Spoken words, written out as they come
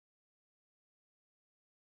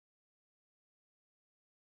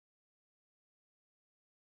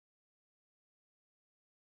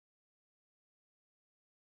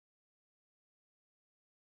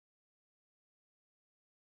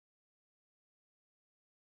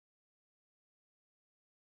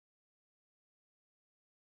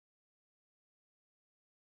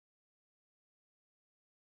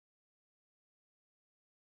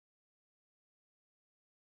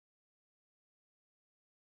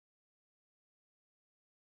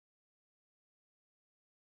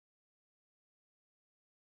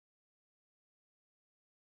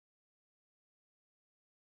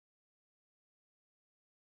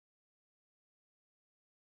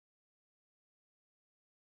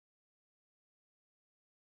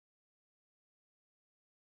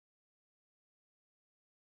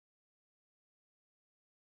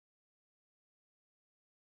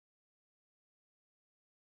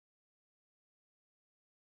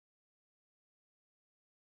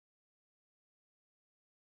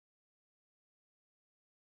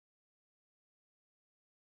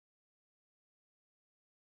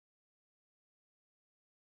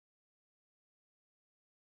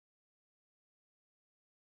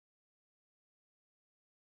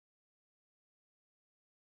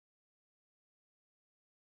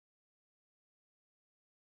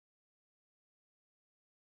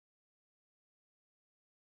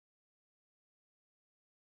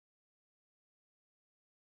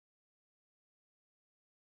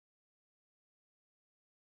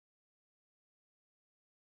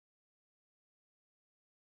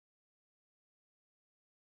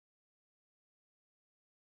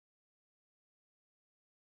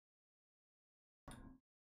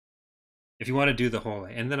If you want to do the whole,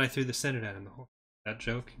 and then I threw the Senate at him, the whole that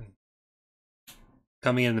joke.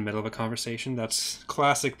 Coming in the middle of a conversation, that's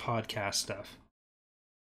classic podcast stuff.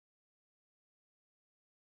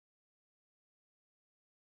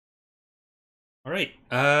 All right.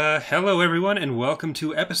 Hello, everyone, and welcome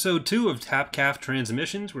to episode 2 of Tapcaf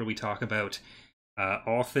Transmissions, where we talk about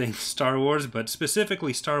all things Star Wars, but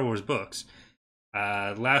specifically Star Wars books.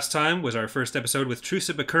 Last time was our first episode with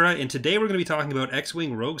Trusa Bakura, and today we're going to be talking about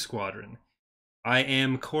X-WING Rogue Squadron. I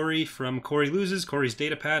am Corey from Corey Loses, Corey's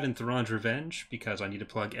Datapad, and Theron's Revenge, because I need to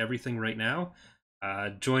plug everything right now.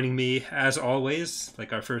 Joining me, as always,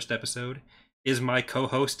 like our first episode, is my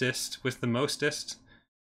co-hostess with the mostest.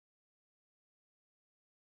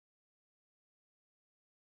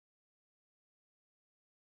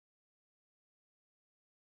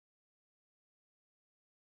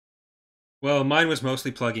 Well, mine was mostly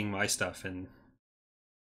plugging my stuff, and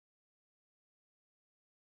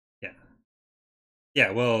yeah,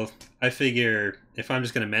 well, I figure if I'm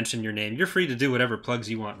just going to mention your name, you're free to do whatever plugs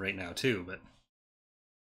you want right now, too, but...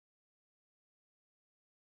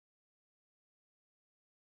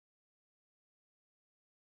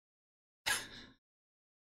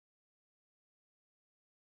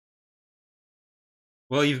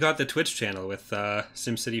 Well, you've got the Twitch channel with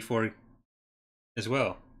SimCity 4 as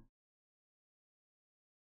well.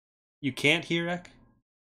 You can't hear Ek?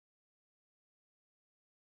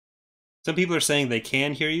 Some people are saying they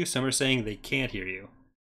can hear you, some are saying they can't hear you.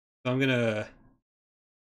 So I'm gonna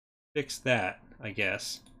fix that, I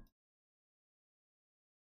guess.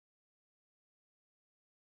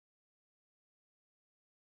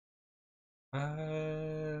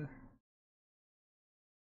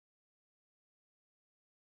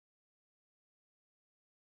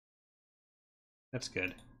 That's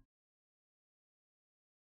good.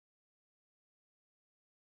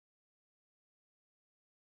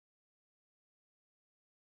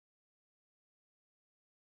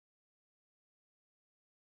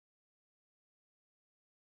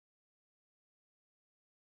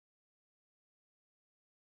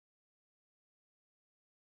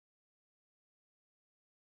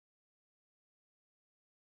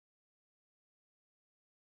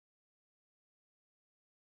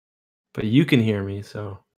 But you can hear me,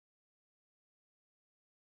 so...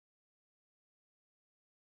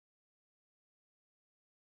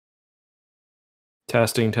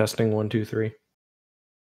 Testing, 1, 2, 3.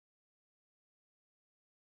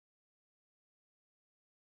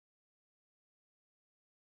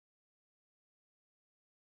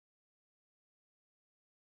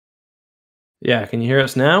 Yeah, can you hear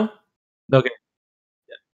us now? Okay.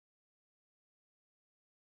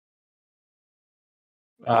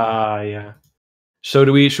 Yeah. So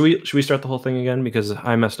should we start the whole thing again, because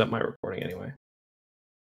I messed up my recording anyway.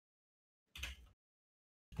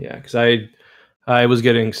 Yeah, because I was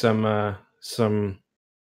getting some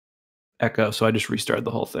echo, so I just restarted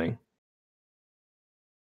the whole thing.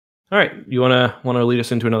 All right, you wanna lead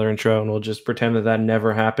us into another intro, and we'll just pretend that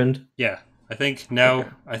never happened. Yeah, I think now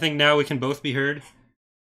we can both be heard.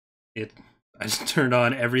 I just turned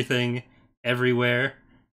on everything, everywhere,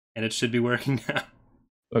 and it should be working now.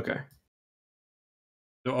 Okay.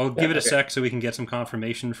 So I'll give it a sec so we can get some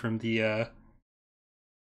confirmation from the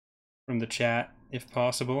chat, if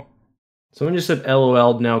possible. Someone just said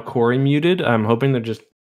LOL, now Corey muted. I'm hoping they're just...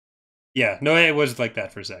 Yeah, no, it was like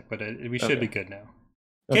that for a sec, but we should be good now.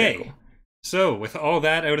 Okay, cool. So with all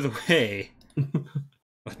that out of the way,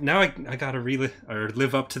 now I gotta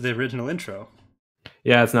live up to the original intro.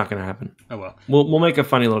 Yeah, it's not gonna happen. Oh well. We'll make a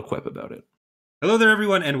funny little quip about it. Hello there,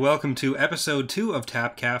 everyone, and welcome to episode 2 of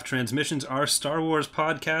Tapcaf Transmissions, our Star Wars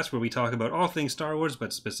podcast, where we talk about all things Star Wars,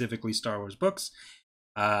 but specifically Star Wars books.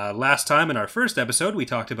 Last time, in our first episode, we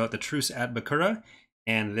talked about the Truce at Bakura,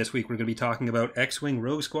 and this week we're going to be talking about X-WING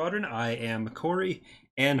Rogue Squadron. I am Corey,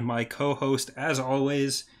 and my co-host, as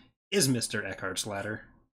always, is Mr. Eckhart Slatter.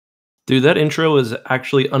 Dude, that intro is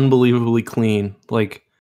actually unbelievably clean. Like,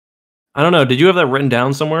 I don't know, did you have that written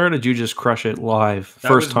down somewhere, or did you just crush it live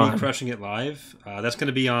first time? That was me crushing it live. That's going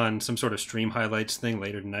to be on some sort of stream highlights thing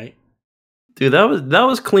later tonight. Dude, that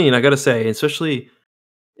was clean, I gotta say. Especially,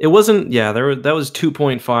 it wasn't, that was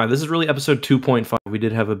 2.5. This is really episode 2.5. We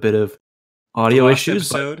did have a bit of audio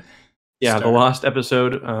issues. Episode the last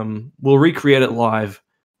episode. We'll recreate it live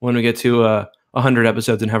when we get to 100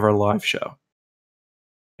 episodes and have our live show.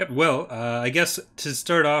 Yep, well, I guess to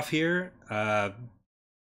start off here, there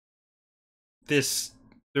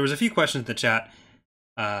was a few questions in the chat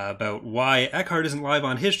about why Eckhart isn't live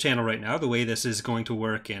on his channel right now, the way this is going to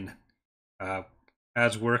work and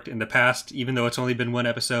has worked in the past, even though it's only been one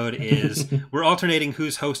episode, is we're alternating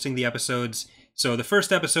who's hosting the episodes So the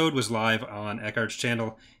first episode was live on Eckhart's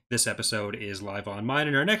channel. This episode is live on mine,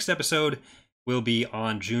 and our next episode will be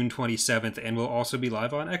on June 27th, and will also be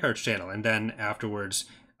live on Eckhart's channel. And then afterwards,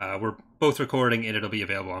 we're both recording, and it'll be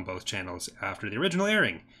available on both channels after the original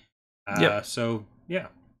airing. So, yeah.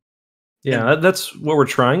 Yeah, that's what we're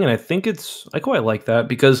trying, and I think I quite like that,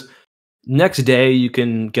 because next day you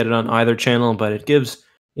can get it on either channel, but it gives,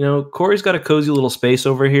 Corey's got a cozy little space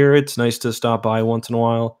over here. It's nice to stop by once in a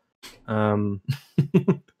while. So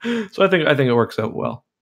I think it works out well.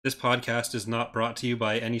 This podcast is not brought to you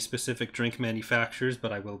by any specific drink manufacturers,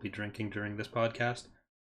 but I will be drinking during this podcast.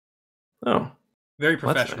 Oh. Very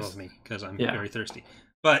professional of me, because I'm very thirsty.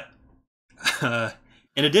 But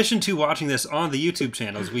in addition to watching this on the YouTube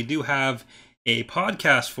channels, we do have a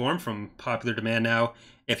podcast form from popular demand now.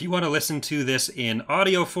 If you want to listen to this in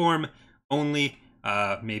audio form only,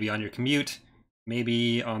 maybe on your commute,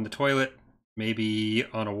 maybe on the toilet, maybe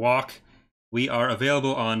on a walk, we are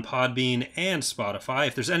available on Podbean and Spotify.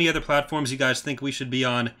 If there's any other platforms you guys think we should be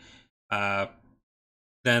on,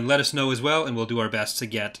 then let us know as well, and we'll do our best to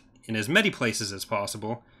get in as many places as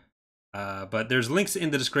possible. But there's links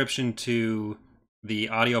in the description to the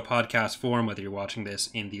audio podcast form, whether you're watching this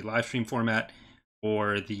in the live stream format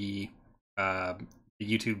or the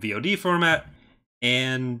YouTube VOD format.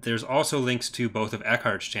 And there's also links to both of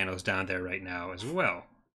Eckhart's channels down there right now as well.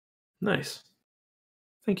 Nice.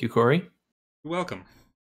 Thank you, Corey. You're welcome.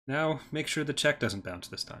 Now, make sure the check doesn't bounce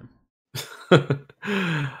this time.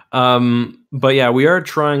 But yeah, we are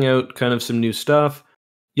trying out kind of some new stuff.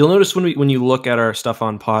 You'll notice when you look at our stuff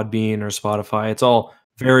on Podbean or Spotify, it's all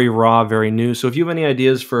very raw, very new. So if you have any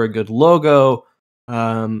ideas for a good logo,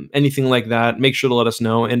 anything like that, make sure to let us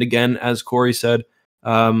know. And again, as Corey said,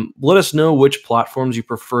 let us know which platforms you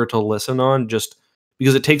prefer to listen on, just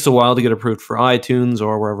because it takes a while to get approved for iTunes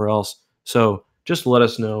or wherever else. So just let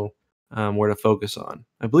us know where to focus on.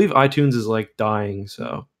 I believe iTunes is like dying,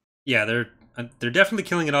 so yeah, they're definitely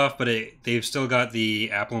killing it off, but they've still got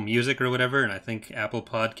the Apple Music or whatever, and I think Apple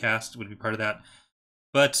Podcast would be part of that.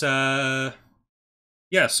 But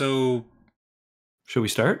yeah, so should we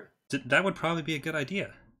start? That would probably be a good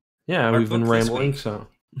idea. Yeah, we've been rambling, so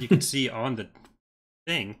you can see on the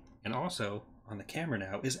thing and also on the camera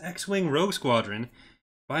now is X-WING Rogue Squadron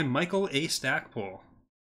by Michael A. Stackpole.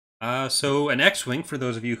 So an X-Wing, for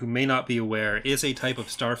those of you who may not be aware, is a type of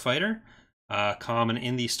starfighter common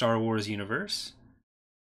in the Star Wars universe.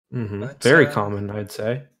 Mm-hmm. Very common, I'd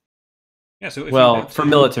say. Yeah. So for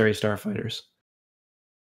military starfighters,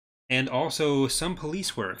 and also some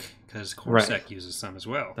police work, because Corsac uses some as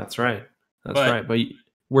well. That's right. But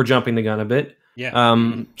we're jumping the gun a bit. Yeah.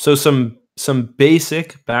 So some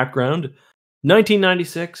basic background.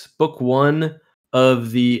 1996, book 1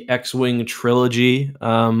 of the X-Wing trilogy.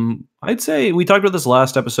 I'd say we talked about this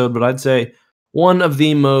last episode, but I'd say one of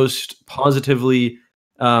the most positively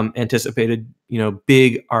anticipated,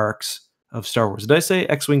 big arcs of Star Wars. Did I say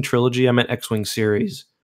X-Wing trilogy? I meant X-Wing series.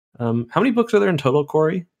 How many books are there in total,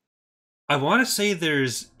 Corey? I want to say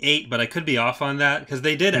there's 8, but I could be off on that, because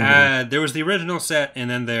they did add. There was the original set, and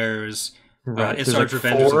then there's Isar's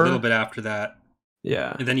Revenge a little bit after that.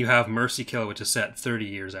 Yeah, and then you have Mercy Kill, which is set 30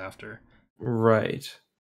 years after. Right.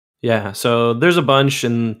 Yeah. So there's a bunch,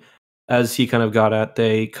 and as he kind of got at,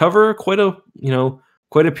 they cover quite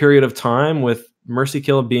a period of time, with Mercy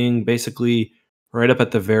Kill being basically right up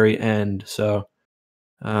at the very end. So,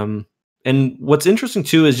 and what's interesting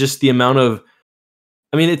too is just the amount of,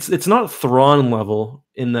 it's not Thrawn level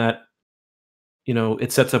in that,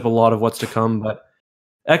 it sets up a lot of what's to come, but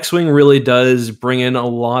X-Wing really does bring in a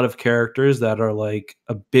lot of characters that are like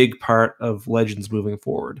a big part of Legends moving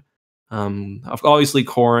forward. Obviously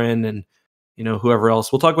Corrin and whoever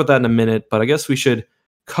else. We'll talk about that in a minute, but I guess we should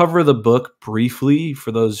cover the book briefly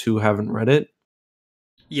for those who haven't read it.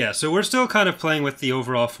 Yeah, so we're still kind of playing with the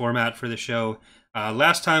overall format for the show.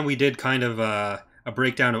 Last time we did kind of a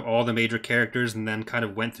breakdown of all the major characters, and then kind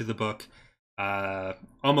of went through the book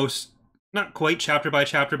almost not quite chapter by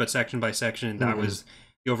chapter, but section by section, and that was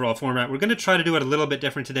the overall format. We're going to try to do it a little bit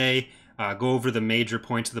different today, go over the major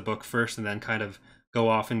points of the book first, and then kind of go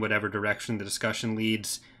off in whatever direction the discussion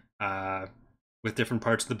leads with different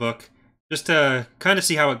parts of the book, just to kind of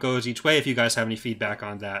see how it goes each way. If you guys have any feedback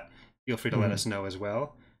on that, feel free to let us know as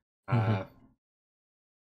well. But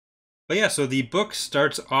yeah, so the book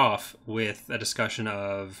starts off with a discussion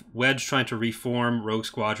of Wedge trying to reform Rogue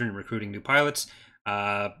Squadron and recruiting new pilots.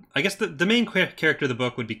 I guess the main character of the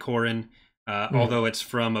book would be Corrin, although it's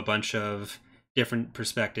from a bunch of different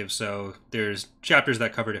perspectives. So there's chapters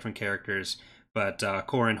that cover different characters. But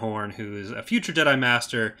Corrin Horn, who's a future Jedi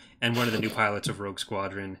Master and one of the new pilots of Rogue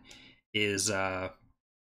Squadron, is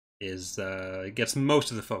gets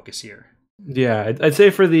most of the focus here. Yeah, I'd say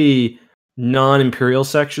for the non-Imperial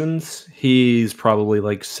sections, he's probably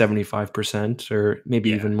like 75% or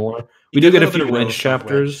maybe even more. We do get a few Wedge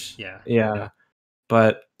chapters. Yeah.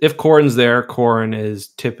 But if Corrin's there, Corrin is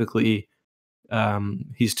typically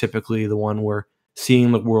he's typically the one we're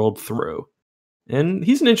seeing the world through. And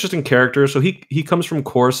he's an interesting character. So he comes from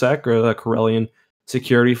Coruscant, or the Corellian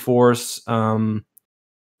security force.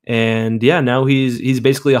 And yeah, now he's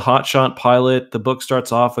basically a hotshot pilot. The book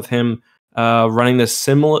starts off with him running this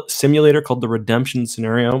simulator called the Redemption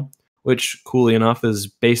Scenario, which, coolly enough, is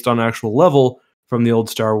based on actual level from the old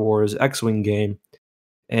Star Wars X-Wing game.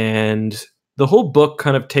 And the whole book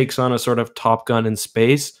kind of takes on a sort of Top Gun in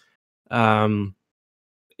space. And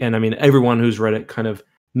I mean, everyone who's read it kind of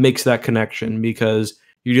makes that connection, because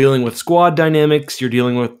you're dealing with squad dynamics, you're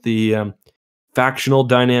dealing with the factional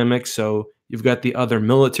dynamics. So you've got the other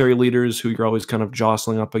military leaders who you're always kind of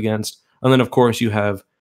jostling up against. And then, of course, you have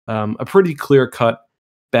a pretty clear-cut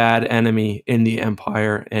bad enemy in the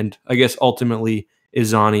Empire, and I guess ultimately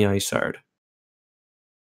Izani Isard.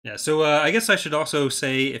 Yeah, so I guess I should also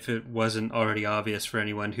say, if it wasn't already obvious for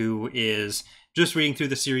anyone who is just reading through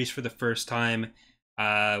the series for the first time,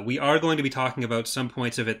 we are going to be talking about some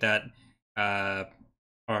points of it that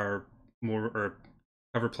are more, or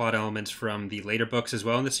cover plot elements from the later books as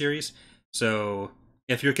well in the series. So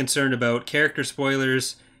if you're concerned about character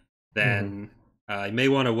spoilers, then you may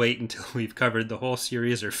want to wait until we've covered the whole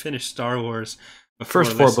series or finished Star Wars before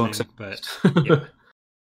first 4 books. But yeah.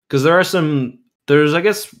 Because there's I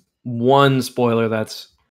guess one spoiler that's,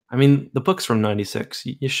 I mean, the book's from 96.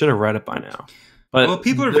 You should have read it by now. But well,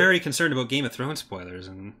 people are very concerned about Game of Thrones spoilers,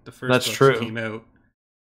 and the first book came out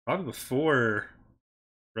probably before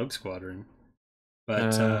Rogue Squadron.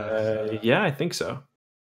 But yeah, I think so.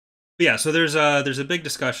 But yeah, so there's a big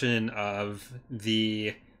discussion of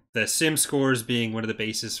the sim scores being one of the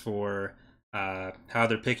bases for how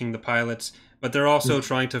they're picking the pilots, but they're also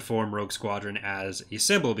trying to form Rogue Squadron as a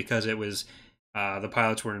symbol, because it was the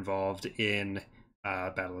pilots were involved in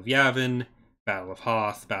Battle of Yavin, Battle of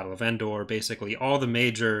Hoth, Battle of Endor, basically all the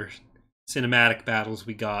major cinematic battles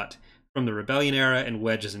we got from the Rebellion era, and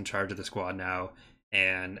Wedge is in charge of the squad now.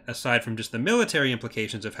 And aside from just the military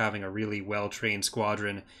implications of having a really well-trained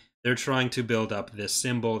squadron, they're trying to build up this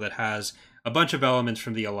symbol that has a bunch of elements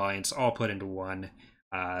from the Alliance all put into one.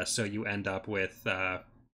 So you end up with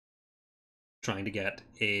trying to get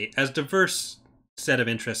as diverse set of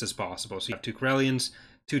interests as possible. So you have 2 Corellians,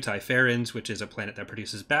 2 Typharans, which is a planet that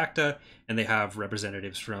produces Bacta, and they have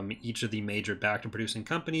representatives from each of the major Bacta-producing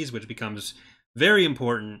companies, which becomes very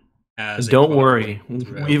important. Don't worry,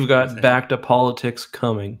 we've got Bacta politics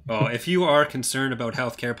coming. Oh, if you are concerned about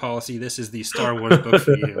healthcare policy, this is the Star Wars book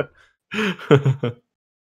for you.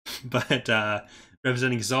 But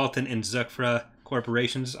representing Zoltan and Zukfra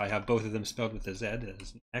corporations, I have both of them spelled with a Z,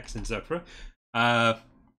 as X and Zukfra.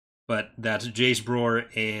 But that's Jace Bror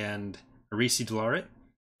and Arisi Delaret.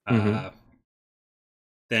 Then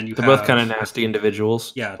they're both kind of nasty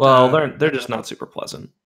individuals. Yeah. Well, they're just not super pleasant.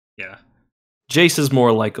 Yeah. Jace is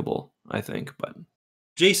more likable, I think, but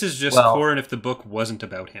Jace is just Corrin if the book wasn't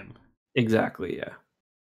about him. Exactly, yeah.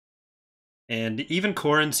 And even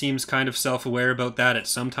Corrin seems kind of self-aware about that at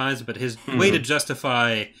some times, but his way to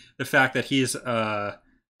justify the fact that he's kind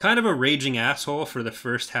of a raging asshole for the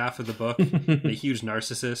first half of the book, a huge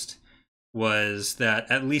narcissist, was that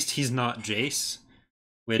at least he's not Jace.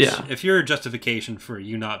 Which, if your justification for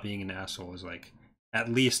you not being an asshole is like, at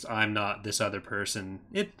least I'm not this other person,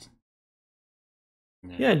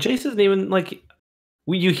 Yeah, Jace isn't even, like,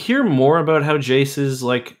 you hear more about how Jace is,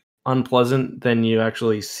 like, unpleasant than you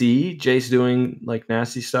actually see Jace doing, like,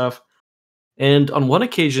 nasty stuff. And on one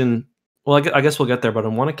occasion, well, I guess we'll get there, but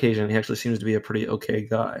on one occasion, he actually seems to be a pretty okay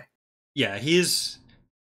guy. Yeah, he's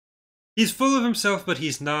full of himself, but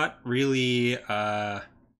he's not really,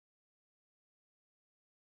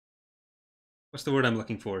 what's the word I'm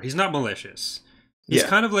looking for? He's not malicious. He's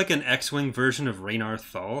kind of like an X-Wing version of Raynar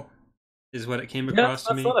Thal, is what it came across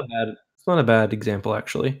to me. It's not a bad example,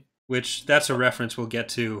 actually. Which, that's a reference we'll get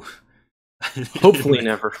to. Hopefully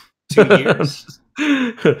never. 2 years?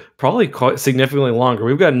 Probably quite significantly longer.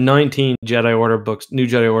 We've got 19 Jedi Order books, new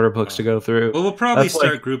Jedi Order books to go through. Well, we'll probably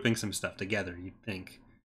start grouping some stuff together, you'd think.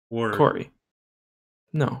 Or Corey.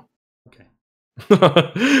 No. Okay.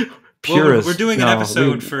 Purist. We're doing an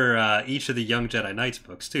episode for each of the Young Jedi Knights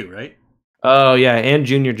books too, right? Oh, yeah, and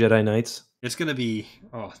Junior Jedi Knights. It's going to be...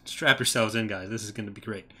 Oh, strap yourselves in, guys. This is going to be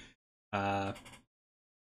great. But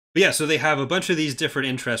yeah, so they have a bunch of these different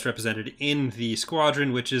interests represented in the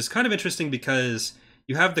squadron, which is kind of interesting because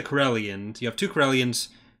you have the Corellians. You have 2 Corellians,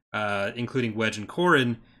 including Wedge and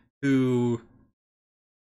Corrin, who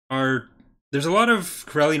are... There's a lot of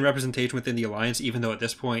Corellian representation within the Alliance, even though at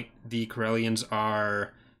this point the Corellians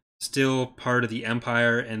are still part of the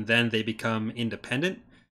Empire, and then they become independent.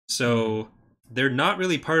 So they're not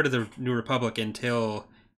really part of the New Republic until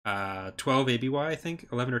 12 ABY, I think,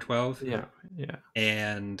 11 or 12. Yeah.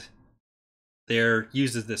 And they're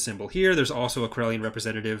used as this symbol here. There's also a Corellian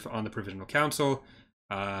representative on the Provisional Council.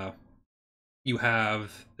 You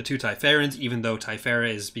have the two Typharans, even though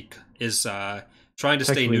Typhara is trying to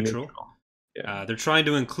stay neutral. Yeah. They're trying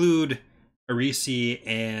to include Arisi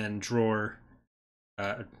and Dror,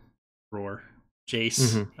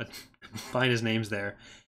 Jace. Find his names there.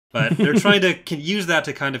 But they're trying to use that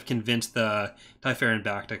to kind of convince the Typharan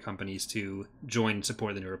Bacta companies to join and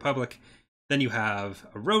support the New Republic. Then you have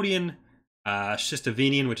a Rhodian,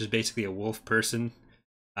 Shistavenian, which is basically a wolf person.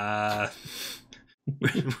 We're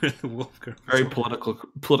the wolf girls. Very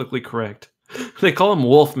politically correct. They call him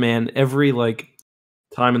Wolfman every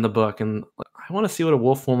time in the book, and I want to see what a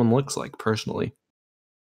wolf woman looks like personally.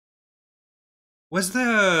 Was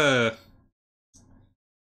that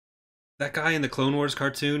guy in the Clone Wars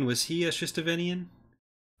cartoon, was he a Shistavenian?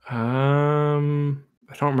 I don't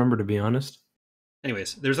remember, to be honest.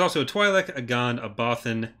 Anyways, there's also a Twi'lek, a Gon, a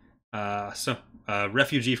Bothan, a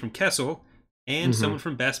refugee from Kessel, and someone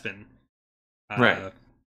from Bespin. Right.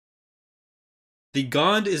 The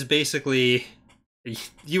Gond is basically...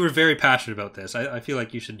 You were very passionate about this. I feel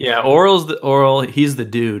like you should... Yeah, Oral, he's the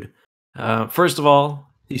dude. First of all,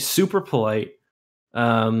 he's super polite.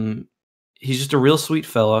 He's just a real sweet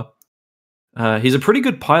fella. He's a pretty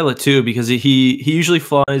good pilot too, because he usually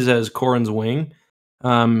flies as Corran's wing.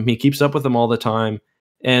 He keeps up with them all the time.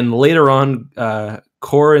 And later on,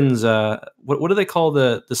 Corran's what do they call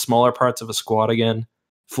the smaller parts of a squad again?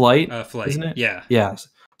 Flight, isn't it? Yeah. Yeah.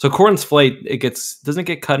 So Corran's flight, doesn't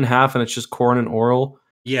get cut in half, and it's just Corran and Oral.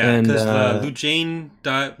 Yeah, because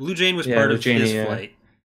Lujane was part of his flight.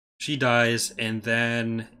 She dies, and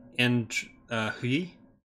then Hui,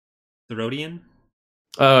 the Rhodian.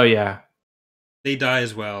 Oh yeah. They die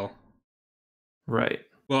as well. Right.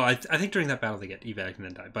 Well, I think during that battle they get evac and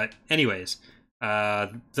then die. But anyways,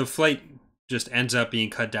 the flight just ends up being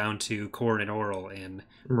cut down to Corran and Oral, and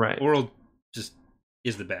Oral just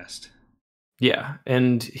is the best. Yeah,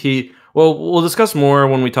 and we'll discuss more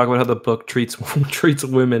when we talk about how the book treats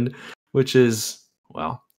women, which is,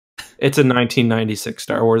 well, it's a 1996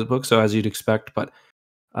 Star Wars book, so as you'd expect. But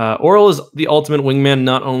Oral is the ultimate wingman,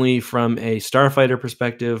 not only from a starfighter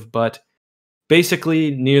perspective, but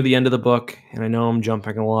basically near the end of the book, and I know I'm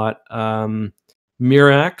jumping a lot,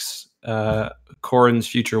 Mirax, Corran's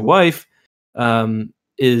future wife,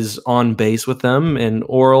 is on base with them, and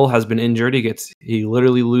Oral has been injured. He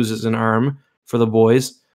literally loses an arm for the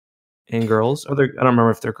boys and girls. I don't remember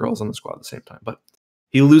if they're girls on the squad at the same time, but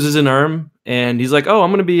he loses an arm, and he's like, "Oh,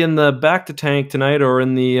 I'm going to be in the Bacta tank tonight, or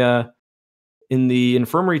in the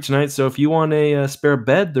infirmary tonight. So if you want a spare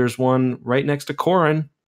bed, there's one right next to Corran."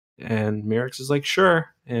 And Mirax is like,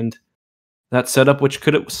 "Sure." And that setup,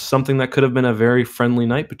 something that could have been a very friendly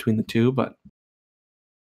night between the two, but.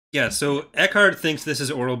 Yeah, so Eckhart thinks this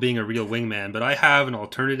is Oral being a real wingman, but I have an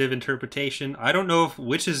alternative interpretation. I don't know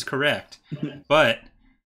which is correct, but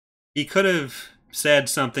he could have said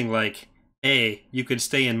something like, "Hey, you could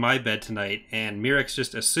stay in my bed tonight," and Mirax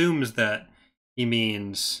just assumes that he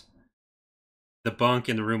means the bunk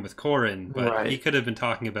in the room with Corran, but he could have been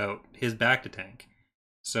talking about his Bacta tank.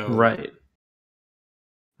 So right.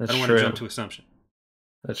 That's I don't want to jump to assumption.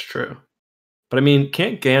 That's true. But I mean,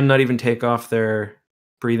 can't Gan not even take off their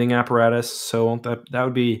breathing apparatus? So that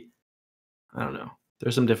would be, I don't know.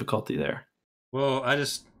 There's some difficulty there. Well,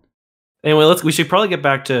 Anyway, we should probably get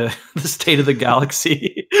back to the state of the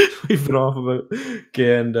galaxy. We've been off about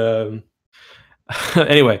Gan.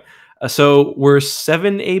 Anyway, so we're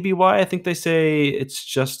 7 ABY. I think they say it's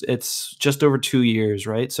just over 2 years,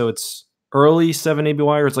 right? So it's early 7 ABY,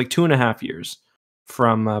 or it's like 2.5 years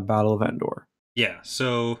from Battle of Endor. Yeah.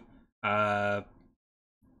 So 3 out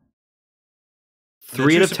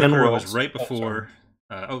of 10 worlds was right before.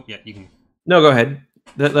 You can. No, go ahead.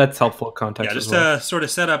 That's helpful context. Yeah, just as well. to sort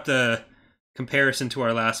of set up the comparison to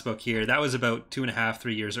our last book here. That was about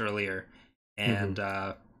 2.5-3 years earlier, and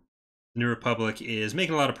New Republic is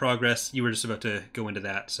making a lot of progress. You were just about to go into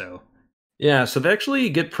that, so. Yeah, so they actually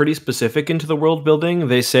get pretty specific into the world building.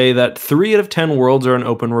 They say that 3 out of 10 worlds are an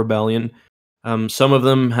open rebellion. Some of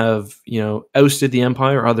them have, ousted the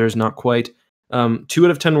Empire, others not quite. 2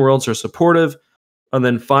 out of 10 worlds are supportive, and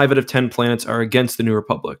then 5 out of 10 planets are against the New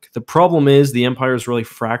Republic. The problem is the Empire is really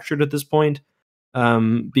fractured at this point,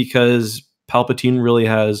 because Palpatine really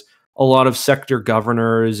has a lot of sector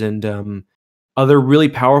governors and other really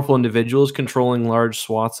powerful individuals controlling large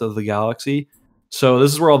swaths of the galaxy. So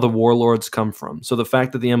this is where all the warlords come from. So the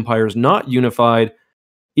fact that the Empire is not unified,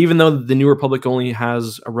 even though the New Republic only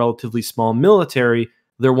has a relatively small military,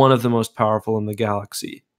 they're one of the most powerful in the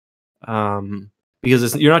galaxy.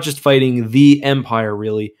 Because you're not just fighting the Empire,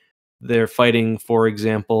 really. They're fighting, for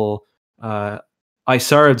example,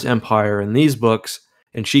 Isard's empire in these books,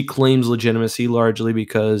 and she claims legitimacy largely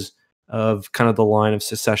because of kind of the line of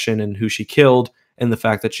secession and who she killed, and the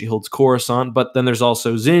fact that she holds Coruscant. But then there's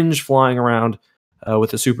also Zinj flying around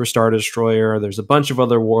with a superstar destroyer. There's a bunch of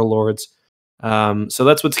other warlords. So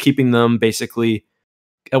that's what's keeping them basically.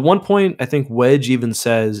 At one point, I think Wedge even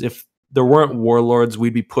says if there weren't warlords,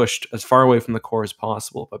 we'd be pushed as far away from the core as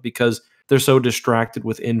possible. But because they're so distracted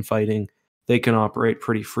with infighting, they can operate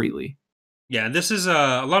pretty freely. Yeah, this is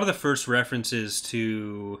a lot of the first references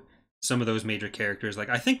to some of those major characters. Like,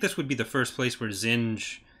 I think this would be the first place where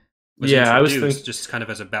Zinj was introduced, just kind of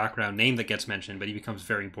as a background name that gets mentioned, but he becomes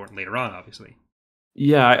very important later on, obviously.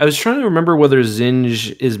 Yeah, I was trying to remember whether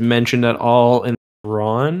Zinj is mentioned at all in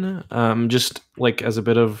Ron, just like as a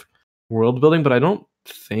bit of world building, but I don't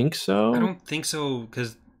think so. I don't think so,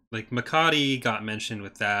 because like Makati got mentioned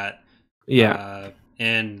with that. Yeah.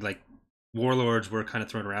 And like warlords were kind of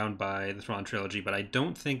thrown around by the Thrawn trilogy, but I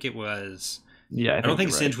don't think it was. Yeah, I don't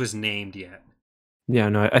think Zinj was named yet. Yeah,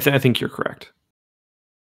 no, I think you're correct.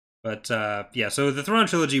 But yeah, so the Thrawn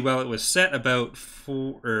trilogy, well, it was set about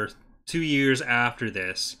 2 years after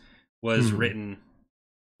this, was written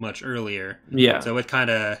much earlier. Yeah. So it kind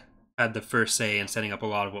of had the first say in setting up a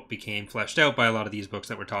lot of what became fleshed out by a lot of these books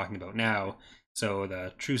that we're talking about now. So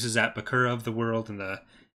the Truces at Bakura of the world and the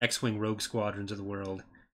X-WING Rogue Squadrons of the world.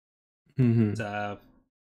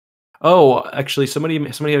 Oh, actually, somebody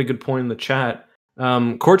had a good point in the chat.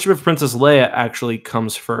 Courtship of Princess Leia actually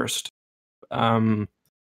comes first.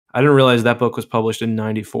 I didn't realize that book was published in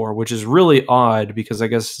 94, which is really odd because I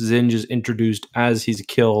guess Zinj is introduced as he's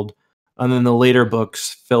killed, and then the later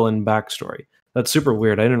books fill in backstory. That's super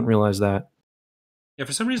weird. I didn't realize that. Yeah,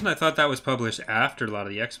 for some reason I thought that was published after a lot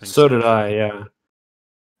of the X-Men. So did I, yeah.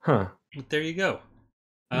 Huh. But there you go.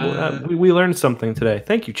 We learned something today.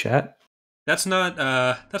 Thank you, chat. That's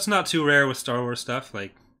not too rare with Star Wars stuff.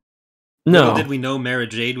 Like, no, little did we know Mara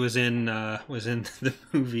Jade was in the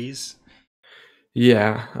movies.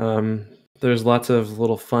 Yeah, there's lots of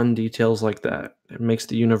little fun details like that. It makes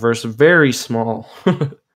the universe very small.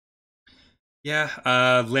 Yeah,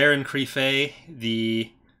 Laren Crefay,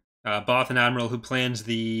 the Bothan admiral who plans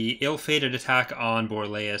the ill-fated attack on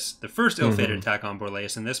Borleus, the first ill-fated attack on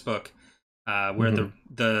Borleus in this book, where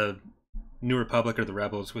the New Republic or the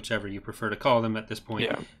Rebels, whichever you prefer to call them at this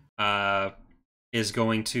point, is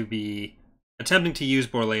going to be attempting to use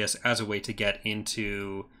Borleus as a way to get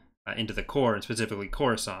into the core, and specifically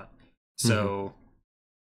Coruscant. So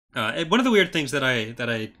one of the weird things that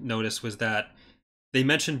I noticed was that they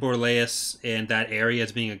mentioned Borleus and that area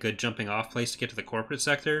as being a good jumping off place to get to the corporate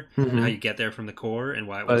sector, and how you get there from the core, and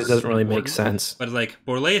why it was. But it doesn't really make sense. But like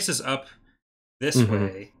Borleus is up this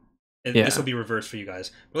way. This will be reversed for you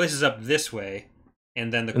guys. Borleus is up this way,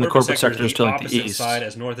 and then the corporate sector is the opposite side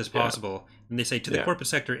as north as possible. And they say to the corporate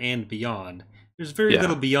sector and beyond. There's very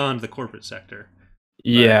little beyond the corporate sector.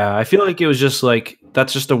 Yeah, I feel like it was just like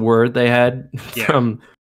that's just a word they had from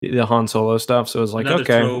the Han Solo stuff. So it was like another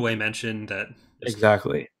okay, throwaway mention that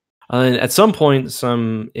exactly. And at some point,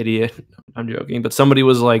 some idiot, I'm joking, but somebody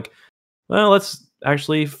was like, "Well, let's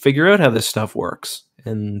actually figure out how this stuff works."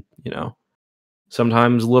 And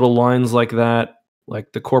sometimes little lines like that,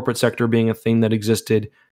 like the corporate sector being a thing that existed,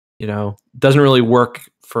 doesn't really work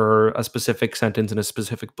for a specific sentence in a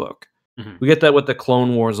specific book. We get that with the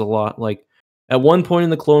Clone Wars a lot, like. At one point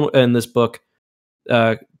in this book,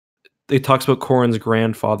 it talks about Corran's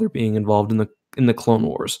grandfather being involved in the Clone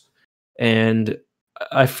Wars, and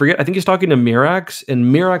I forget. I think he's talking to Mirax, and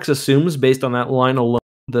Mirax assumes, based on that line alone,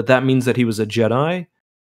 that means that he was a Jedi,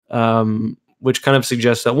 which kind of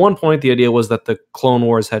suggests at one point the idea was that the Clone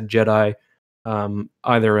Wars had Jedi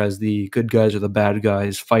either as the good guys or the bad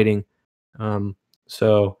guys fighting.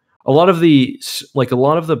 So a lot of the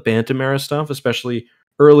Bantam era stuff, especially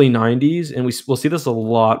early 90s, and we'll see this a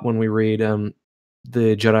lot when we read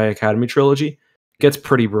the Jedi Academy trilogy, gets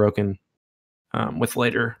pretty broken with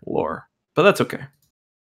later lore, but that's okay.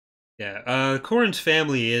 Yeah, Corran's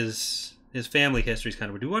family his family history is kind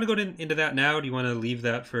of weird. Do you want to go into that now? Or do you want to leave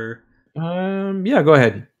that for? Yeah, go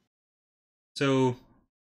ahead. So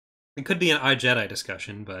it could be an iJedi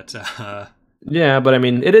discussion, but yeah, but I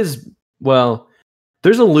mean, it is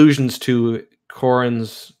there's allusions to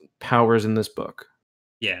Corran's powers in this book.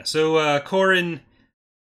 Yeah, so Corran,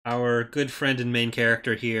 our good friend and main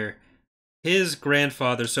character here, his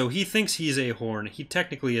grandfather, so he thinks he's a Horn. He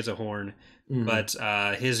technically is a Horn, but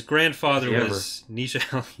his grandfather was Nisha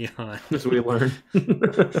Halcyon. That's what we learned.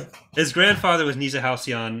 His grandfather was Nisha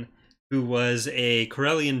Halcyon, who was a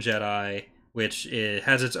Corellian Jedi, which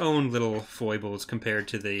has its own little foibles compared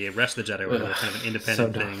to the rest of the Jedi, where they're kind of an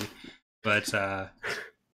independent thing. But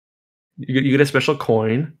you get a special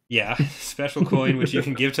coin. Yeah, special coin, which you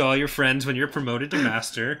can give to all your friends when you're promoted to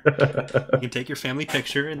master. You can take your family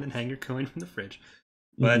picture and then hang your coin from the fridge.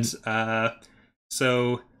 But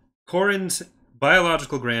so Corrin's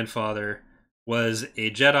biological grandfather was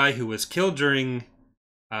a Jedi who was killed during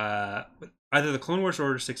either the Clone Wars or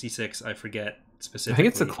Order 66, I forget specifically. I think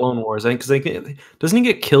it's the Clone Wars, because doesn't he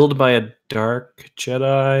get killed by a dark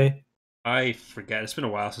Jedi? I forget. It's been a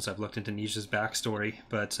while since I've looked into Nisha's backstory,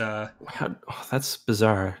 but that's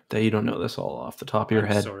bizarre that you don't know this all off the top of your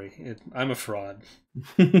head. Sorry, I'm a fraud.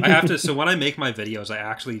 I have to. So when I make my videos, I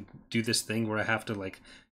actually do this thing where I have to like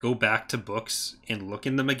go back to books and look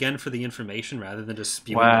in them again for the information rather than just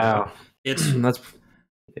spewing. Wow, it's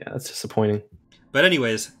that's disappointing. But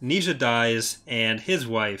anyways, Nisha dies, and his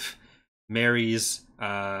wife marries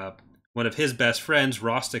one of his best friends,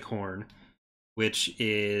 Rostic Horn, which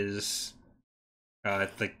is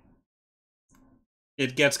like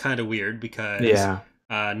it gets kind of weird because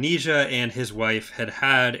Nisha and his wife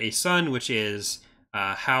had a son, which is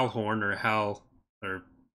Hal Horn or Hal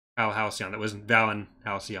Halcyon. That was Valen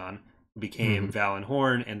Halcyon, who became Valen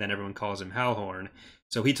Horn, and then everyone calls him Hal Horn.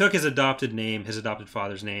 So he took his adopted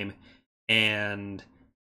father's name, and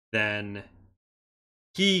then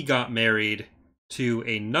he got married to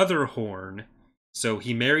another Horn. So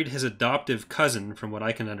he married his adoptive cousin, from what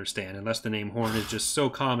I can understand, unless the name Horn is just so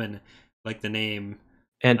common, like the name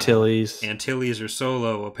Antilles. Antilles or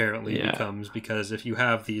Solo apparently becomes, because if you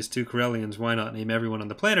have these two Corellians, why not name everyone on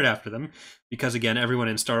the planet after them? Because again, everyone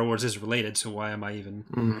in Star Wars is related, so why am I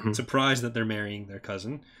even surprised that they're marrying their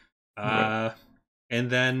cousin? And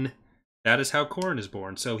then that is how Corrin is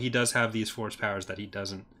born. So he does have these force powers that he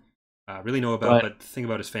doesn't really know about, but the thing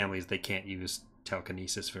about his family is they can't use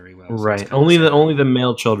telekinesis very well. Right. So only the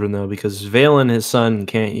male children, though, because Valen, his son,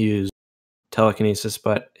 can't use telekinesis,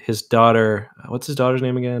 but his daughter, what's his daughter's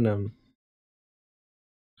name again?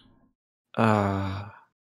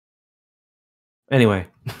 Anyway,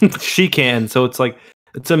 she can. So it's like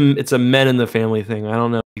it's a men in the family thing. I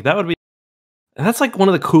don't know. That's like one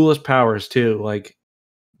of the coolest powers too, like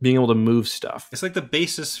being able to move stuff. It's like the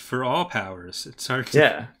basis for all powers. It's hard to...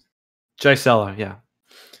 Yeah. Gisela, yeah.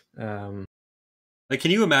 Like,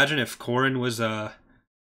 can you imagine if Corrin was the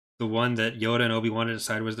one that Yoda and Obi-Wan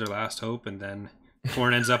decided was their last hope, and then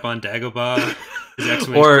Corrin ends up on Dagobah, his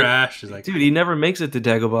X-Wing crash? Like, dude, he never makes it to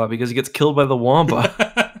Dagobah because he gets killed by the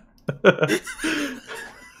Wamba.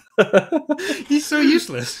 He's so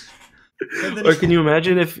useless. Or can you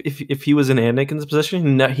imagine if he was in Anakin's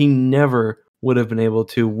position? He never would have been able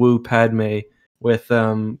to woo Padme with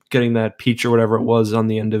getting that peach or whatever it was on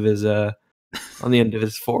the end of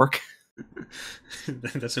his fork.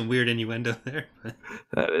 That's some weird innuendo there.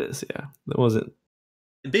 That is, yeah. That wasn't.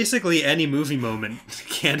 Basically, any movie moment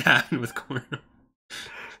can happen with Corrin.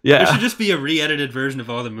 Yeah, there should just be a re-edited version of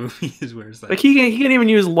all the movies where it's like he can't even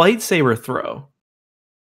use lightsaber throw.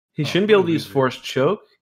 He shouldn't be able to use force choke,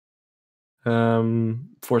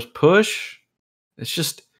 force push.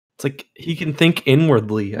 It's like he can think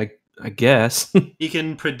inwardly. I guess he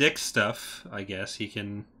can predict stuff. I guess he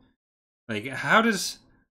can. Like, how does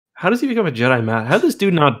he become a Jedi Master? How does this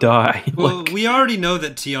dude not die? Well, we already know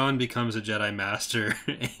that Tion becomes a Jedi Master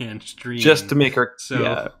and Streen. Just to make her... So.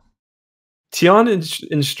 Yeah. Tion and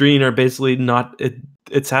Streen are basically not...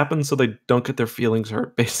 It's happened so they don't get their feelings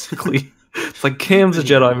hurt, basically. It's like Cam's a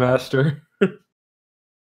Jedi Master.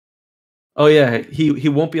 Oh, yeah. He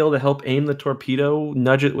won't be able to help aim the torpedo,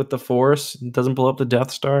 nudge it with the Force. It doesn't blow up the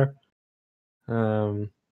Death Star.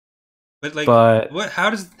 But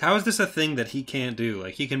how is this a thing that he can't do?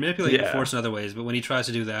 Like, he can manipulate the Force in other ways, but when he tries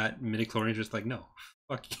to do that, midichlorians just like, no,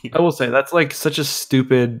 fuck you. I will say that's like such a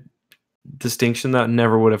stupid distinction that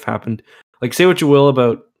never would have happened. Like, say what you will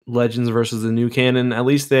about Legends versus the new canon, at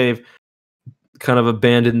least they've kind of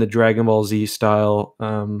abandoned the Dragon Ball Z style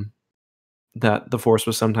that the Force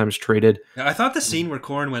was sometimes traded. Yeah, I thought the scene where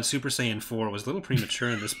Corrin went Super Saiyan 4 was a little premature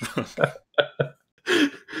in this book.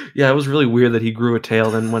 Yeah, it was really weird that he grew a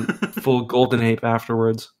tail then went full golden ape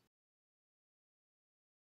afterwards.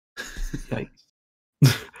 Yikes.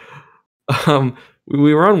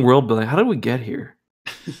 We were on world building. How did we get here?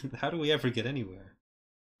 How do we ever get anywhere?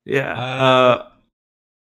 Yeah.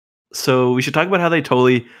 So we should talk about how they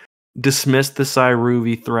totally dismissed the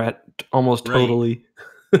Cyruvi threat almost totally.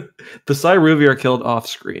 The Cyruvi are killed off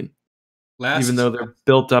screen. even though they're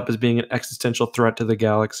built up as being an existential threat to the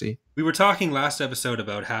galaxy. We were talking last episode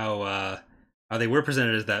about how they were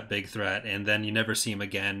presented as that big threat, and then you never see them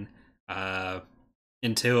again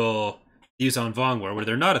until Yuzon Vong War, where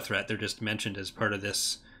they're not a threat. They're just mentioned as part of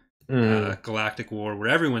this galactic war where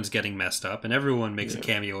everyone's getting messed up and everyone makes a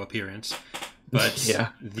cameo appearance. But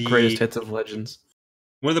the greatest hits of Legends.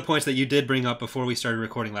 One of the points that you did bring up before we started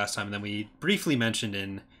recording last time, and then we briefly mentioned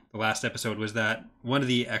in the last episode, was that one of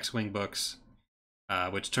the X-Wing books,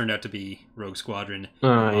 which turned out to be Rogue Squadron,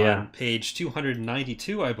 on page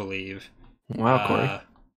 292, I believe. Wow, Corey.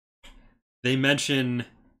 They mention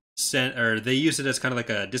they use it as kind of like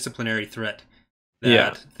a disciplinary threat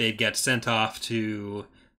that they'd get sent off to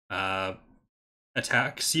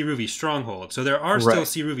attack Siruvi stronghold. So there are still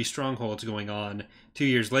Siruvi strongholds going on 2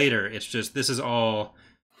 years later. It's just this is all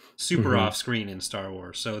super off screen in Star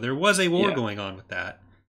Wars. So there was a war going on with that.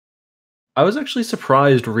 I was actually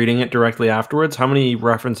surprised reading it directly afterwards how many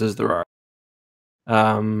references there are.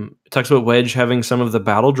 It talks about Wedge having some of the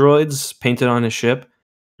battle droids painted on his ship.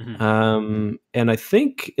 And I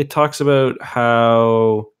think it talks about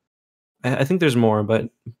how I think there's more, but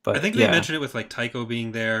I think they mentioned it with like Tycho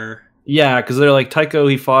being there. Yeah, because they're like Tycho,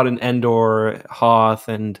 he fought in Endor, Hoth,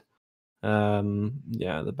 and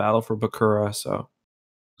the battle for Bakura. So,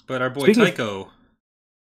 but our boy Tycho,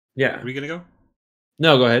 are we gonna go?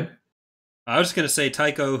 No, go ahead. I was just gonna say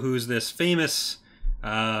Tycho, who's this famous,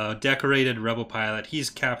 decorated rebel pilot. He's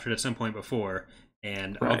captured at some point before,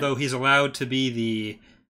 and although he's allowed to be the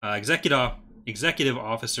executive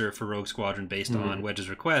officer for Rogue Squadron based on Wedge's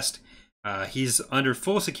request, he's under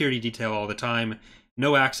full security detail all the time.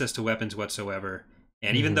 No access to weapons whatsoever.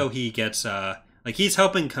 And even though he gets, he's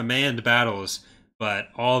helping command battles, but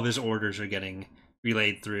all of his orders are getting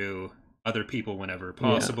relayed through other people whenever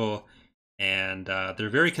possible. And they're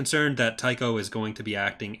very concerned that Tycho is going to be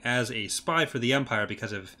acting as a spy for the Empire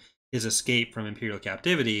because of his escape from Imperial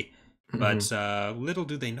captivity. But little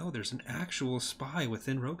do they know there's an actual spy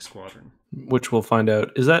within Rogue Squadron. Which we'll find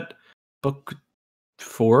out. Is that book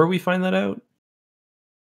 4 we find that out?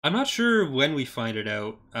 I'm not sure when we find it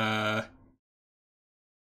out.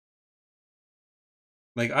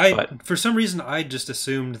 For some reason, I just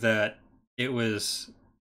assumed that it was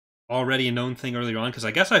already a known thing earlier on, because I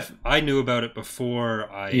guess I knew about it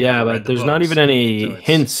before I read but there's books. Not even any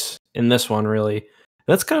hints in this one, really.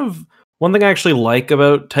 That's kind of one thing I actually like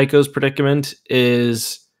about Tycho's predicament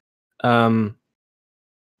is, the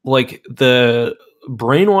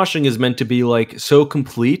brainwashing is meant to be like so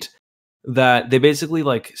complete that they basically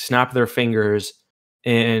like snap their fingers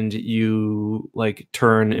and you like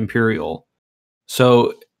turn Imperial.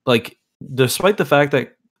 So like, despite the fact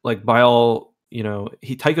that like by all,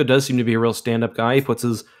 Tycho does seem to be a real stand-up guy. He puts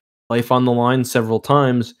his life on the line several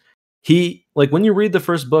times. He, like, when you read the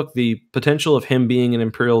first book, the potential of him being an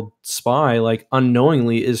Imperial spy, like,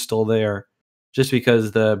 unknowingly is still there, just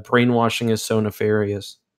because the brainwashing is so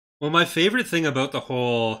nefarious. Well, my favorite thing about the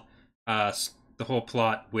whole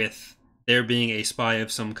plot with there being a spy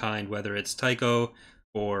of some kind, whether it's Tycho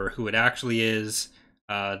or who it actually is,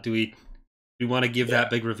 do we want to give that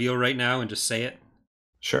big reveal right now and just say it?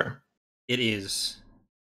 Sure. It is.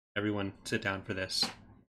 Everyone, sit down for this.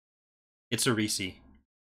 It's a Reese.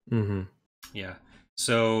 Yeah.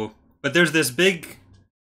 So, but there's this big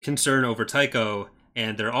concern over Tycho,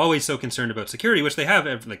 and they're always so concerned about security, which they have,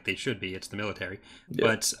 like they should be. It's the military. Yeah.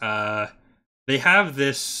 But they have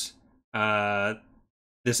this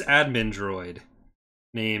this admin droid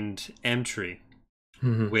named Emtree,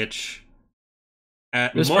 which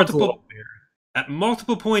at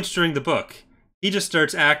multiple points during the book, he just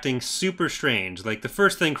starts acting super strange. Like, the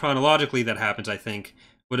first thing chronologically that happens, I think,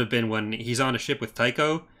 would have been when he's on a ship with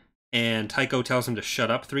Tycho, and Tycho tells him to shut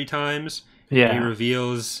up 3 times. Yeah. And he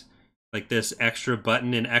reveals, like, this extra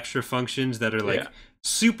button and extra functions that are, like,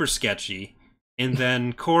 super sketchy. And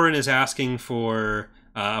then Corrin is asking for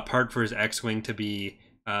a part for his X-Wing to be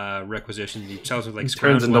requisitioned. He tells him, like,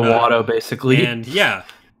 turns into Watto, basically. And,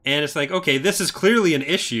 and it's like, okay, this is clearly an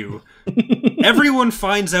issue. Everyone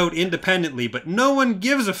finds out independently, but no one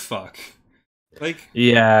gives a fuck. Like,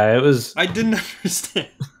 it was. I didn't understand.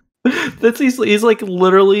 He's like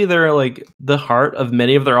literally they're like the heart of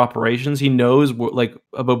many of their operations. He knows like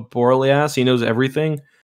about Borlias. He knows everything.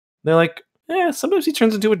 They're like, sometimes he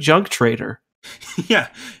turns into a junk trader.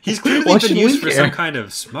 He's clearly been used for some kind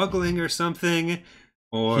of smuggling or something,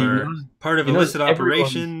 or part of illicit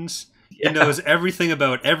operations. He knows everything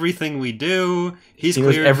about everything we do. He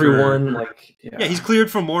cleared everyone. He's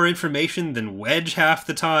cleared for more information than Wedge half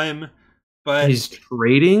the time. But he's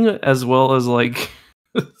trading as well as like.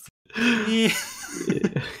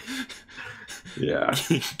 Yeah.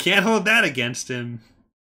 Can't hold that against him.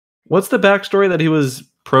 What's the backstory that he was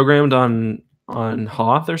programmed on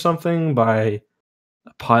Hoth or something by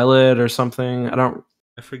a pilot or something? I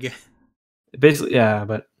forget. Basically, yeah,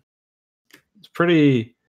 but it's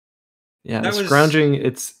pretty. Yeah, That the was scrounging.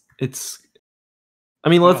 It's. I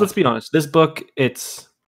mean, let's be honest. This book, it's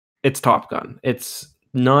Top Gun. It's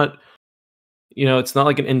not. It's not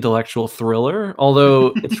like an intellectual thriller,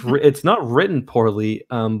 although it's not written poorly,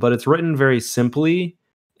 but it's written very simply,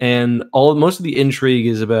 and most of the intrigue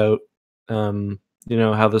is about how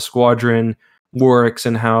the squadron works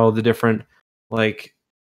and how the different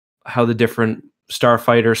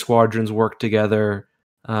starfighter squadrons work together,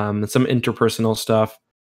 and some interpersonal stuff.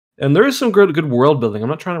 And there is some good world building. I'm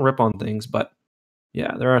not trying to rip on things, but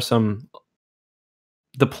yeah, there are some.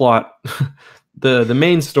 The plot, the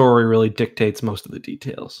main story really dictates most of the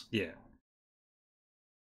details. Yeah.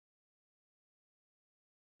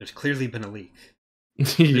 There's clearly been a leak.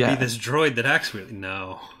 Yeah. Maybe this droid that acts really...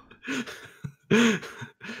 No.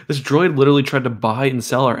 This droid literally tried to buy and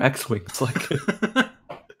sell our X-Wings.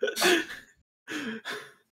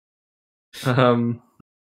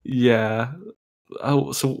 Yeah.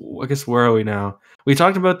 Oh, so I guess where are we now? We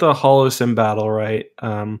talked about the Holosim battle, right?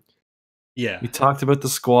 Yeah. We talked about the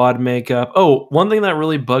squad makeup. Oh, one thing that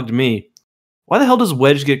really bugged me. Why the hell does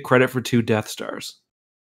Wedge get credit for 2 Death Stars?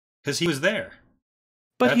 Because he was there.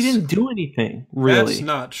 But he didn't do anything, really. That's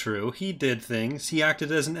not true. He did things. He acted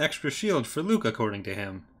as an extra shield for Luke, according to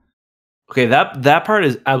him. Okay, that part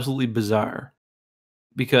is absolutely bizarre.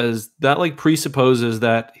 Because that presupposes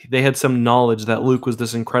that they had some knowledge that Luke was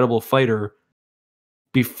this incredible fighter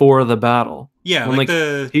before the battle.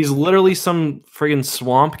 Yeah, he's literally some friggin'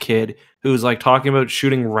 swamp kid who's talking about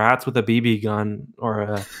shooting rats with a BB gun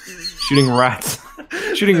or shooting rats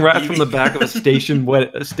from the back of a station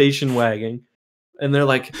wagon. And they're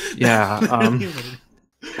like, yeah,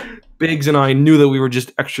 Biggs and I knew that we were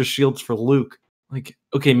just extra shields for Luke.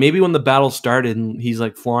 Okay, maybe when the battle started and he's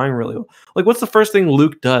flying really well. What's the first thing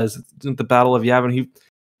Luke does at the Battle of Yavin? He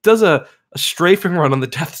does a strafing run on the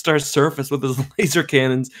Death Star's surface with his laser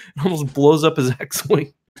cannons and almost blows up his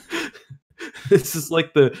X-Wing. This is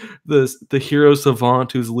the hero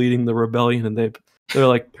savant who's leading the rebellion, and they're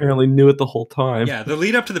apparently knew it the whole time. Yeah, the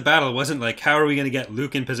lead up to the battle wasn't how are we going to get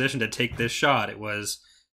Luke in position to take this shot? It was,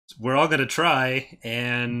 we're all going to try,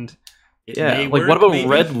 and it may work, what about maybe?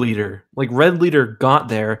 Red Leader? Red Leader got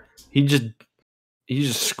there, he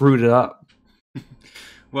just screwed it up.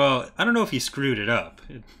 Well, I don't know if he screwed it up.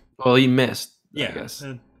 Well, he missed. Yeah, I guess.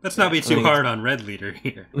 Let's not be too hard on Red Leader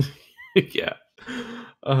here. Yeah.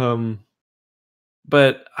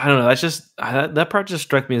 But I don't know. That's just that part just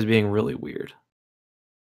struck me as being really weird.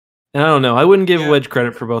 And I don't know. I wouldn't give Wedge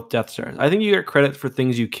credit for both Death Stars. I think you get credit for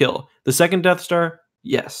things you kill. The second Death Star,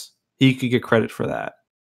 yes, he could get credit for that.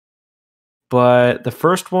 But the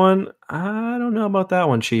first one, I don't know about that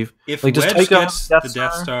one, Chief. If Wedge gets the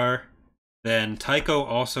Death Star, then Tycho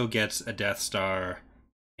also gets a Death Star,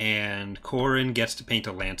 and Corrin gets to paint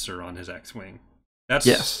a Lancer on his X-Wing.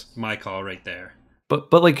 That's my call right there. But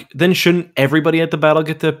then shouldn't everybody at the battle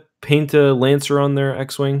get to paint a Lancer on their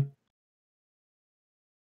X-Wing?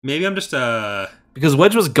 Maybe I'm just because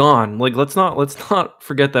Wedge was gone. Let's not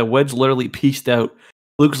forget that Wedge literally pieced out.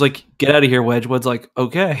 Luke's like, "Get out of here, Wedge." Wedge's like,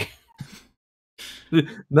 "Okay."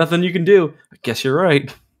 Nothing you can do. I guess you're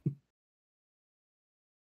right.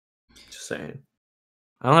 Just saying.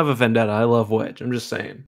 I don't have a vendetta. I love Wedge. I'm just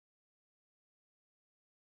saying.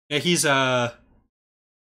 Yeah, he's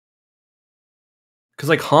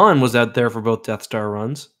because Han was out there for both Death Star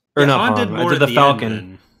runs, or not Han. Did more the Falcon.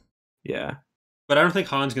 End, yeah, but I don't think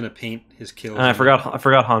Han's gonna paint his kills. And I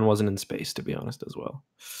forgot Han wasn't in space, to be honest, as well.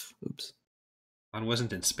 Oops. Han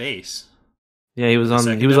wasn't in space. Yeah, he was on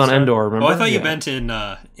Endor. Remember? Oh, I thought you meant in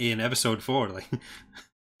Episode 4,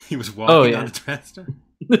 he was walking on the Death Star.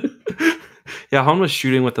 Yeah, Han was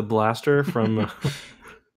shooting with a blaster from.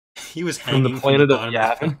 He was hanging from the planet of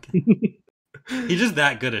Yavin. He's just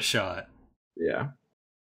that good a shot. Yeah.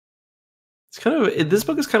 It's this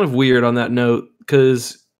book is kind of weird on that note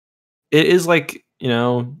because it is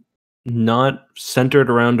not centered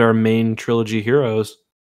around our main trilogy heroes.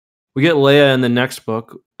 We get Leia in the next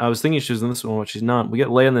book. I was thinking she was in this one, but she's not. We get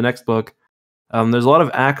Leia in the next book. There's a lot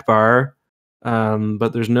of Akbar, but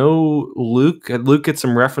there's no Luke. Luke gets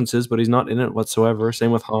some references, but he's not in it whatsoever.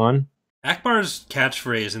 Same with Han. Akbar's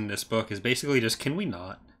catchphrase in this book is basically just, "Can we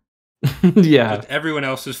not?" Yeah. Just everyone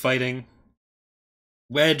else is fighting.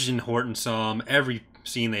 Wedge and Horton saw him. Every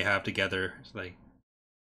scene they have together is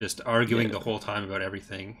just arguing the whole time about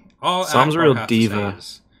everything. All Sam's a real diva.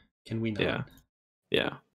 Is, "Can we not?"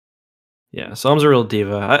 Yeah. Sam's a real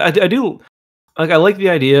diva. I do. like I like the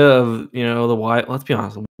idea of the Y. Let's be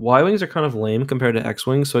honest, Y wings are kind of lame compared to X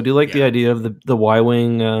wings. So I do like the Yeah. idea of the Y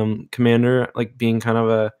wing commander like being kind of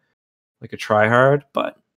a tryhard,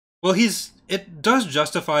 but Well, it does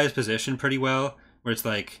justify his position pretty well, where it's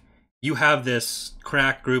like you have this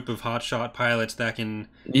crack group of hotshot pilots that can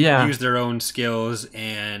yeah, use their own skills,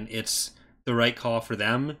 and it's the right call for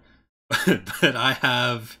them. But I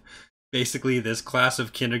have basically this class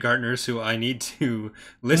of kindergartners who I need to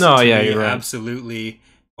listen no, to yeah, me you're right. absolutely,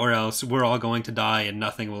 or else we're all going to die and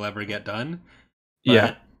nothing will ever get done.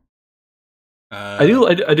 Yeah, But uh,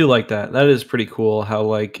 I do like that. That is pretty cool. How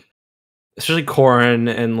like especially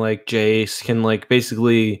Corrin and like Jace can like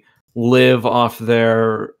basically live off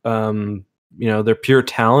their their pure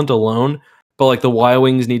talent alone, but like the Y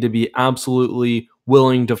wings need to be absolutely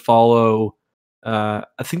willing to follow. I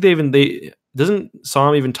think they doesn't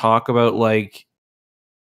Sam even talk about like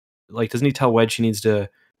doesn't he tell Wedge he needs to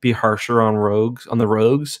be harsher on the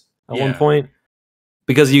rogues at one yeah. point,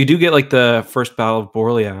 because you do get like the first battle of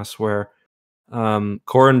Borlias where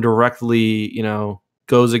Corrin directly,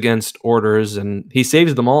 goes against orders and he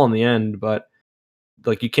saves them all in the end, but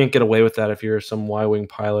like you can't get away with that if you're some Y-wing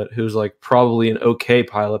pilot who's like probably an okay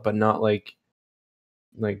pilot, but not like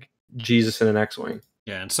Jesus in an X-wing.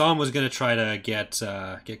 Yeah, and Psalm was gonna try to get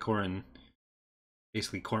Corrin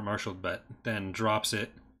basically court-martialed, but then drops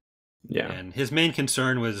it. Yeah, And his main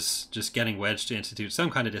concern was just getting Wedge to institute some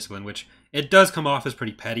kind of discipline, which it does come off as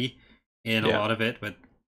pretty petty in a yeah, lot of it. But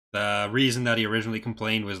the reason that he originally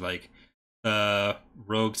complained was like the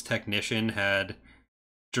Rogue's technician had,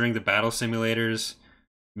 during the battle simulators,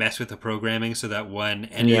 messed with the programming so that when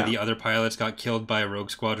any of yeah. the other pilots got killed by a Rogue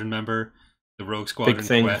Squadron member, the Rogue Big Squadron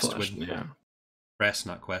thing quest flushed. would Yeah,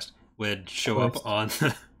 not quest would show up quest.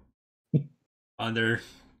 on on their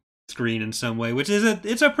screen in some way, which is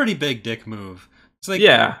it's a pretty big dick move. It's like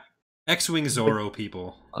Yeah, X-Wing Zorro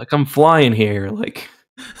people. like I'm flying here. Like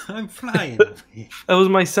I'm flying over here. that was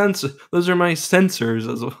my sensor. Those are my sensors,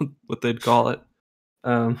 is what they'd call it.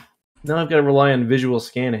 Um, Now I've got to rely on visual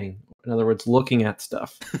scanning. In other words, looking at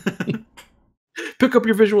stuff. Pick up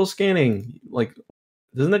your visual scanning. Like,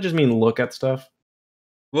 doesn't that just mean look at stuff?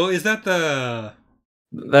 Well, is that the...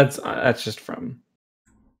 That's just from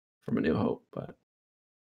A New Hope. But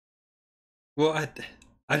Well,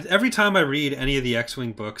 every time I read any of the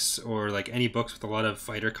X-Wing books or like any books with a lot of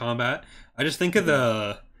fighter combat, I just think of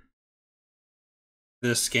the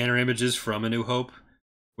scanner images from A New Hope,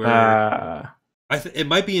 where it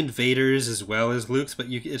might be Invaders as well as Luke's, but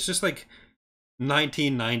it's just like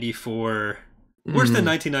 1994, worse than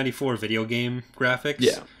 1994 video game graphics.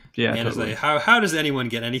 yeah, yeah. And Totally. it's like, how does anyone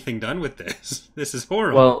get anything done with this? This is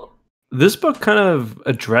horrible. Well, this book kind of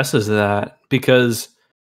addresses that because.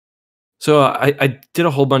 So I did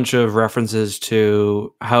a whole bunch of references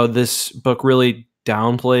to how this book really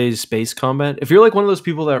downplays space combat. If you're like one of those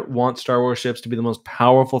people that want Star Wars ships to be the most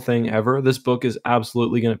powerful thing ever, this book is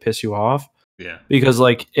absolutely going to piss you off. Yeah. Because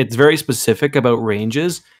like it's very specific about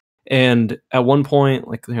ranges, and at one point,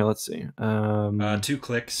 like here, let's see, 2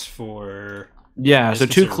 clicks for... yeah, so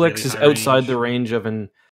 2 clicks really is high outside range. the range of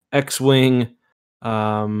an X-wing.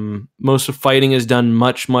 Most of fighting is done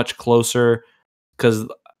much much closer, because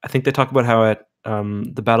I think they talk about how at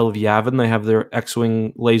the Battle of Yavin they have their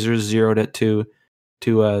X-wing lasers zeroed at to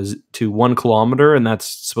 1 kilometer, and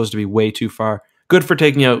that's supposed to be way too far. Good for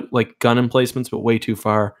taking out like gun emplacements, but way too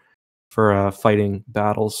far for fighting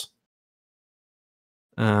battles.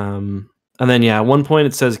 And then yeah, at one point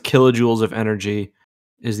it says kilojoules of energy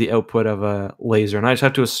is the output of a laser, and I just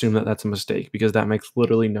have to assume that that's a mistake because that makes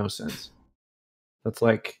literally no sense. That's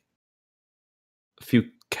like a few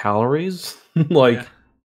calories, like. Yeah.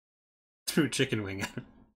 Through chicken wing.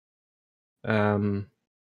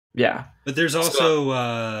 Yeah. But there's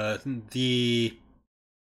also the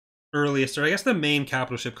earliest, or I guess the main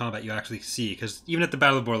capital ship combat you actually see, because even at the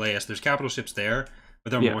Battle of Borleas, there's capital ships there,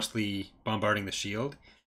 but they're mostly bombarding the shield.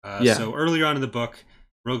 So earlier on in the book,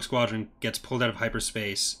 Rogue Squadron gets pulled out of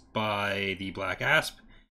hyperspace by the Black Asp,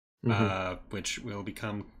 which will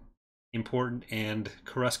become important, and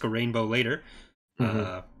Karuska Rainbow later.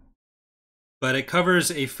 But it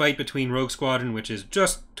covers a fight between Rogue Squadron, which is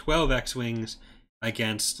just 12 X-Wings,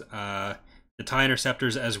 against the TIE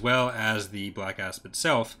Interceptors, as well as the Black Asp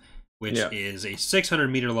itself, which is a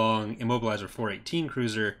 600-meter long Immobilizer 418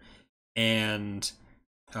 cruiser. And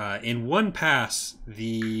in one pass,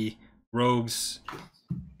 the Rogues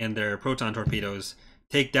and their proton torpedoes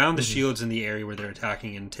take down the shields in the area where they're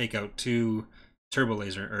attacking and take out 2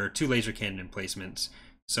 laser cannon emplacements.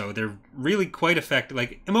 So they're really quite effective.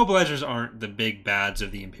 Like, immobilizers aren't the big bads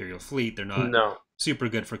of the Imperial fleet. They're not super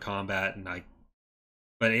good for combat, and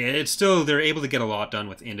But it's still, they're able to get a lot done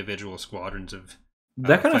with individual squadrons of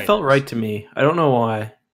That kind of felt fighters. right to me. I don't know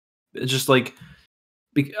why. It's just like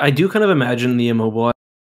I do kind of imagine the immobilized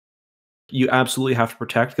you absolutely have to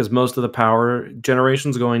protect because most of the power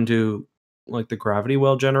generation's going to like the gravity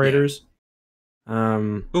well generators.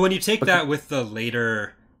 But when you take but that with the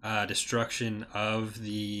later destruction of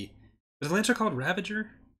the, was the Lancer called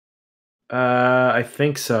Ravager? I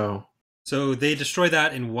think so. So they destroy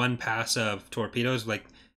that in one pass of torpedoes. Like,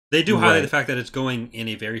 they do highlight Right. the fact that it's going in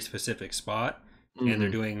a very specific spot, and they're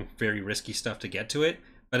Mhm. doing very risky stuff to get to it.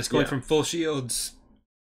 But it's going from full shields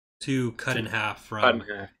to cut in half from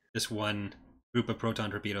this one group of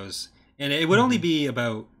proton torpedoes. And it would only be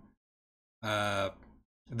about...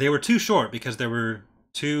 they were too short because there were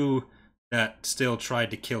two that still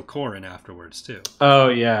tried to kill Corrin afterwards, too. Oh,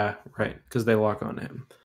 yeah. Right. Because they lock on him.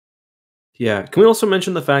 Yeah. Can we also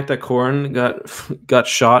mention the fact that Corrin got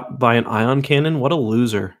shot by an ion cannon? What a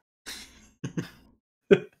loser.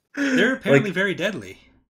 They're apparently very deadly.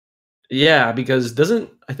 Yeah, because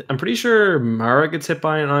I'm pretty sure Mara gets hit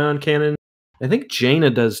by an ion cannon. I think Jaina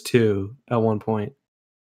does too at one point.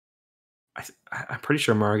 I'm pretty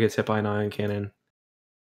sure Mara gets hit by an ion cannon.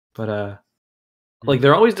 But like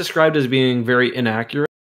they're always described as being very inaccurate.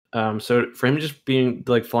 So for him just being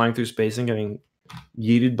like flying through space and getting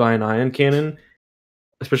yeeted by an ion cannon,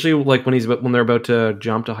 especially like when they're about to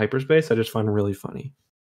jump to hyperspace, I just find really funny.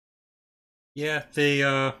 Yeah, they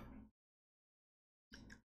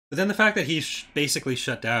but then the fact that he's basically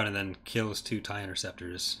shut down and then kills two TIE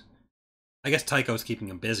interceptors. I guess Tycho's keeping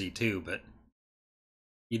him busy too, but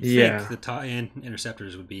you'd think the TIE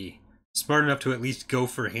interceptors would be smart enough to at least go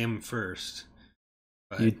for him first.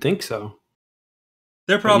 But you'd think so.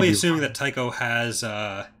 They're probably assuming that Tycho has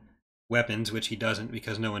weapons, which he doesn't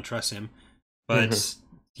because no one trusts him. But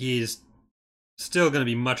he's still going to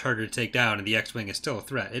be much harder to take down, and the X-Wing is still a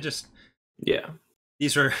threat. It just... Yeah.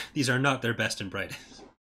 These are not their best and brightest.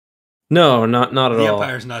 No, not at all. The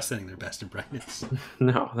Empire's not sending their best and brightest.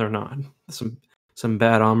 No, they're not. Some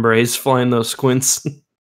bad hombres flying those squints. You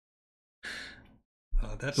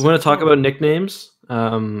want to talk about nicknames?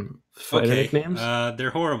 Fighter nicknames? They're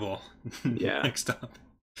horrible. Yeah. Next up.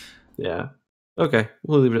 Yeah. Okay,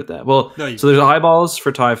 we'll leave it at that. Well, No, so there's eyeballs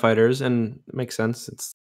for TIE fighters, and it makes sense.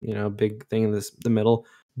 It's a big thing in the middle.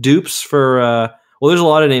 Dupes for well, there's a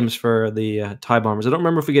lot of names for the TIE bombers. I don't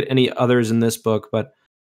remember if we get any others in this book, but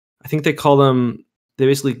I think they call them. They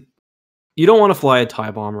basically, you don't want to fly a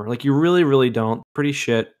TIE bomber. Like you really, really don't. Pretty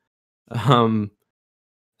shit.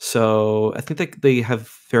 So I think they have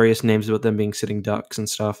various names about them being sitting ducks and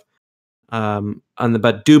stuff.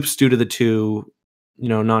 But dupes due to the two,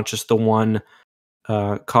 not just the one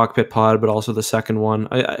cockpit pod, but also the second one.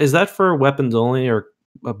 Is that for weapons only or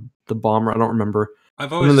the bomber? I don't remember.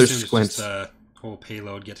 I've always assumed it's just the whole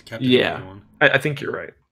payload gets kept in everyone. I think you're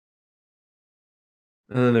right.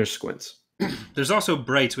 And then there's squints. There's also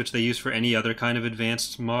brights, which they use for any other kind of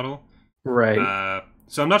advanced model. Right.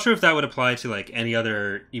 So I'm not sure if that would apply to like any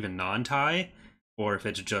other, even non-TIE, or if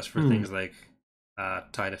it's just for things like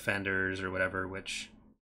TIE Defenders or whatever, which...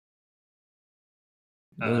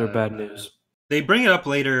 Those are bad news. They bring it up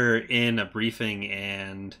later in a briefing,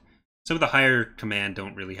 and some of the higher command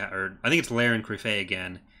don't really have... Or I think it's Laren Crefay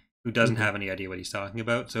again, who doesn't have any idea what he's talking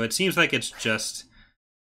about. So it seems like it's just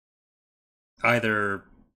either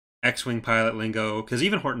X-Wing pilot lingo, because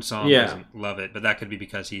even Horton Song doesn't love it, but that could be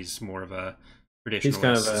because he's more of a traditionalist. He's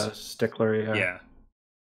kind of a stickler, yeah.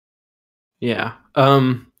 Yeah.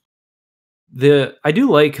 I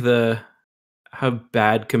do like how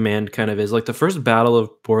bad command kind of is. Like the first battle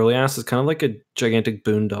of Borlias is kind of like a gigantic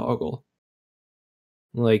boondoggle.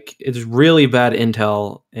 Like it's really bad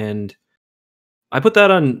intel, and I put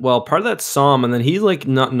that on. Well, part of that Psalm, and then he's like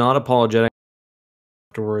not apologetic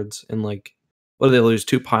afterwards. And like, what did they lose?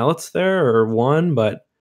 2 pilots there or 1? But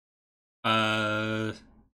I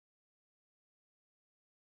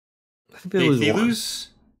think they lose.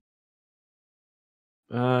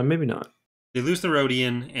 Maybe not. They lose the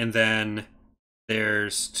Rhodian, and then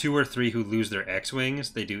there's 2 or 3 who lose their X-Wings.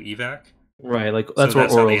 They do evac. Right, like that's where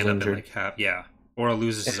Oral's injured. Oral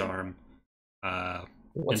loses his arm.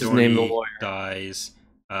 What's his name? The lawyer dies.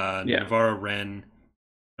 Navarro, Ren,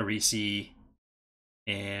 Arisi,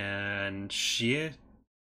 and Sheil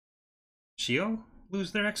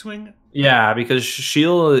lose their X-Wing. Yeah, because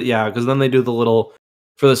Sheil. Yeah, because then they do the little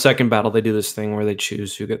for the second battle. They do this thing where they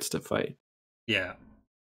choose who gets to fight. Yeah.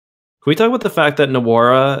 Can we talk about the fact that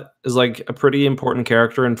Nawara is like a pretty important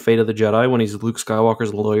character in Fate of the Jedi when he's Luke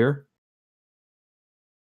Skywalker's lawyer?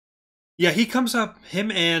 Yeah, he comes up,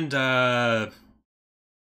 him and I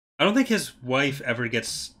don't think his wife ever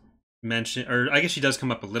gets mention, or I guess she does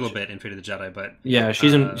come up a little bit in Fate of the Jedi, but yeah,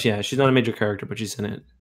 she's not a major character, but she's in it.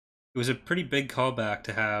 It was a pretty big callback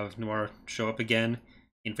to have Noir show up again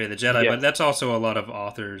in Fate of the Jedi, but that's also a lot of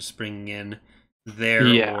authors bringing in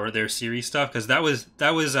their series stuff, because that was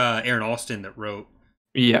Aaron Alston that wrote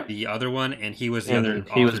the other one, and he was the other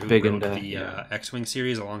author who wrote the X-WING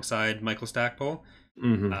series alongside Michael Stackpole,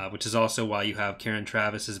 which is also why you have Karen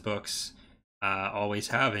Travis's books always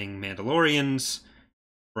having Mandalorians,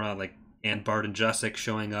 and Barton Jusik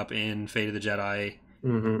showing up in Fate of the Jedi,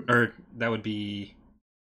 or that would be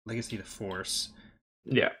Legacy of the Force.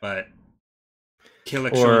 Yeah. But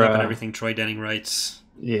Killick showing up and everything Troy Denning writes.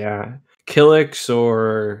 Yeah. Killick's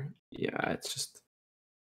We'll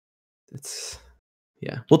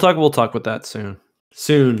talk about that soon.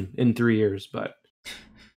 Soon in 3 years, but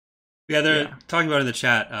they're talking about in the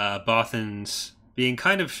chat, Bothan's being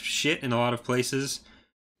kind of shit in a lot of places.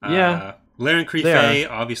 Laren Crefay,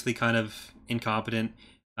 obviously kind of incompetent.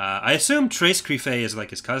 I assume Trace Crefay is like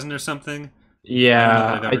his cousin or something. Yeah, I don't know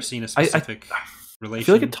if I've ever seen a specific relation. I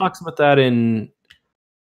feel like it talks about that in.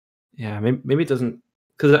 Yeah, maybe it doesn't,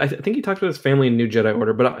 because I think he talks about his family in New Jedi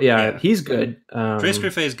Order. But he's good. Trace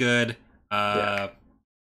Crefay is good. Borsk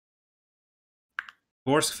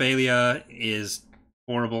Phalia is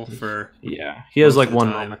horrible for. Yeah, he has like one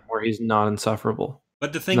moment where he's not insufferable.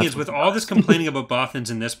 But the thing is, with all this complaining about Bothans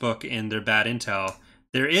in this book and their bad intel,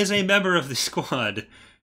 there is a member of the squad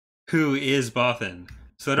who is Bothan.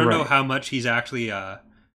 So I don't know how much he's actually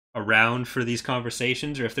around for these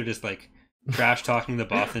conversations, or if they're just like trash talking the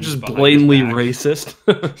Bothans. Just blatantly racist.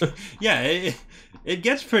 Yeah, it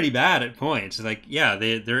gets pretty bad at points. Like,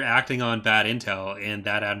 they're acting on bad intel, and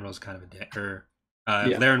that admiral's kind of a dick. Or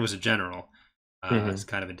Laren was a general. Is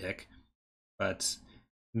kind of a dick. But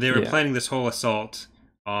they were planning this whole assault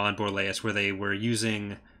on Borleas, where they were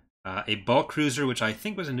using a bulk cruiser, which I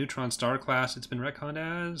think was a Neutron Star class. It's been retconned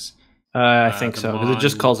as. I think so, because it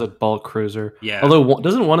just calls it bulk cruiser. Yeah. Although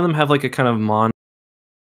doesn't one of them have like a kind of Mon?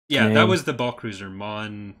 Yeah, name? That was the bulk cruiser,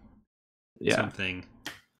 Mon. Something.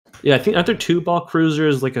 Yeah, I think aren't there two bulk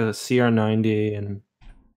cruisers, like a CR-90 and.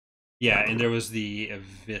 Yeah, and there was the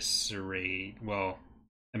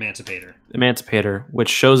Emancipator, which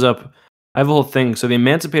shows up. I have a whole thing. So the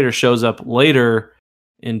Emancipator shows up later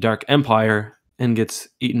in Dark Empire and gets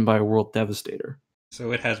eaten by a World Devastator.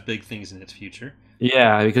 So it has big things in its future.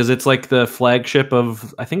 Yeah, because it's like the flagship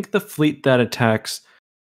of, I think, the fleet that attacks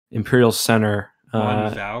Imperial Center.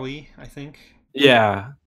 Mon Valley, I think.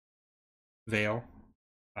 Yeah. Vale.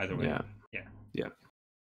 Either way. Yeah.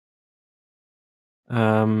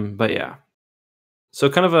 But yeah. So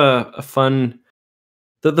kind of a fun.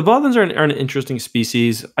 The Bothans are an interesting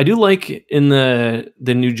species. I do like in the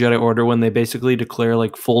New Jedi Order when they basically declare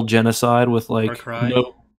like full genocide with like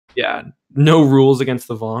no rules against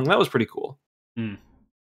the Vong. That was pretty cool.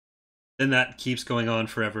 Then that keeps going on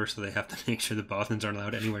forever, so they have to make sure the Bothans aren't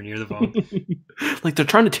allowed anywhere near the Vong. Like they're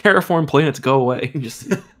trying to terraform planets, go away.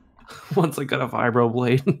 Just once they got a vibro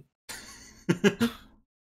blade.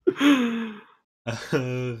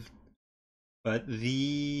 But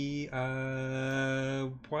the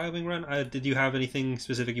Y-Wing run, did you have anything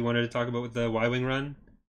specific you wanted to talk about with the Y-Wing run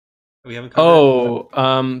that we haven't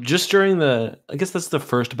covered? Just during I guess that's the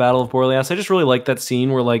first Battle of Borleas. I just really like that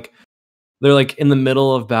scene where like they're like in the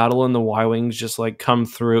middle of battle and the Y-Wings just like come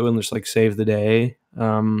through and just like save the day.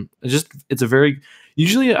 It's a very,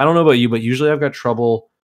 usually, I don't know about you, but usually I've got trouble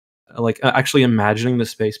like actually imagining the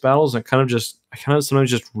space battles. I kind of sometimes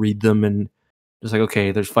just read them and just like,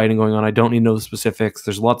 okay, there's fighting going on. I don't need to know the specifics.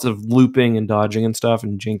 There's lots of looping and dodging and stuff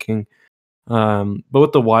and jinking. But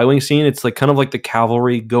with the Y-Wing scene, it's like kind of like the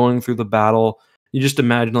cavalry going through the battle. You just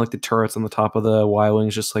imagine like the turrets on the top of the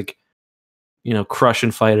Y-Wings just like,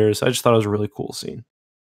 crushing fighters. I just thought it was a really cool scene.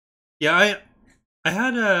 Yeah, I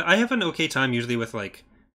have an okay time usually with like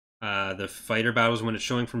the fighter battles when it's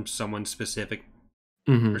showing from someone's specific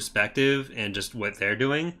perspective and just what they're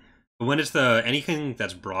doing. But when it's anything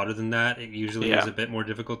that's broader than that, it usually is a bit more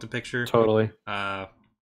difficult to picture. Totally.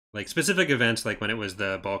 Like specific events, like when it was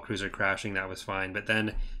the bulk cruiser crashing, that was fine. But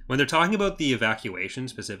then when they're talking about the evacuation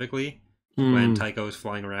specifically, when Tycho is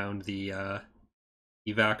flying around the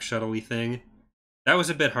evac shuttle-y thing, that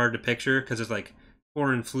was a bit hard to picture because it's like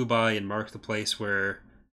Orin flew by and marked the place where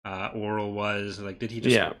Oral was. Like, did he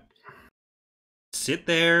just sit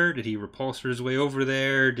there? Did he repulsor his way over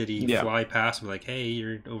there? Did he fly past him like, hey,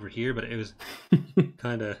 you're over here? But it was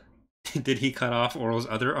kind of... Did he cut off Oral's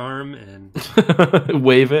other arm and...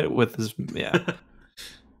 wave it with his... Yeah.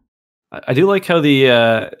 I do like how the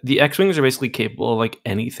X-Wings are basically capable of like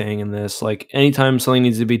anything in this. Like anytime something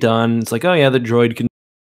needs to be done, it's like, oh yeah, the droid can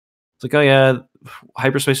It's like, oh yeah,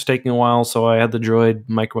 hyperspace is taking a while, so I had the droid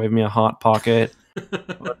microwave me a hot pocket.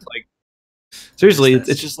 It's like, seriously,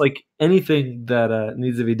 it's just like anything that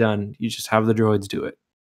needs to be done, you just have the droids do it.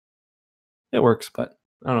 It works, but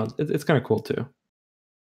I don't know. It's kind of cool too.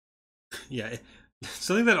 Yeah,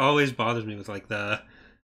 something that always bothers me with like the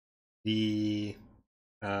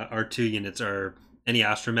R2 units or any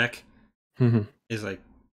astromech is like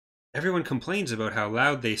everyone complains about how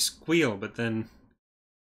loud they squeal, but then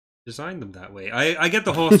design them that way. I get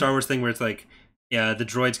the whole Star Wars thing where it's like, yeah, the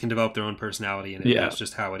droids can develop their own personality and that's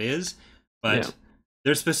just how it is. But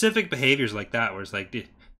there's specific behaviors like that where it's like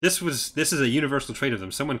this is a universal trait of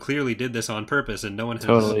them. Someone clearly did this on purpose and no one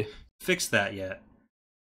has fixed that yet.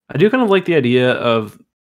 I do kind of like the idea of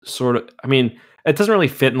sort of, I mean, it doesn't really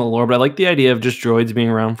fit in the lore, but I like the idea of just droids being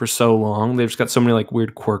around for so long. They've just got so many like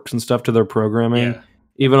weird quirks and stuff to their programming. Yeah.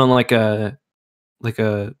 Even on like a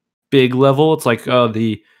big level, it's like, oh,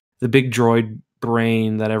 the big droid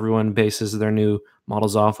brain that everyone bases their new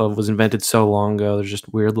models off of was invented so long ago. There's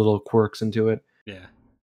just weird little quirks into it. Yeah.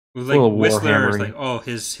 Well, like Whistler is like, oh,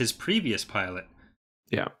 his previous pilot.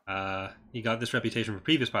 Yeah. He got this reputation for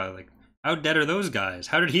previous pilot. Like, how dead are those guys?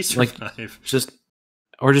 How did he survive? Like, just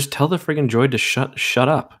tell the friggin' droid to shut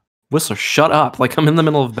up. Whistler, shut up. Like, I'm in the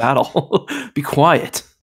middle of battle. Be quiet.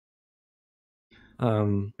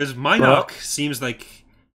 Because Minoc seems like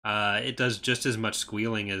it does just as much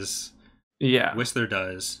squealing as Whistler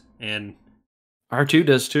does. And R2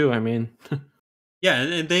 does too, I mean. Yeah,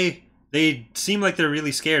 and they seem like they're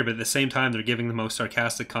really scared, but at the same time they're giving the most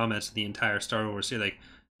sarcastic comments in the entire Star Wars series. Like,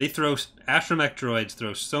 they throw astromech droids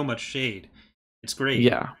throw so much shade. It's great.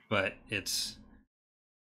 Yeah. But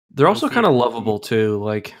they're also kind of lovable too.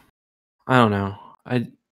 Like, I don't know. I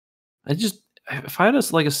just, if I had a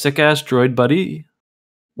sick ass droid buddy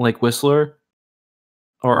like Whistler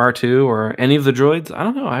or R2 or any of the droids, I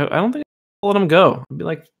don't know. I don't think I'd let them go. I'd be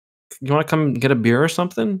like, you want to come get a beer or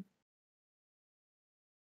something?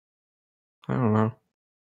 I don't know.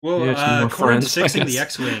 Well, Corin's fixing the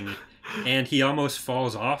X-Wing, and he almost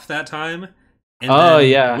falls off that time. And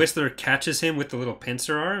then Whistler catches him with the little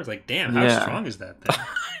pincer arm. It's like, damn, how strong is that thing?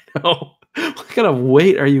 I know. What kind of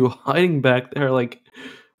weight are you hiding back there? Like,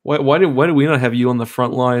 why did we not have you on the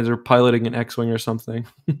front lines or piloting an X-Wing or something?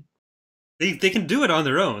 They can do it on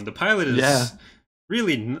their own. The pilot is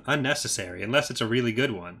really unnecessary, unless it's a really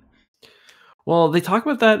good one. Well, they talk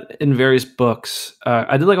about that in various books.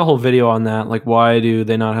 I did like a whole video on that, like why do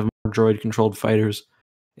they not have more droid-controlled fighters?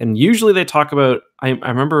 And usually they talk about, I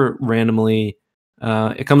remember randomly,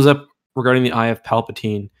 it comes up regarding the Eye of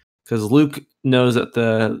Palpatine, because Luke knows that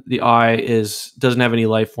the Eye doesn't have any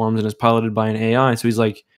life forms and is piloted by an AI. So he's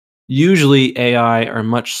like, usually AI are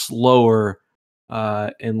much slower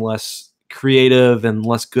and less creative and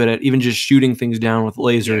less good at even just shooting things down with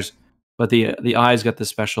lasers. Yeah. But the Eye's got this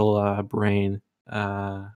special brain,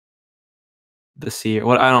 the seer.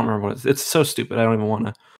 What I don't remember what it's so stupid. I don't even want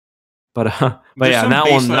to. But yeah,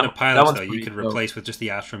 that one. Of pilots though you could replace with just the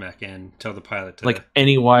astromech and tell the pilot to like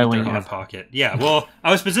any Y-wing hot pocket. Yeah, well,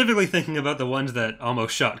 I was specifically thinking about the ones that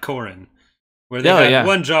almost shot Corin, where they had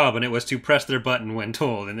one job and it was to press their button when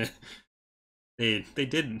told, and they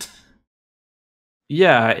didn't.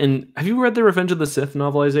 Yeah, and have you read the Revenge of the Sith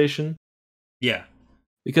novelization? Yeah.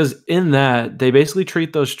 Because in that, they basically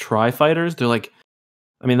treat those tri-fighters, they're like,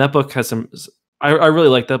 I mean, that book has some, I really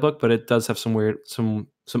like that book, but it does have some weird, some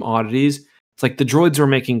oddities. It's like the droids were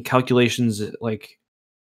making calculations like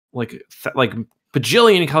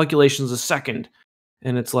bajillion calculations a second.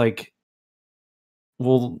 And it's like,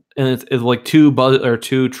 well, and it's like two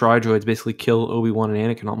tri-droids basically kill Obi-Wan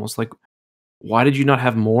and Anakin almost. Like, why did you not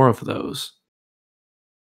have more of those?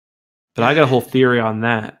 But I got a whole theory on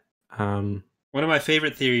that. One of my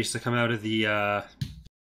favorite theories to come out of the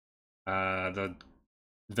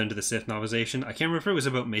Revenge of the Sith novelization, I can't remember if it was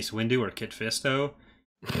about Mace Windu or Kit Fisto.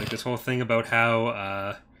 Like this whole thing about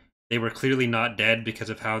how they were clearly not dead because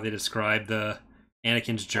of how they described the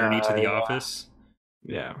Anakin's journey to the office.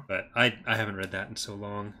 Yeah. But I haven't read that in so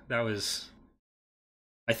long. That was,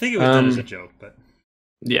 I think it was done as a joke, but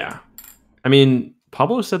yeah. I mean,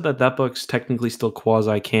 Pablo said that book's technically still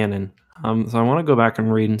quasi-canon. So I want to go back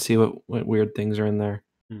and read and see what weird things are in there.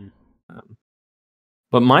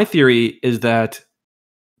 But my theory is that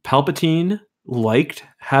Palpatine liked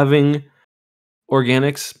having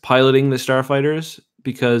organics piloting the starfighters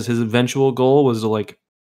because his eventual goal was to like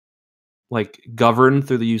govern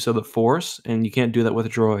through the use of the Force, and you can't do that with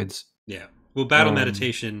droids. Yeah. Well, battle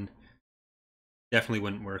meditation definitely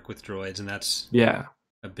wouldn't work with droids, and that's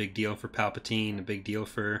a big deal for Palpatine, a big deal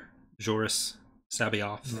for Joruus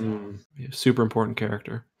C'baoth. Super important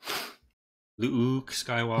character. Luke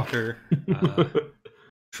Skywalker,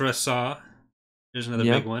 Tressa. There's another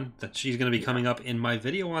big one that she's going to be coming up in my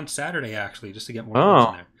video on Saturday, actually, just to get more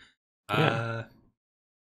quotes in there.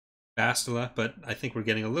 Bastila, but I think we're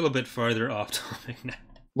getting a little bit farther off topic now.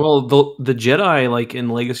 Well, the Jedi, like in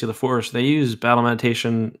Legacy of the Force, they use battle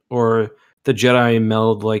meditation, or the Jedi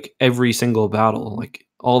meld like every single battle, like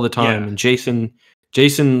all the time. And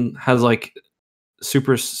Jason has like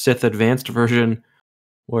Super Sith Advanced version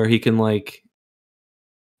where he can like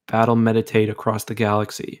battle meditate across the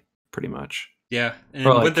galaxy, pretty much. Yeah, and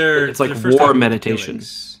like, with their it's like their war meditation.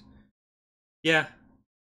 Yeah.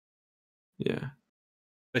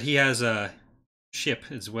 But he has a ship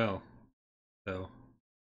as well, so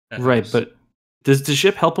right. But does the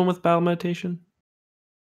ship help him with battle meditation?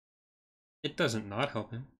 It doesn't not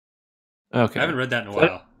help him. Okay, I haven't read that in a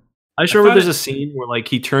while. I just remember there's a scene where like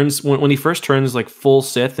he turns when he first turns like full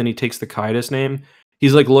Sith and he takes the Kaidos name.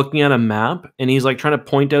 He's like looking at a map and he's like trying to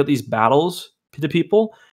point out these battles to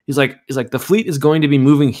people. He's like the fleet is going to be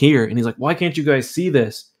moving here, and he's like, why can't you guys see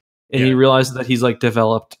this? And he realizes that he's like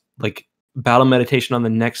developed like battle meditation on the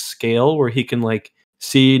next scale where he can like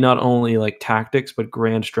see not only like tactics but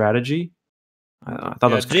grand strategy. I thought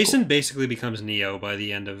that was Jason cool. Basically becomes Neo by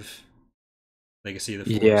the end of Legacy of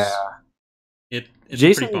the Force. It's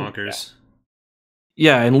Jason, pretty bonkers.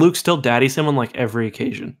 Yeah, and Luke still daddies him on like every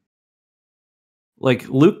occasion. Like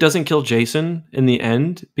Luke doesn't kill Jason in the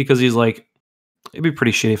end because he's like, it'd be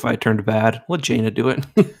pretty shitty if I turned bad. Let Jaina do it.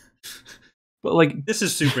 But like, this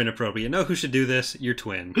is super inappropriate. You know who should do this? Your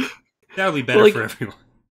twin. That'll be better for everyone.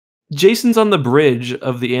 Jason's on the bridge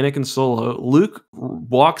of the Anakin Solo. Luke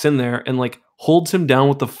walks in there and like holds him down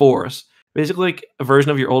with the Force. Basically like a version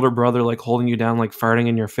of your older brother like holding you down, like farting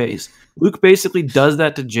in your face. Luke basically does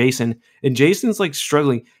that to Jason, and Jason's like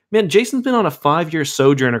struggling. Man, Jason's been on a 5-year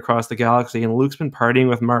sojourn across the galaxy, and Luke's been partying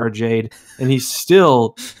with Mara Jade, and he's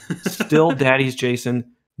still daddies Jason,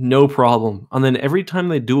 no problem. And then every time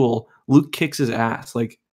they duel, Luke kicks his ass.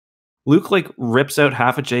 Like Luke like rips out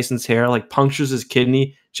half of Jason's hair, like punctures his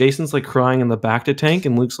kidney. Jason's like crying in the back to tank,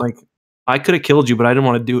 and Luke's like, I could have killed you, but I didn't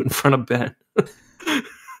want to do it in front of Ben.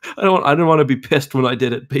 I didn't want to be pissed when I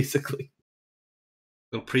did it, basically.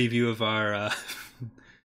 Little preview of our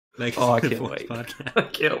I can't wait. Podcast. I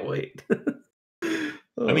can't wait.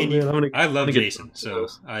 I mean, I love Jason, so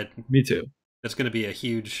me too. That's going to be a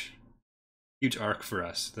huge arc for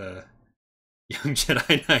us. The Young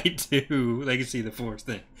Jedi Knight to Legacy of the Force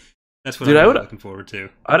thing. That's what I'm looking forward to.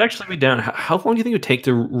 I'd actually be down. How long do you think it would take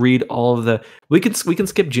to read all of the? We can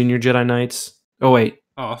skip Junior Jedi Knights. Oh wait.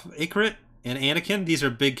 Oh, Ikrit and Anakin. These are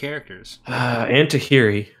big characters. And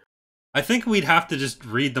Tahiri. I think we'd have to just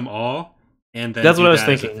read them all, and then that's what I was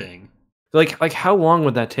thinking. Like how long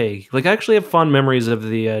would that take? Like I actually have fond memories of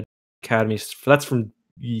the Academy. That's from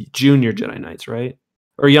Junior Jedi Knights, right?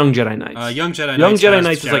 Or Young Jedi Knights. Young Jedi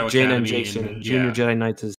Knights is like Jaina and Jason, and Junior Jedi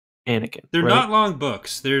Knights is Anakin. They're not long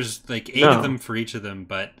books. There's like 8 of them for each of them,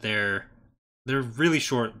 but they're really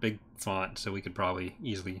short, big font, so we could probably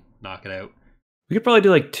easily knock it out. We could probably do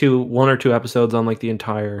like 1 or 2 episodes on like the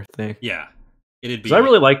entire thing. Yeah. It'd be. I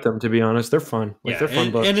really like them, to be honest. They're fun. Like they're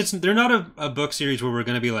fun books. And they're not a book series where we're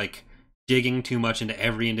going to be like digging too much into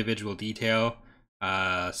every individual detail.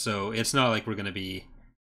 So it's not like we're going to be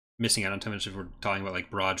missing out on too much if we're talking about like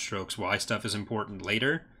broad strokes, why stuff is important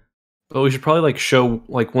later. But we should probably like show,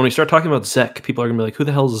 like when we start talking about Zek, people are going to be like, who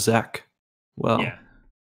the hell is Zek? Well, you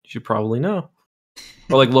should probably know.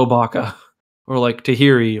 Or like Lobaka. Or like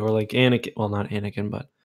Tahiri. Or like Anakin. Well, not Anakin, but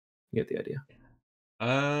you get the idea.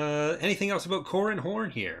 Anything else about Core and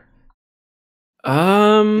Horn here?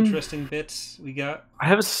 Interesting bits we got. I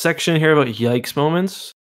have a section here about yikes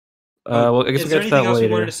moments. Well, I guess we'll get to that later. Is there anything else you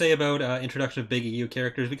wanted to say about introduction of big EU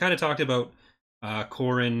characters? We kind of talked about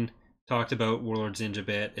Corrin, talked about Warlord Zinj a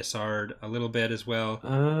bit, Isard a little bit as well.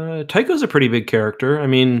 Tycho's a pretty big character. I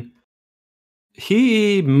mean,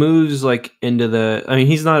 he moves like into the. I mean,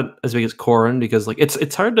 he's not as big as Corrin because like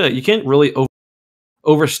it's hard to. You can't really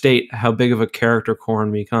overstate how big of a character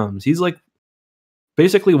Corrin becomes. He's like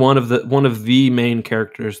basically one of the main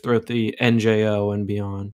characters throughout the NJO and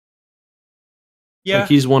beyond. Yeah, like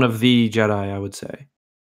he's one of the Jedi, I would say.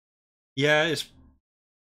 Yeah, it's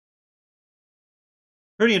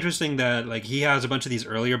pretty interesting that like he has a bunch of these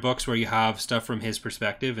earlier books where you have stuff from his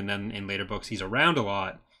perspective, and then in later books he's around a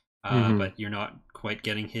lot, but you're not quite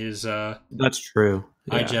getting his. That's true.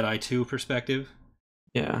 Yeah. iJedi 2 perspective.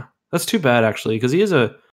 Yeah, that's too bad actually, because he is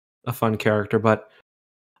a fun character, but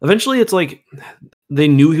eventually it's like they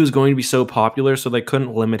knew he was going to be so popular, so they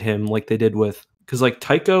couldn't limit him like they did with. Because like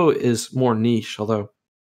Tycho is more niche, although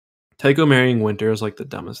Tycho marrying Winter is like the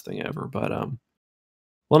dumbest thing ever. But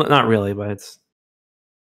Well, not really, but it's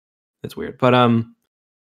weird. But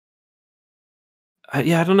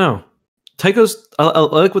yeah, I don't know. Tycho's I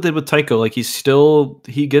like what they did with Tycho. Like he's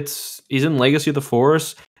in Legacy of the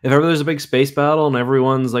Force. If ever there's a big space battle and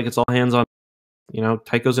everyone's like it's all hands on,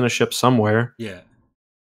 Tycho's in a ship somewhere. Yeah.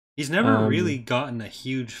 He's never really gotten a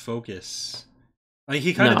huge focus. Like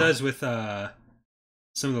he kind of does with some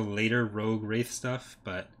of the later Rogue Wraith stuff,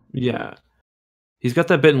 but yeah. He's got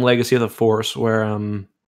that bit in Legacy of the Force where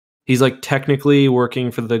he's like technically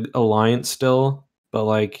working for the Alliance still, but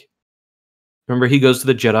like remember he goes to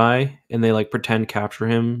the Jedi and they like pretend capture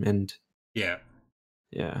him and yeah.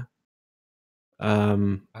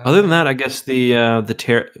 Other than that, I guess we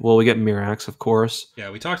get Mirax, of course.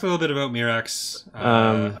 Yeah, we talked a little bit about Mirax,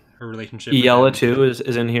 her relationship. Iella too is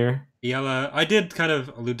in here. Iella, I did kind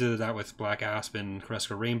of allude to that with Black Asp and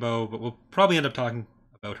Kreska Rainbow, but we'll probably end up talking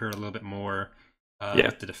about her a little bit more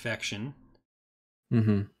with the defection.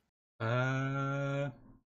 Mm-hmm.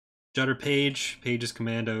 Judder Page, Page's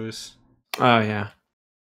Commandos. Oh yeah.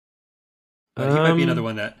 He might be another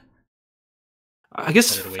one that. I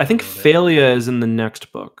think Phalia is in the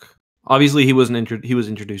next book. Obviously, he was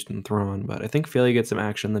introduced in Thrawn, but I think Phalia gets some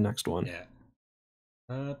action in the next one. Yeah.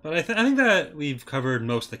 But I think that we've covered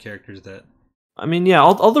most of the characters that. I mean, yeah,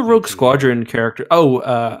 all the Rogue Squadron characters. Oh,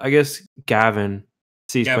 I guess Gavin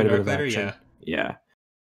sees quite a bit of action. Yeah.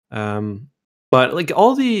 But like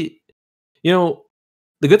all the,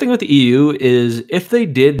 the good thing with the EU is if they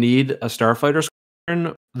did need a starfighter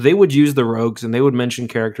squadron, they would use the rogues and they would mention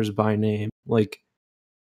characters by name. Like,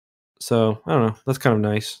 so I don't know. That's kind of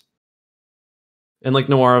nice. And like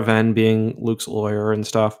Noara Ven being Luke's lawyer and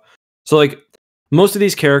stuff. So like most of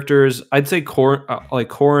these characters, I'd say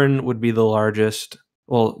Corrin would be the largest.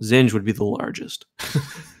 Well, Zinj would be the largest.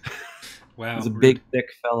 Wow, he's a big, thick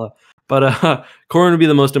fella. But Corrin would be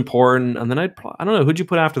the most important, and then I don't know who'd you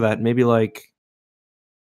put after that. Maybe like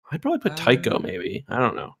I'd probably put Tycho. Maybe I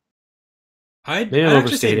don't know. Maybe I'm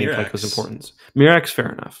overstating Tycho's importance. Mirax,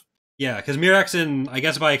 fair enough. Yeah, because Mirax and I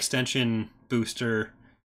guess by extension Booster.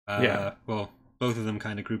 Well, both of them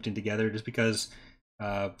kind of grouped in together, just because.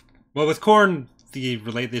 Well, with Corrin, the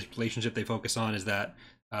relationship they focus on is that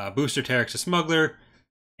Booster Tarek's a smuggler,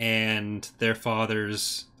 and their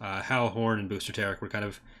fathers, Hal Horn and Booster Tarek, were kind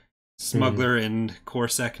of smuggler and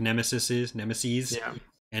Corsac nemesis. Yeah.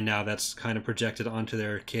 And now that's kind of projected onto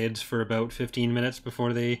their kids for about 15 minutes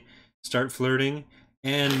before they start flirting.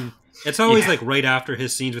 And it's always like right after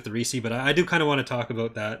his scenes with the Reese, but I do kind of want to talk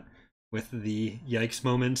about that with the yikes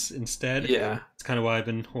moments instead. Yeah. It's kind of why I've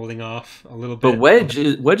been holding off a little bit. But Wedge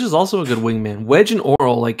is also a good wingman. Wedge and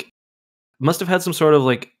Oral like must have had some sort of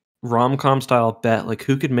like rom-com style bet, like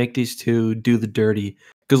who could make these two do the dirty,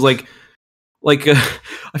 because like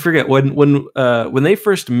I forget when they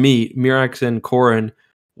first meet, Mirax and Corrin,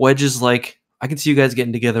 Wedge is like, I can see you guys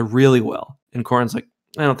getting together really well, and Corrin's like,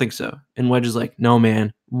 I don't think so, and Wedge is like, no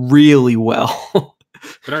man, really well.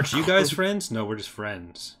 But aren't you guys friends? No, we're just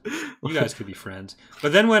friends. You guys could be friends.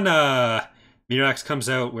 But then when Mirax comes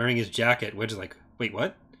out wearing his jacket, Wedge is like, wait,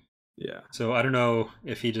 what? Yeah. So I don't know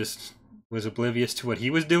if he just was oblivious to what he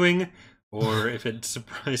was doing, or if it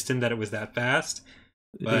surprised him that it was that fast.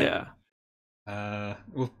 But yeah.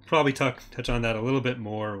 We'll probably touch on that a little bit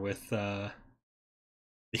more with the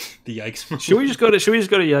yikes moment. Should we just go to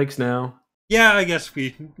yikes now? Yeah, I guess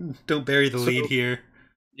we don't bury the lead here.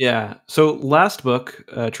 Yeah. So last book,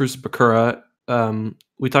 Truce of Bakura,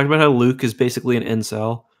 we talked about how Luke is basically an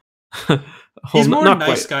incel. He's more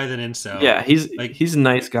nice guy than incel. Yeah, he's a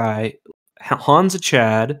nice guy. Han's a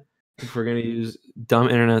Chad, if we're gonna use dumb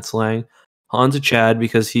internet slang. Han's a Chad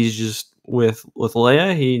because he's just with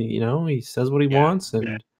Leia. He says what he wants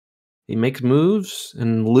and he makes moves.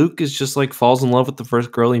 And Luke is just like falls in love with the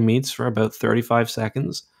first girl he meets for about 35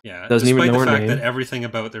 seconds. Yeah, doesn't even know her name. Despite the fact that everything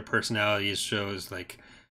about their personalities shows like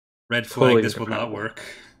red flag. Totally this will not work.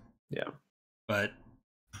 Yeah, but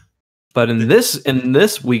in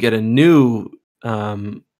this we get a new.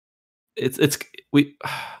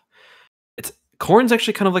 Corrin's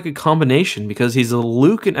actually kind of like a combination because he's a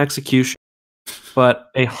Luke in execution, but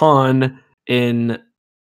a Han in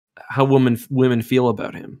how women feel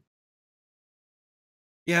about him.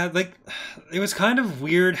 Yeah, like it was kind of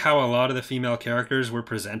weird how a lot of the female characters were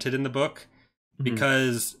presented in the book,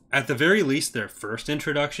 because at the very least their first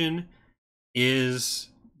introduction is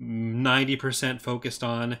 90% focused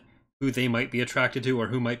on who they might be attracted to or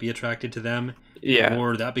who might be attracted to them. Yeah.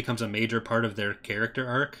 Or that becomes a major part of their character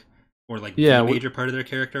arc. Or like the major part of their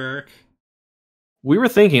character arc. We were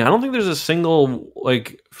thinking, I don't think there's a single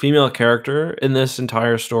like female character in this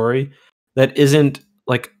entire story that isn't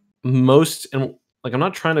like most, and like I'm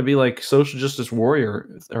not trying to be like social justice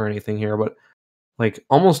warrior or anything here, but like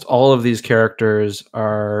almost all of these characters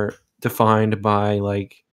are defined by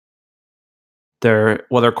like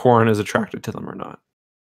whether Corrin is attracted to them or not.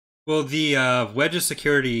 Well, the Wedge's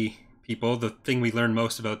security people, the thing we learn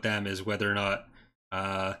most about them is whether or not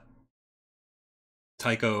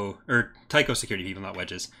Tycho security people, not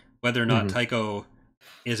Wedge's, whether or not Tycho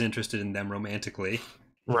is interested in them romantically.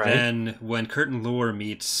 Right. Then when Curtin Lore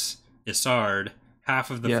meets Isard,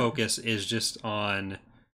 half of the focus is just on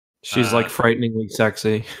she's like frighteningly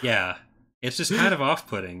sexy. Yeah. It's just kind of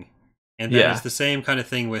off-putting. And then it's the same kind of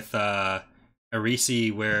thing with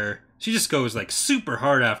Arisi, where she just goes like super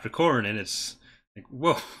hard after Corrin, and it's like,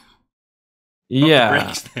 whoa. Yeah.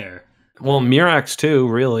 Breaks there. Well, Mirax too,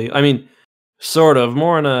 really. I mean, sort of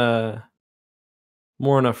more in a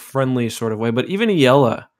friendly sort of way, but even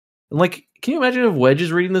Iella. Like, can you imagine if Wedge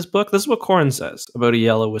is reading this book? This is what Corrin says about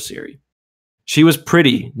Iella Wasiri. She was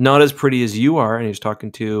pretty, not as pretty as you are, and he's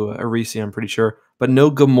talking to Arisi, I'm pretty sure, but no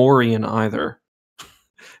Gamorrean either.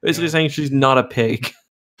 Basically saying she's not a pig.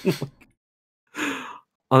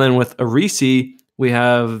 And then with Arisi, we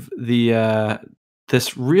have the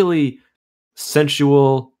this really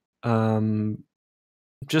sensual,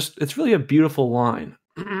 it's really a beautiful line.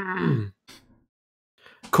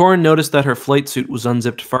 Corrin noticed that her flight suit was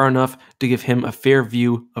unzipped far enough to give him a fair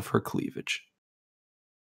view of her cleavage.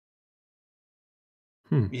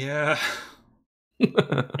 Yeah.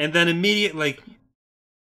 And then immediately, like,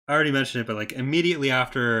 I already mentioned it, but like immediately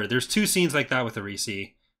after, there's two scenes like that with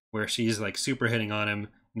Arisi, where she's like super hitting on him,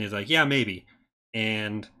 and he's like, yeah, maybe.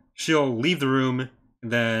 And she'll leave the room,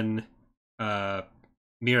 and then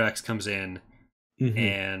Mirax comes in,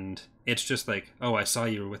 and it's just like, oh, I saw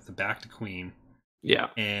you with the back to Queen. Yeah.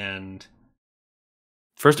 And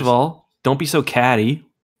first of all, don't be so catty.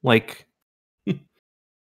 Like,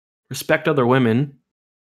 respect other women,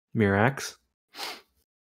 Mirax.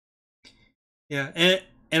 Yeah,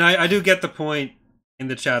 and I do get the point in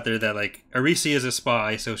the chat there that like Arisi is a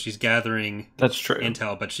spy, so she's gathering that's true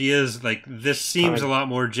intel, but she is like, this seems a lot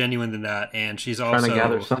more genuine than that, and she's also trying to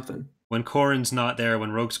gather something. When Corrin's not there,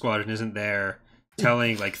 when Rogue Squadron isn't there,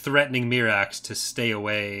 threatening Mirax to stay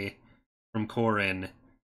away from Corrin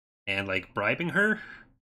and like bribing her.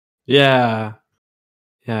 Yeah,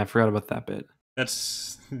 I forgot about that bit.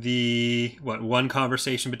 That's the one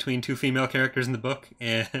conversation between two female characters in the book,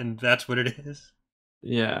 and that's what it is.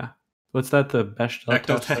 Yeah. What's that? The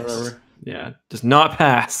Bechdel test? Yeah, does not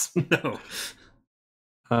pass. No.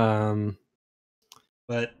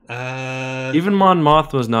 But even Mon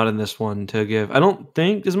Mothma was not in this one to give. I don't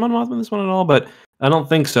think is Mon Mothma in this one at all, but I don't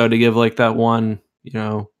think so, to give like that one,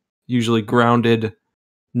 usually grounded,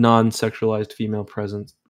 non-sexualized female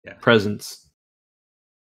presence.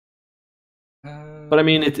 But I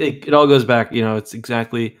mean, it all goes back. It's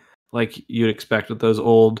exactly like you'd expect with those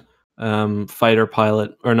old fighter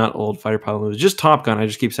pilot, or not old fighter pilot movies, just Top Gun. I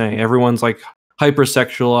just keep saying everyone's like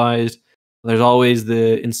hypersexualized. There's always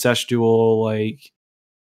the incestual, like,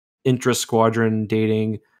 intra-squadron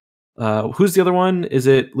dating. Who's the other one? Is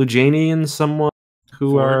it Lujani and someone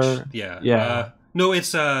who Forge? are? Yeah. No,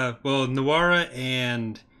 it's Nawara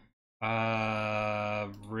and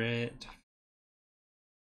Rit.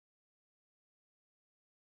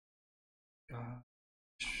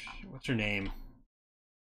 What's her name?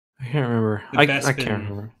 I can't remember. I can't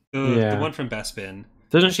remember. The one from Bespin.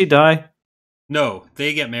 Doesn't she die? No,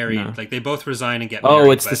 they get married. No. Like, they both resign and get married.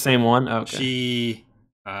 Oh, it's the same one? Okay. She,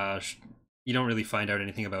 you don't really find out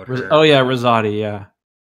anything about her. Oh, yeah, Rosati, yeah.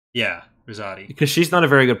 Yeah, Rosati. Because she's not a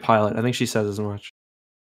very good pilot. I think she says as much.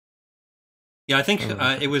 Yeah, I think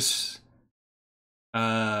it was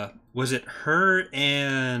it her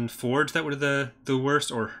and Forge that were the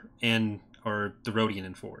worst, or the Rodian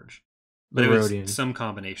and Forge? But it was some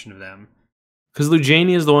combination of them. Because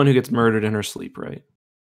Lujani is the one who gets murdered in her sleep, right?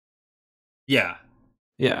 Yeah.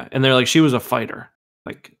 Yeah, and they're like, she was a fighter.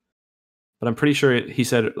 Like, but I'm pretty sure he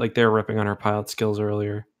said like they were ripping on her pilot skills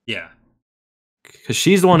earlier. Yeah. Because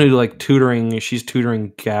she's the one who she's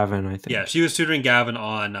tutoring Gavin, I think. Yeah, she was tutoring Gavin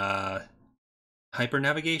on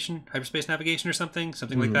hyperspace navigation or something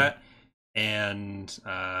like that. And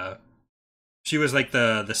she was like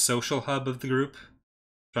the social hub of the group.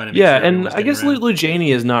 Trying to make sure and I guess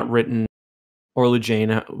Lujani is not written, or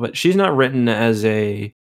Lujana, but she's not written as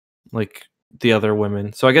a, like, the other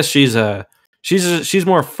women. So I guess she's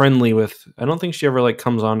more friendly with. I don't think she ever like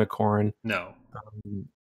comes on to Corrin. No.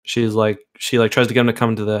 She tries to get him to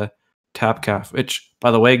come to the Tapcaf. Which,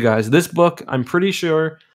 by the way, guys, this book I'm pretty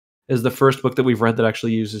sure is the first book that we've read that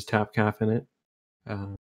actually uses Tapcaf in it.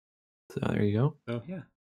 So there you go. Oh yeah.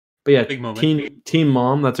 But yeah, big moment. Teen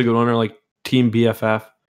Mom, that's a good one. Or like team BFF.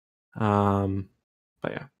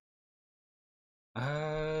 But yeah.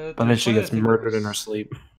 But then she gets murdered in her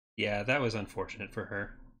sleep. Yeah, that was unfortunate for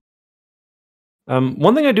her.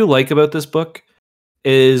 One thing I do like about this book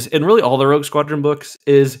is, and really all the Rogue Squadron books,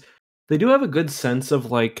 is they do have a good sense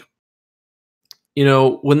of like, you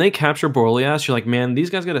know, when they capture Borlias, you're like, man, these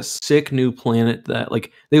guys got a sick new planet that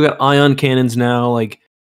like they've got ion cannons now, like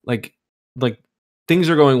things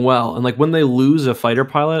are going well. And like when they lose a fighter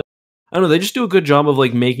pilot, I don't know, they just do a good job of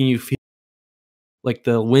like making you feel like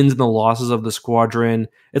the wins and the losses of the squadron.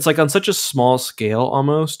 It's like on such a small scale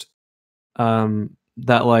almost,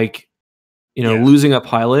 that like, you know, losing a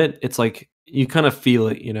pilot, it's like you kind of feel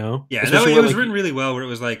it, you know? Yeah, and it was written really well, where it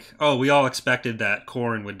was like, oh, we all expected that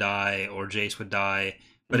Corrin would die or Jace would die,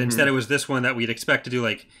 but instead it was this one that we'd expect to do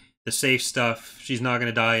like the safe stuff. She's not going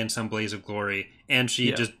to die in some blaze of glory, and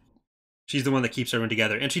she's the one that keeps everyone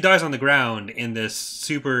together, and she dies on the ground in this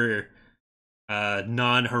super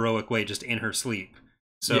non-heroic way, just in her sleep.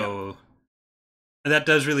 So that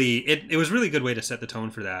does really it was really good way to set the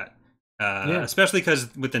tone for that. Especially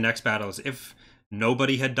because with the next battles, if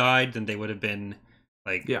nobody had died, then they would have been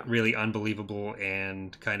like really unbelievable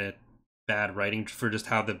and kind of bad writing for just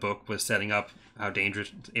how the book was setting up how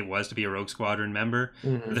dangerous it was to be a Rogue Squadron member.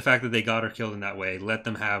 But the fact that they got her killed in that way, let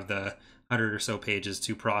them have the 100 or so pages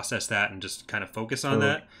to process that and just kind of focus on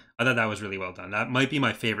that. I thought that was really well done. That might be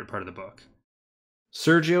my favorite part of the book.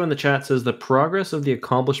 Sergio in the chat says the progress of the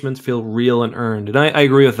accomplishments feel real and earned, and I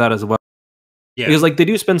agree with that as well. Yeah. Because like they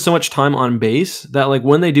do spend so much time on base that like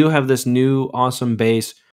when they do have this new awesome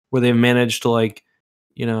base where they've managed to like,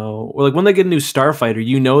 you know, or like when they get a new starfighter,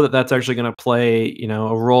 you know that that's actually going to play, you know,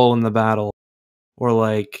 a role in the battle, or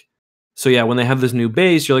like, so yeah, when they have this new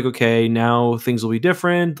base, you're like, okay, now things will be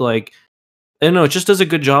different. Like, I don't know, it just does a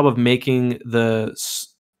good job of making the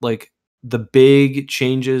like the big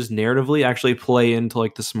changes narratively actually play into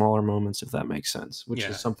like the smaller moments, if that makes sense, which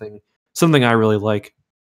is something I really like.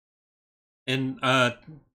 And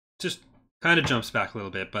just kind of jumps back a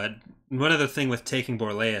little bit, but one other thing with taking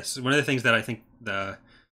Borleas, one of the things that I think the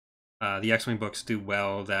X-Wing books do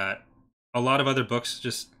well that a lot of other books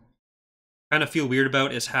just kind of feel weird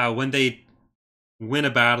about is how when they win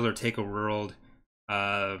a battle or take a world,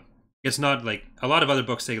 it's not like a lot of other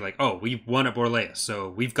books say like, oh, we won at Borleas, so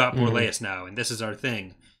we've got Borleas now, and this is our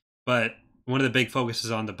thing. But one of the big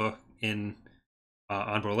focuses on the book on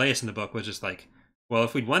Borleas in the book was just like, well,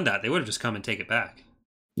 if we'd won that, they would have just come and take it back.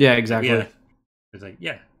 Yeah, exactly. It's like,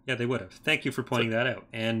 yeah, they would have. Thank you for pointing that out.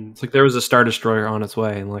 And it's like there was a Star Destroyer on its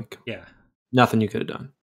way, and like, nothing you could have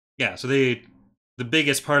done. Yeah, so the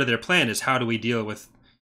biggest part of their plan is how do we deal with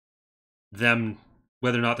them,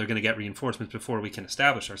 whether or not they're going to get reinforcements before we can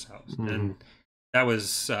establish ourselves. And that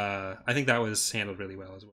was, I think that was handled really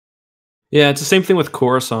well as well. Yeah, it's the same thing with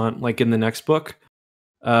Coruscant, like in the next book.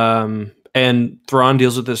 And Thrawn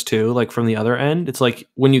deals with this too, like from the other end. It's like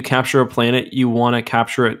when you capture a planet, you want to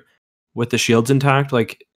capture it with the shields intact.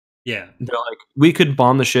 Like, they're like, we could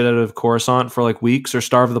bomb the shit out of Coruscant for like weeks or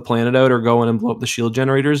starve the planet out or go in and blow up the shield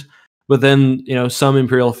generators. But then, you know, some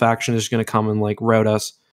Imperial faction is going to come and like rout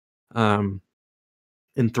us. And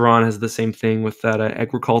Thrawn has the same thing with that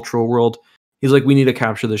agricultural world. He's like, we need to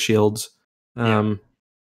capture the shields. So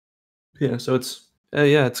it's,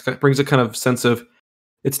 it brings a kind of sense of,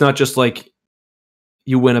 it's not just like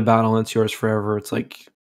you win a battle and it's yours forever. It's like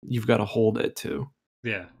you've got to hold it too.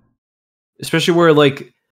 Yeah. Especially where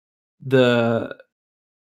like the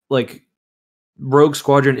Rogue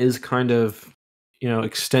Squadron is kind of, you know,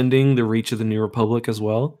 extending the reach of the New Republic as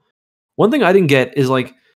well. One thing I didn't get is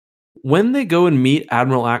like when they go and meet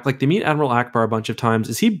Admiral they meet Admiral Akbar a bunch of times.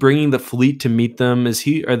 Is he bringing the fleet to meet them?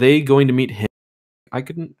 Are they going to meet him? I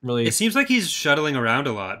couldn't really. It seems like he's shuttling around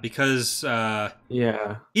a lot because is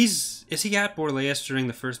he at Borleas during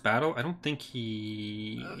the first battle? I don't think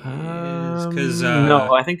he is, because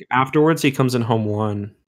no, I think afterwards he comes in Home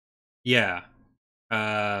 1. Yeah,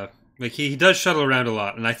 like he does shuttle around a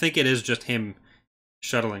lot, and I think it is just him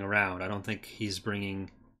shuttling around. I don't think he's bringing.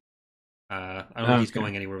 I don't think he's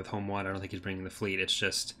going anywhere with Home 1. I don't think he's bringing the fleet. It's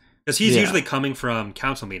just because he's usually coming from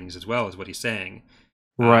council meetings as well, is what he's saying.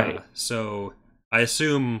 Right. So I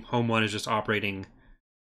assume Home 1 is just operating,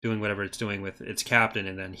 doing whatever it's doing with its captain,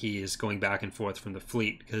 and then he is going back and forth from the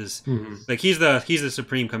fleet because like he's the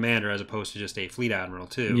supreme commander as opposed to just a fleet admiral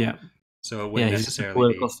too. Yeah. So it wouldn't necessarily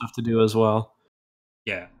political stuff to do as well.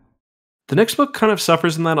 Yeah. The next book kind of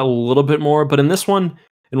suffers in that a little bit more, but in this one,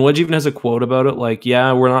 and Wedge even has a quote about it, like,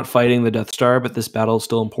 yeah, we're not fighting the Death Star, but this battle is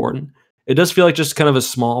still important. It does feel like just kind of a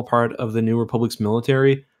small part of the New Republic's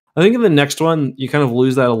military. I think in the next one, you kind of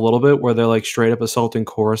lose that a little bit, where they're like straight up assaulting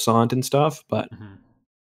Coruscant and stuff. But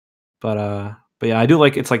but yeah, I do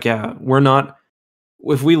like. It's like, yeah, we're not.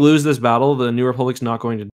 If we lose this battle, the New Republic's not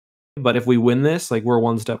going to. But if we win this, like, we're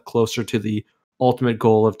one step closer to the ultimate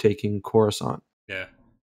goal of taking Coruscant. Yeah.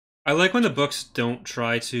 I like when the books don't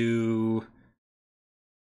try to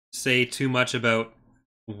say too much about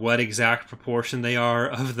what exact proportion they are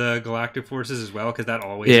of the galactic forces as well, because that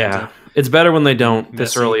always ends up it's better when they don't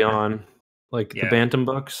this messy. early on, like the Bantam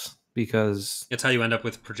books, because it's how you end up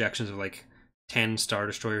with projections of like 10 Star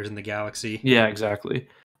Destroyers in the galaxy. Yeah, exactly.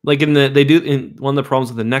 Like in one of the problems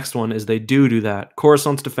with the next one is they do that.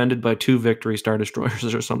 Coruscant's defended by 2 Victory Star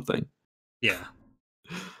Destroyers or something. Yeah.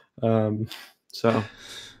 So,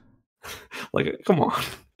 like, come on.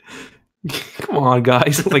 Come on,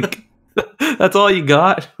 guys. Like, that's all you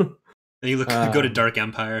got? And you go to Dark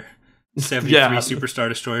Empire. 73 Super Star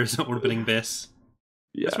Destroyers orbiting Biss.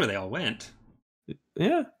 Yeah. That's where they all went.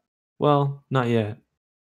 Yeah. Well, not yet.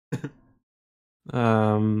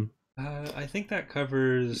 I think that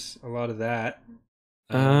covers a lot of that.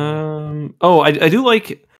 I do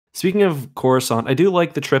like, speaking of Coruscant, I do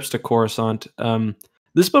like the trips to Coruscant.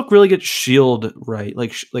 This book really gets shield right,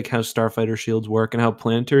 like how starfighter shields work and how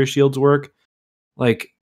planetary shields work. Like,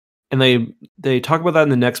 and they talk about that in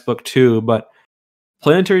the next book too, but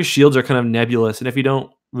planetary shields are kind of nebulous, and if you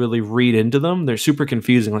don't really read into them, they're super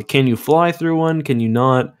confusing. Like, can you fly through one? Can you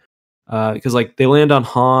not? Because like they land on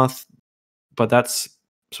Hoth, but that's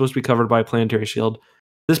supposed to be covered by a planetary shield.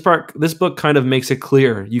 This book kind of makes it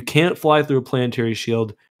clear you can't fly through a planetary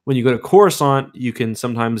shield. When you go to Coruscant, you can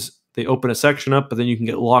sometimes they open a section up, but then you can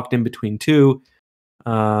get locked in between 2.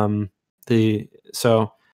 And they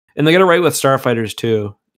get it right with starfighters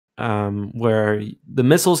too, where the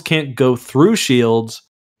missiles can't go through shields,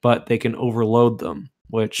 but they can overload them.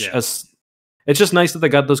 Which it's just nice that they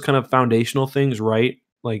got those kind of foundational things right,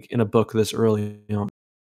 like in a book this early on,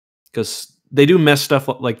 because they do mess stuff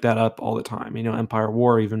like that up all the time. You know, Empire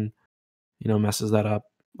War even, messes that up,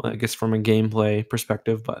 I guess, from a gameplay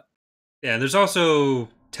perspective. But yeah, there's also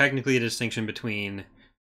technically a distinction between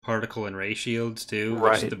particle and ray shields too,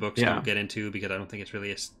 which the books don't get into because I don't think it's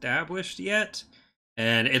really established yet.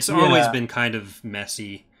 And it's always been kind of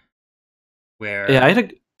messy, where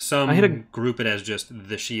some group it as just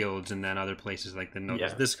the shields, and then other places like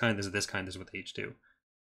this kind, this is with H2.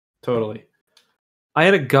 Totally. I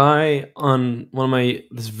had a guy on one of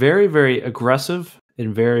this very, very aggressive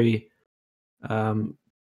and very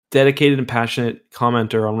dedicated and passionate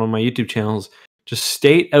commenter on one of my YouTube channels just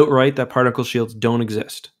state outright that particle shields don't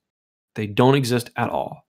exist. They don't exist at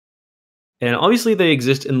all. And obviously they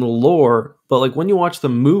exist in the lore, but like when you watch the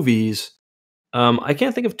movies, I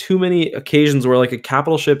can't think of too many occasions where like a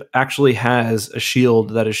capital ship actually has a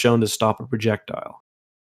shield that is shown to stop a projectile.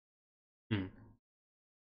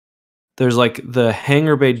 There's like the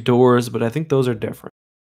hangar bay doors, but I think those are different.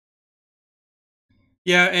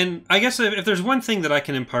 Yeah, and I guess if there's one thing that I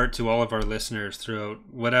can impart to all of our listeners throughout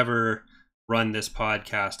whatever run this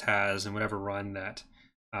podcast has and whatever run that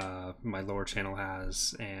my lore channel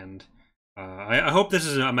has, and I hope this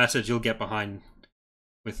is a message you'll get behind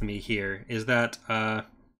with me here, is that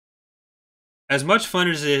as much fun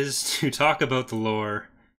as it is to talk about the lore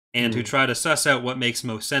and to try to suss out what makes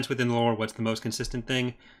most sense within the lore, what's the most consistent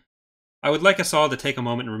thing, I would like us all to take a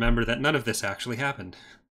moment and remember that none of this actually happened.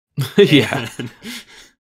 Yeah.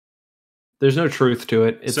 There's no truth to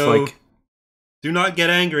it. It's so, like, do not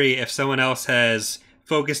get angry if someone else has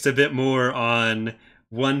focused a bit more on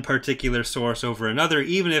one particular source over another,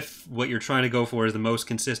 even if what you're trying to go for is the most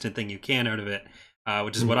consistent thing you can out of it,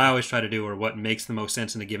 which is what I always try to do, or what makes the most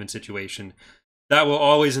sense in a given situation. That will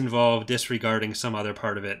always involve disregarding some other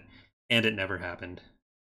part of it, and it never happened.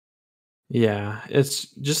 Yeah, it's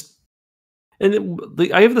just... And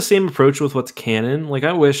I have the same approach with what's canon. Like,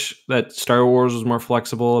 I wish that Star Wars was more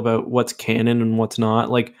flexible about what's canon and what's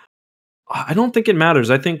not. Like, I don't think it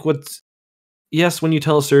matters. I think yes, when you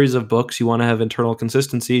tell a series of books, you want to have internal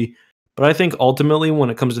consistency. But I think ultimately,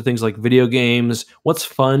 when it comes to things like video games, what's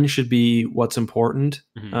fun should be what's important.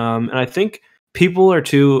 And I think people are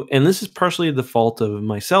too, and this is partially the fault of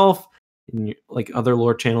myself and like other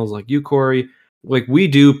lore channels like you, Corey. Like, we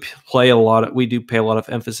do pay a lot of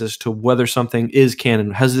emphasis to whether something is canon.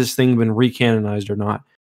 Has this thing been recanonized or not?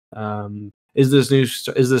 Is this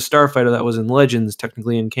starfighter that was in Legends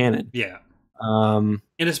technically in canon? Yeah. And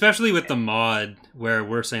especially with the mod, where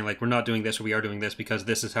we're saying like we're not doing this or we are doing this because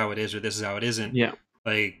this is how it is or this is how it isn't. Yeah.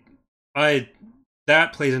 Like,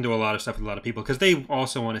 that plays into a lot of stuff with a lot of people, because they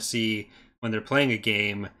also want to see when they're playing a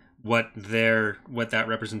game what that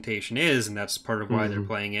representation is, and that's part of why they're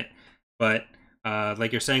playing it. But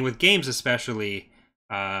like you're saying with games especially,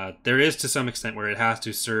 there is to some extent where it has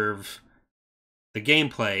to serve the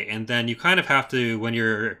gameplay, and then you kind of have to, when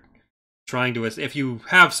you're trying to, if you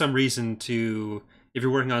have some reason to, if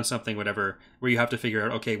you're working on something, whatever, where you have to figure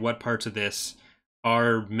out, okay, what parts of this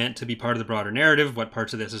are meant to be part of the broader narrative, what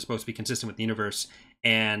parts of this are supposed to be consistent with the universe,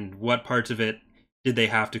 and what parts of it did they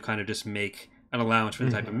have to kind of just make an allowance for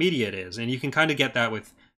the type of media it is. And you can kind of get that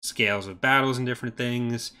with scales of battles and different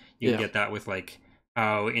things. You can get that with like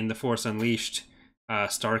how in The Force Unleashed,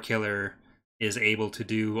 Starkiller is able to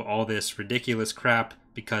do all this ridiculous crap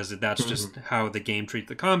because that's just how the game treats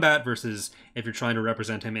the combat, versus if you're trying to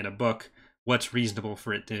represent him in a book, what's reasonable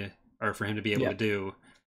for it to, or for him to be able to do.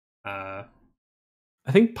 I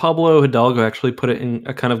think Pablo Hidalgo actually put it in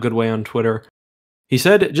a kind of good way on Twitter. He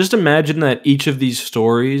said, just imagine that each of these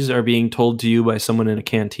stories are being told to you by someone in a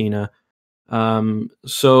cantina. Or a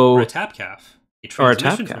Tapcaf. A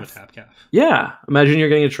transmission from a Tapcaf. Yeah. Imagine you're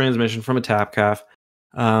getting a transmission from a Tapcaf,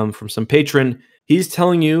 from some patron. He's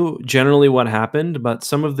telling you generally what happened, but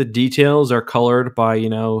some of the details are colored by,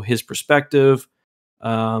 his perspective.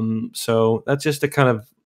 So that's just a kind of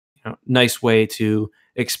nice way to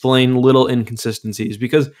explain little inconsistencies,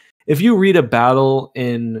 because if you read a battle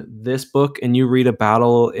in this book and you read a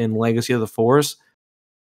battle in Legacy of the Force,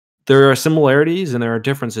 there are similarities and there are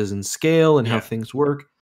differences in scale and how things work.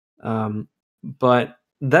 But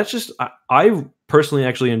that's just, I personally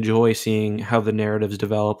actually enjoy seeing how the narratives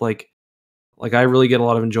develop. Like I really get a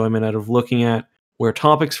lot of enjoyment out of looking at where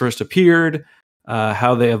topics first appeared,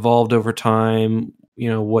 how they evolved over time,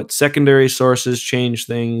 what secondary sources changed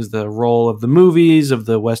things, the role of the movies, of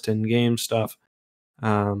the West End game stuff.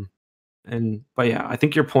 But yeah, I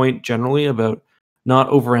think your point generally about not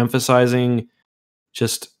overemphasizing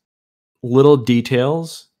just little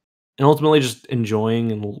details and ultimately just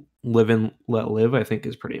enjoying and live and let live, I think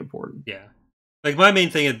is pretty important. Yeah. Like my main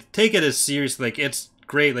thing is take it as serious. Like it's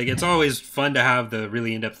great. Like it's always fun to have the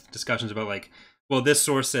really in-depth discussions about like, well, this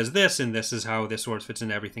source says this and this is how this source fits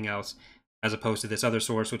into everything else, as opposed to this other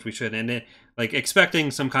source, which we should. And like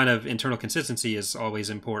expecting some kind of internal consistency is always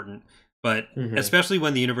important. But especially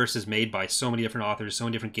when the universe is made by so many different authors, so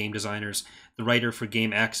many different game designers, the writer for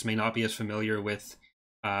Game X may not be as familiar with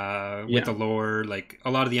the lore. Like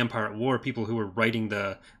a lot of the Empire at War people who were writing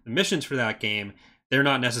the missions for that game, they're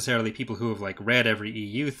not necessarily people who have like read every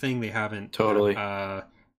EU thing. They haven't read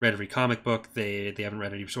every comic book. They haven't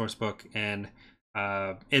read every source book, and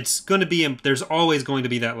it's going to be, there's always going to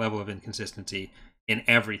be that level of inconsistency in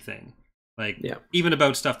everything. Like, even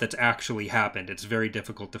about stuff that's actually happened, it's very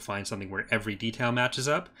difficult to find something where every detail matches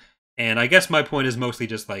up. And I guess my point is mostly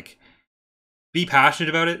just like, be passionate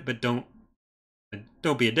about it, but don't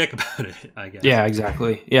be a dick about it, I guess. Yeah,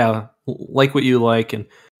 exactly. Yeah, like what you like, and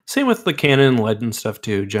same with the canon and legend stuff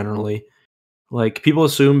too, generally. Like, people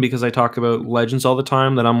assume because I talk about legends all the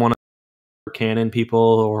time that I'm one of the canon people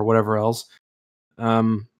or whatever else.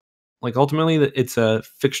 Like, ultimately, it's a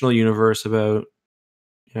fictional universe about,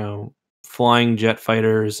 flying jet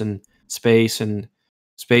fighters and space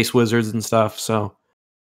wizards and stuff. So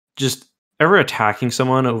just ever attacking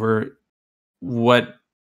someone over what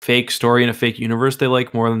fake story in a fake universe they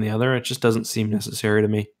like more than the other, it just doesn't seem necessary to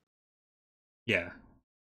me. Yeah.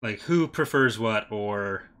 Like, who prefers what,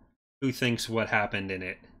 or who thinks what happened in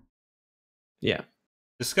it. Yeah.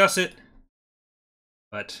 Discuss it,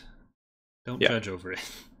 but don't judge over it.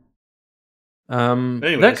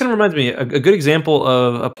 That kind of reminds me, a good example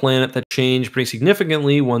of a planet that changed pretty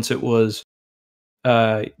significantly once it was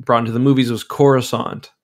brought into the movies was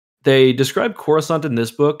Coruscant. They describe Coruscant in this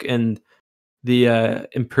book and the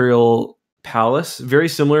Imperial Palace very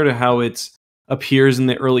similar to how it appears in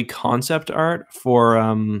the early concept art for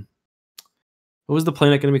what was the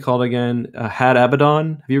planet going to be called again? Had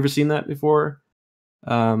Abaddon. Have you ever seen that before?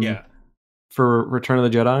 For Return of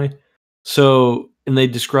the Jedi. So, and they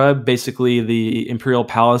describe basically the Imperial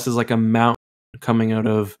Palace as like a mountain coming out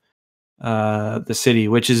of the city,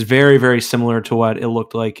 which is very, very similar to what it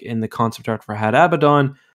looked like in the concept art for Had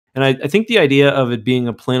Abaddon. And I think the idea of it being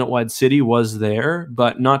a planet-wide city was there,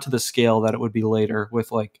 but not to the scale that it would be later,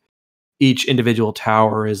 with like each individual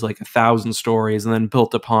tower is like 1,000 stories and then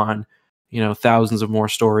built upon, thousands of more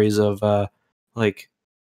stories of like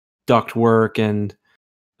ductwork and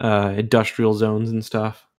industrial zones and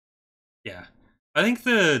stuff. Yeah. I think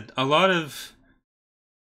a lot of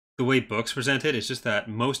the way books present it is just that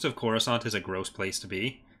most of Coruscant is a gross place to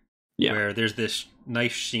be. Yeah. Where there's this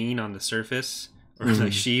nice sheen on the surface, or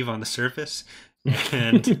nice sheave on the surface.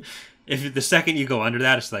 And if the second you go under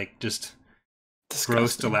that, it's like just disgusting,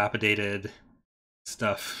 gross, dilapidated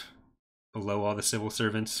stuff below all the civil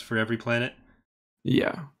servants for every planet.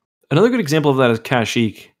 Yeah. Another good example of that is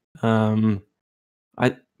Kashyyyk.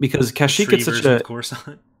 Because Kashyyyk is such a...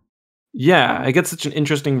 Coruscant. Yeah, I get such an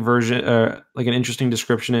interesting version, like an interesting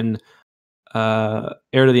description in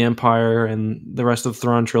Heir to the Empire and the rest of the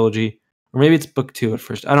Thrawn trilogy, or maybe it's book 2 at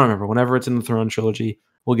first. I don't remember. Whenever it's in the Thrawn trilogy,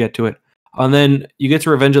 we'll get to it. And then you get to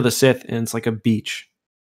Revenge of the Sith, and it's like a beach.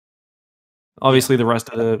 Obviously, the rest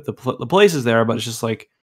of the place is there, but it's just like,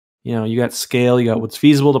 you got scale, you got what's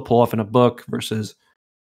feasible to pull off in a book versus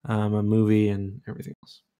a movie and everything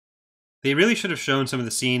else. They really should have shown some of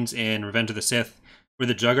the scenes in Revenge of the Sith where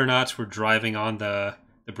the Juggernauts were driving on the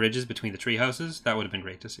bridges between the tree houses. That would have been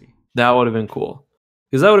great to see. That would have been cool.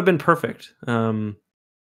 Because that would have been perfect.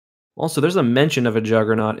 Also, there's a mention of a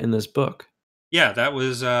Juggernaut in this book. Yeah, that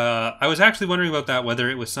was... I was actually wondering about that, whether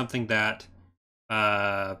it was something that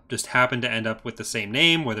just happened to end up with the same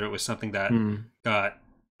name, whether it was something that got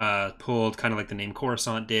pulled, kind of like the name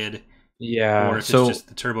Coruscant did. Yeah. Or if it's just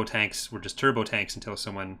the turbo tanks were just turbo tanks until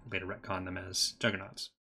someone later retconned them as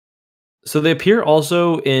Juggernauts. So they appear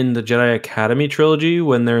also in the Jedi Academy trilogy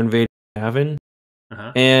when they're invading Yavin.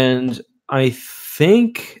 And I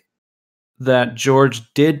think that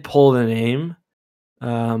George did pull the name,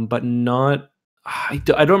 but not... I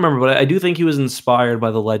don't remember, but I do think he was inspired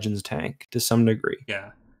by the Legends tank to some degree.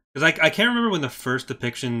 Yeah. Because I can't remember when the first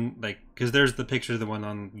depiction, because there's the picture of the one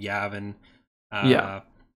on Yavin.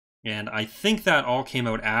 And I think that all came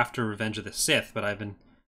out after Revenge of the Sith, but I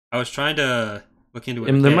was trying to look into it.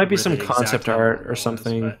 And there might be some concept art or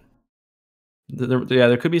something.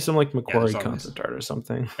 There could be some like Macquarie concept art or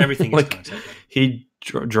something. Everything like is concept art. He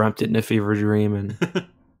dreamt it in a fever dream and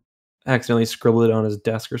accidentally scribbled it on his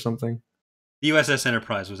desk or something. The USS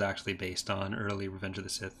Enterprise was actually based on early Revenge of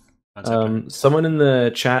the Sith concept art. Someone in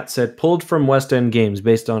the chat said pulled from West End Games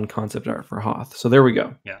based on concept art for Hoth. So there we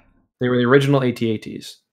go. Yeah, they were the original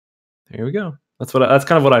AT-ATs. There we go. That's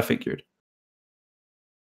kind of what I figured.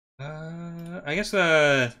 I guess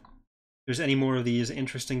if there's any more of these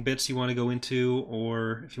interesting bits you want to go into,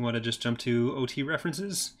 or if you want to just jump to OT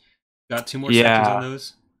references, got 2 more sections on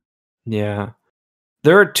those. Yeah.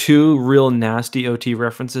 There are 2 real nasty OT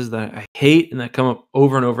references that I hate and that come up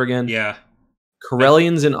over and over again. Yeah.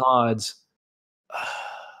 Corellians and odds.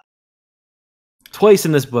 Twice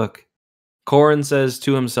in this book, Corran says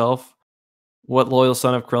to himself, "What loyal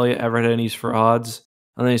son of Corellia ever had any use for odds?"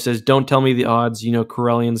 And then he says, "Don't tell me the odds.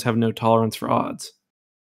 Corellians have no tolerance for odds."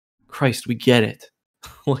 Christ, we get it.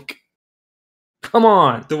 Like, come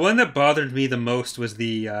on. The one that bothered me the most was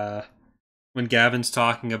the when Gavin's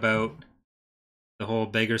talking about the whole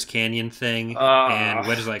Beggar's Canyon thing, and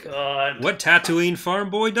Wedge is like, "What Tatooine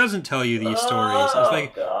farm boy doesn't ttell you these stories?" It's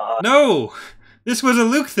like, no, this was a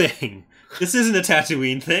Luke thing. This isn't a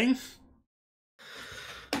Tatooine thing.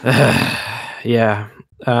 Yeah.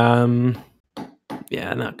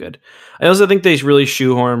 Yeah, not good. I also think they really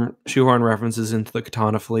shoehorn references into the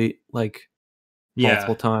Katana fleet, like,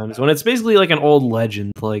 multiple times, when it's basically like an old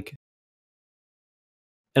legend, like.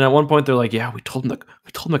 And at one point they're like, "Yeah, we told him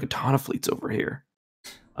the Katana fleet's over here."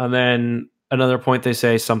 And then another point they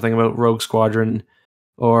say something about Rogue Squadron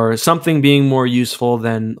or something being more useful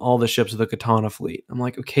than all the ships of the Katana fleet. I'm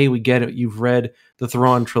like, okay, we get it. You've read the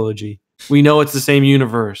Thrawn trilogy. We know it's the same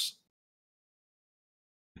universe.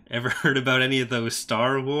 Ever heard about any of those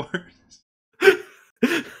Star Wars?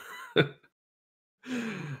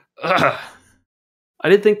 I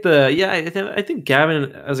did think I think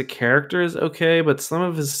Gavin as a character is okay, but some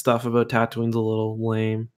of his stuff about Tatooine's a little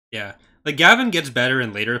lame. Yeah. Like, Gavin gets better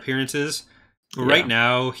in later appearances, but right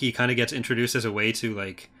now he kind of gets introduced as a way to,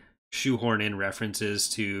 like, shoehorn in references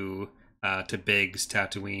to Biggs,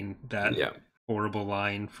 Tatooine, that horrible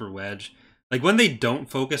line for Wedge. Like, when they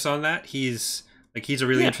don't focus on that, he's a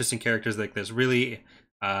really interesting character. Like, there's really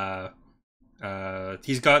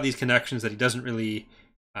he's got these connections that he doesn't really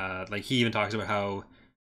like. He even talks about how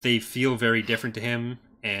they feel very different to him,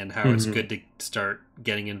 and how it's good to start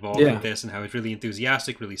getting involved with this, and how he's really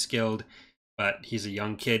enthusiastic, really skilled, but he's a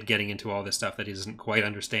young kid getting into all this stuff that he doesn't quite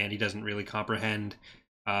understand. He doesn't really comprehend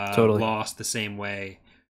loss the same way.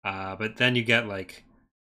 But then you get, like,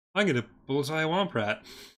 I'm gonna bullseye Womp Rat.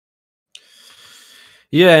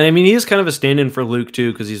 Yeah, and I mean, he's kind of a stand-in for Luke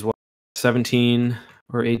too, because he's 17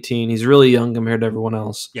 or 18. He's really young compared to everyone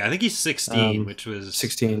else. Yeah, I think he's 16, which was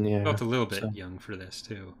 16. Yeah, felt a little bit young for this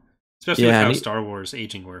too, especially with how Star Wars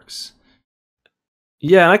aging works.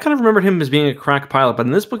 Yeah, and I kind of remembered him as being a crack pilot, but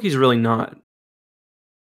in this book, he's really not.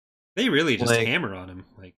 They really just hammer on him,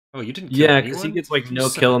 like, "Oh, you didn't kill anyone?" Because he gets like no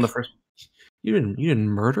kill in the first. You didn't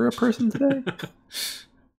murder a person today?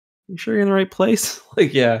 You sure you're in the right place?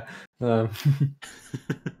 Like, yeah.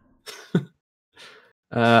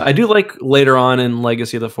 I do like later on in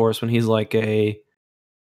Legacy of the Force when he's like an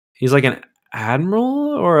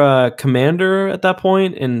admiral or a commander at that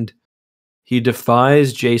point, and he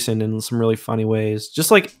defies Jason in some really funny ways.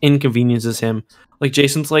 Just like inconveniences him. Like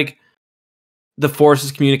Jason's like the Force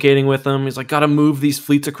is communicating with him. He's like, gotta move these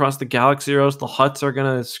fleets across the galaxy or else the Hutts are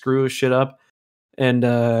gonna screw his shit up. And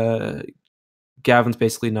Gavin's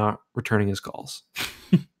basically not returning his calls.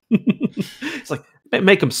 It's like,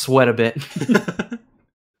 make him sweat a bit.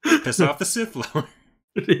 Piss off the Sith Lord.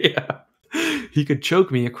 Yeah. He could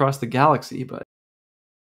choke me across the galaxy, but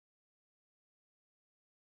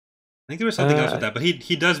I think there was something else with that, but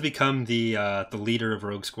he does become the leader of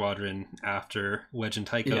Rogue Squadron after Wedge and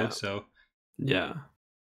Tycho. Yeah. So yeah,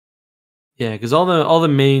 because all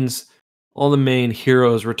the main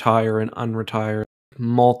heroes retire and unretire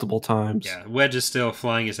multiple times. Yeah, Wedge is still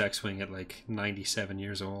flying his X-wing at like 97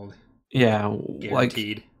 years old. Yeah,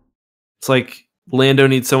 guaranteed. Like, it's like Lando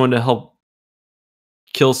needs someone to help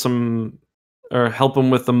kill some or help him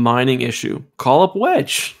with the mining issue. Call up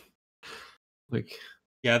Wedge. Like.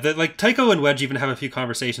 Yeah, like Tycho and Wedge even have a few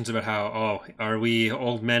conversations about how, are we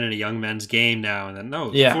old men in a young man's game now? And then,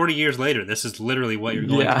 no, 40 years later, this is literally what you're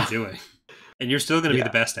going to be doing. And you're still going to be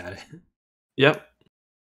the best at it. Yep.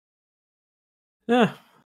 Yeah.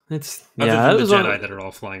 It's Other than the Jedi that are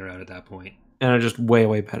all flying around at that point. And are just way,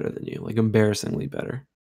 way better than you. Like, embarrassingly better.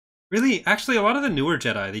 Really? Actually, a lot of the newer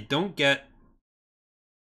Jedi, they don't get...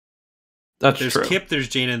 That's true. There's Kip, there's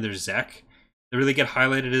Jaina, and there's Zek. They really get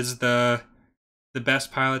highlighted as the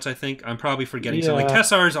best pilots, I think. I'm probably forgetting. So, like,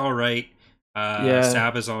 Tessar's all right.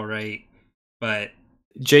 Saba's all right. But...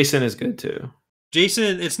 Jason is good, too.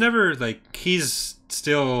 Jason, it's never, like, he's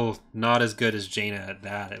still not as good as Jaina at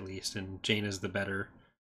that, at least. And Jaina's the better...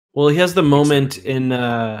 Well, he has the moment in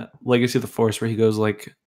Legacy of the Force where he goes,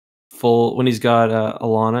 like, full... When he's got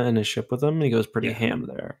Alana in his ship with him, and he goes pretty ham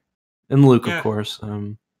there. And Luke, of course.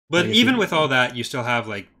 But even with all that, you still have,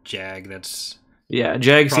 like, Jag that's... Yeah,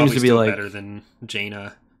 Jag seems to be like better than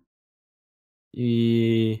Jaina.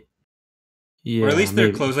 Yeah, or at least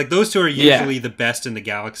they're close. Like those two are usually the best in the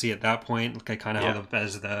galaxy at that point. Like I kind of have them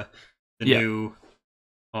as the new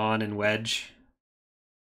Han and Wedge.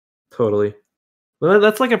 Totally. Well,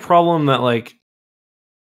 that's like a problem that like.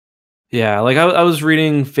 Yeah, like I was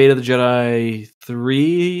reading Fate of the Jedi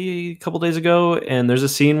 3 a couple days ago, and there's a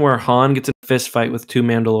scene where Han gets in a fist fight with 2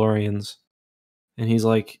 Mandalorians, and he's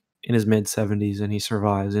like in his mid-70s, and he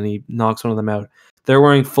survives, and he knocks one of them out. They're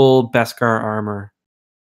wearing full Beskar armor,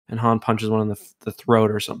 and Han punches one in the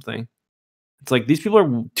throat or something. It's like, these people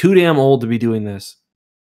are too damn old to be doing this.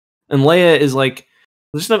 And Leia is like,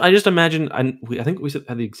 I just imagine, I think we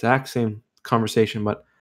had the exact same conversation, but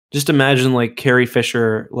just imagine like Carrie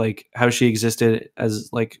Fisher, like how she existed as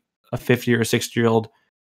like a 50 or 60-year-old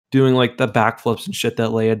doing like the backflips and shit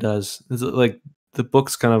that Leia does. It's like the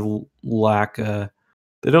books kind of lack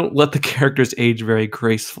they don't let the characters age very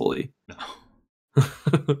gracefully. No.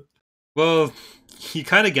 Well, you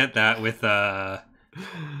kind of get that with the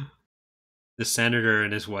senator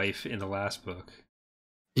and his wife in the last book.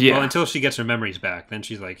 Yeah. Well, until she gets her memories back, then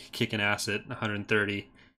she's like kicking ass at 130.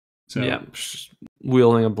 So yeah,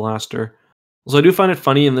 wielding a blaster. So I do find it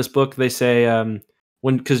funny in this book. They say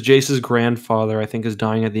because Jace's grandfather, I think, is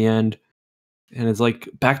dying at the end, and it's like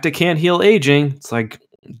back to can't heal aging. It's like,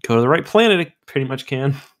 go to the right planet, it pretty much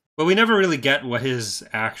can. But we never really get what his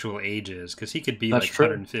actual age is, because he could be like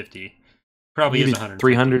 150. Probably is 150.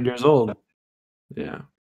 300 years old. Yeah.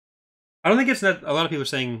 I don't think it's that a lot of people are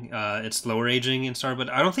saying it's slower aging in Star, but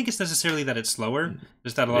I don't think it's necessarily that it's slower.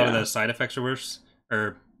 Just that a lot of the side effects are worse,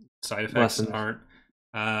 or side effects aren't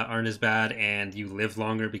as bad, and you live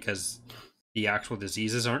longer because the actual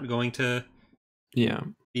diseases aren't going to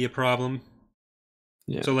be a problem.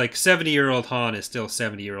 Yeah. So like 70-year-old Han is still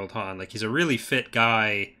 70-year-old Han. Like he's a really fit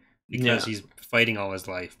guy because he's fighting all his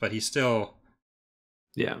life, but he's still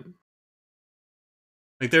like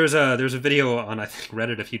there's a video on I think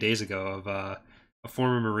Reddit a few days ago of a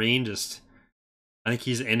former Marine I think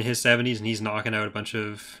he's in his 70s and he's knocking out a bunch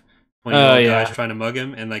of 20-year-old guys trying to mug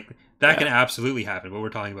him, and like that can absolutely happen. But we're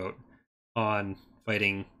talking about Han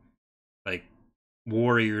fighting like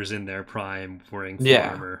warriors in their prime wearing full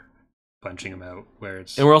armor, punching him out.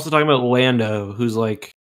 And we're also talking about Lando, who's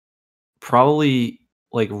like probably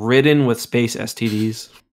like ridden with space STDs.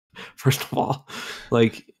 First of all,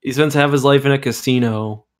 like he spends half his life in a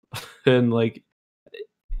casino, and like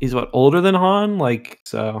he's older than Han, like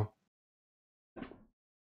so.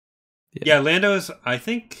 Yeah, Lando's I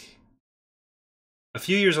think a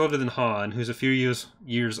few years older than Han, who's a few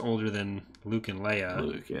years older than Luke and Leia.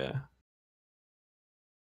 Luke, yeah.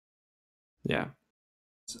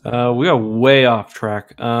 We got way off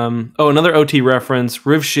track. Another OT reference.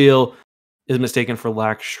 Riv Shield is mistaken for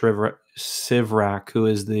Lak Sivrak, who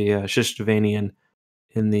is the Shishtavanian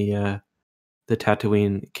in the the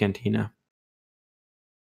Tatooine Cantina.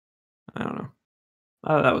 I don't know.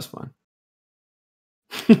 That was fun.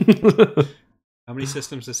 How many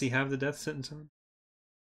systems does he have the death sentence on?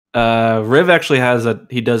 Riv actually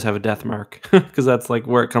he does have a death mark because that's like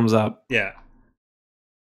where it comes up. Yeah.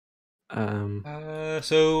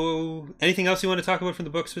 So anything else you want to talk about from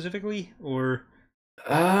the book specifically, or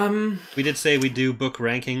we did say we do book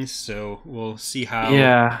rankings, so we'll see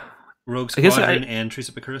how Rogue Squadron and Truce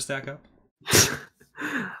of Bakura stack up.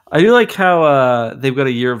 I do like how they've got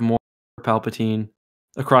a year of more Palpatine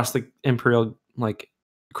across the Imperial, like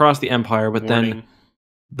across the Empire, but then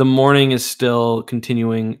the Morning is still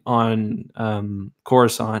continuing on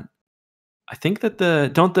Coruscant. I think that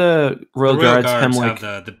the Royal Guards have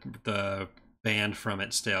the band from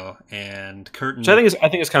it still, and Curtin. Which I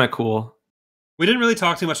think is kind of cool. We didn't really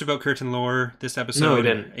talk too much about Curtin lore this episode. No, we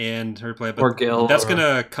didn't. And her play, but or Gil, that's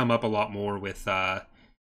gonna come up a lot more with the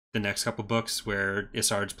next couple books, where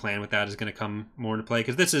Isard's plan with that is gonna come more into play,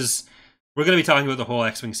 because we're gonna be talking about the whole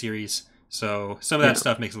X-Wing series, so some of that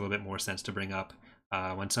stuff makes a little bit more sense to bring up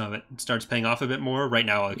when some of it starts paying off a bit more. Right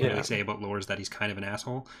now, all I can really say about lore is that he's kind of an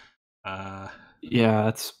asshole. Yeah,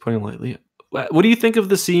 that's putting it lightly. What do you think of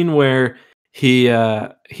the scene where he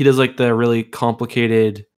does like the really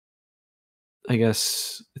complicated, I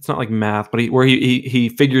guess it's not like math, but where he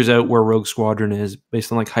figures out where Rogue Squadron is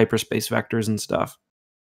based on like hyperspace vectors and stuff?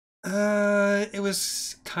 It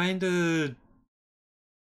was kind of.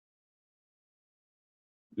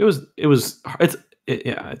 It was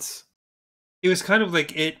kind of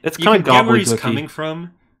like it. It's you kind of get where he's gobbledygooky. coming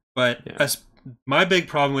from, but my big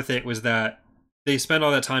problem with it was that they spend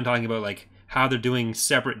all that time talking about like how they're doing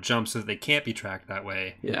separate jumps so that they can't be tracked that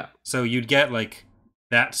way. Yeah. So you'd get like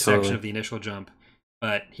that section of the initial jump,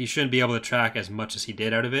 but he shouldn't be able to track as much as he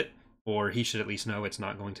did out of it, or he should at least know it's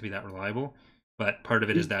not going to be that reliable. But part of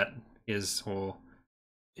it is that his whole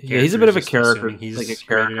he's a bit of a character. He's like a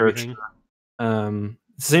character. It's the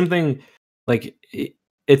same thing. Like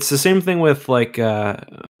it's the same thing with like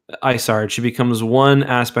Isard. She becomes one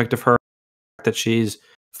aspect of her that she's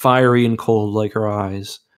fiery and cold like her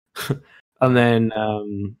eyes. And then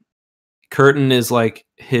Curtin is like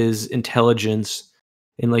his intelligence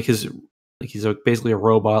and like he's basically a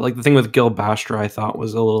robot. Like the thing with Gil Bastra I thought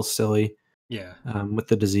was a little silly. Yeah. With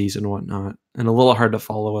the disease and whatnot, and a little hard to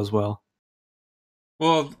follow as well.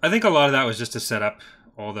 Well, I think a lot of that was just to set up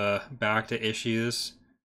all the back to issues.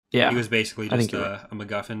 Yeah, he was basically just a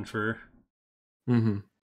MacGuffin for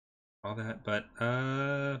all that. But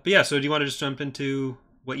yeah. So do you want to just jump into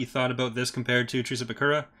what you thought about this compared to Truce of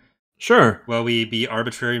Bakura? Sure. Will we be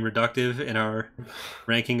arbitrary and reductive in our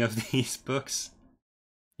ranking of these books?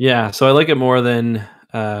 Yeah. So I like it more than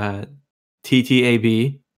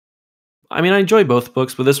TTAB. I mean, I enjoy both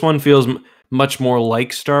books, but this one feels much more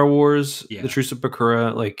like Star Wars, The Truce of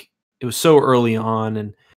Bakura. Like, it was so early on,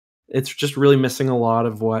 and it's just really missing a lot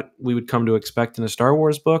of what we would come to expect in a Star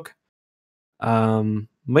Wars book. But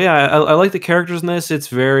yeah, I like the characters in this. It's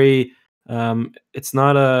very, it's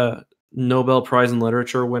not a Nobel Prize in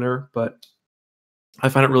Literature winner, but I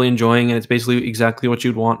find it really enjoying, and it's basically exactly what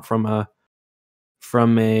you'd want from a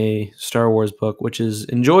Star Wars book, which is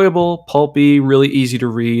enjoyable, pulpy, really easy to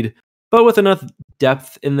read, but with enough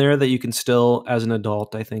depth in there that you can still, as an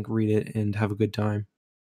adult, I think, read it and have a good time.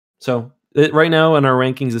 So right now in our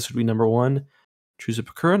rankings, this would be number 1, Truce of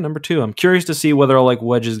Bakura. Number 2, I'm curious to see whether I'll like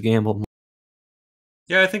Wedge's Gamble.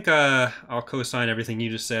 Yeah, I think I'll co-sign everything you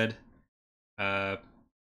just said.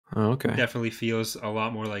 Okay. Definitely feels a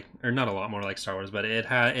lot more like, or not a lot more like Star Wars, but it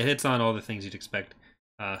hits on all the things you'd expect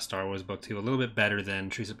Star Wars book to, a little bit better than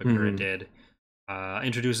Truce of Bakura did.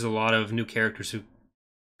 Introduces a lot of new characters who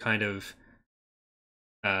kind of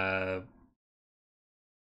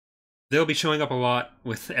they'll be showing up a lot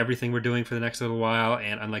with everything we're doing for the next little while,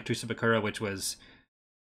 and unlike Truce of Bakura, which was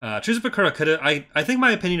Truce of Bakura could have, I think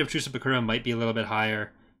my opinion of Truce of Bakura might be a little bit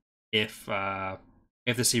higher if the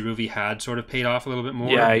Siruvi had sort of paid off a little bit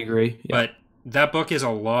more. Yeah, I agree. Yeah. But that book is a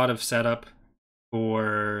lot of setup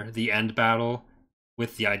for the end battle,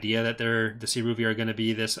 with the idea that the Siruvi are going to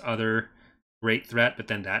be this other great threat, but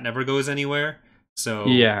then that never goes anywhere. So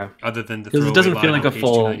yeah, other than the because it doesn't feel like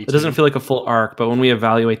a full arc, but when we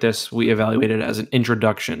evaluate this, we evaluate it as an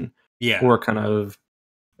introduction. Yeah, we're kind of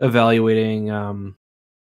evaluating.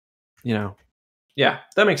 Yeah,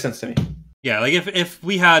 that makes sense to me. Yeah, like if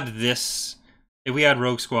we had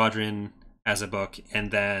Rogue Squadron as a book,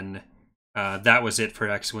 and then that was it for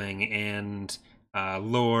X-Wing, and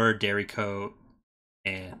lore, Dairy Coat,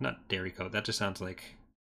 and not Dairy Coat. That just sounds like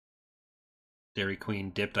Dairy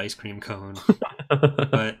Queen dipped ice cream cone.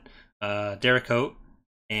 But Dairy Coat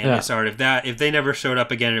And it's hard if they never showed up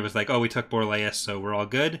again and it was like, oh, we took Borlaeus, so we're all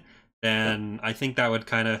good, then I think that would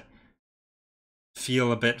kind of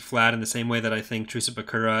feel a bit flat in the same way that I think Truce at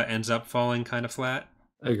Bakura ends up falling kind of flat.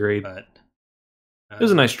 Agreed. But it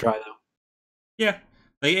was a nice try, though. Yeah,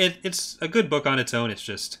 like it's a good book on its own. It's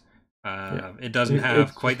just it doesn't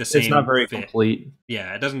have quite the same. It's not very fit. complete.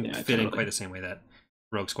 Yeah, it doesn't fit in quite the same way that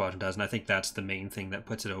Rogue Squadron does, and I think that's the main thing that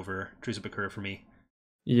puts it over Truce at Bakura for me.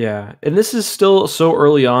 Yeah, and this is still so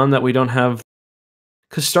early on that we don't have,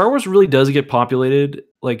 because Star Wars really does get populated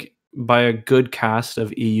like by a good cast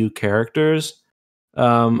of EU characters.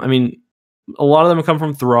 I mean, a lot of them come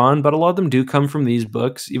from Thrawn, but a lot of them do come from these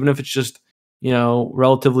books, even if it's just,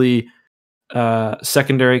 relatively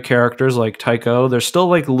secondary characters like Tycho. There's still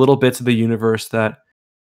like little bits of the universe that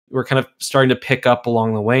we're kind of starting to pick up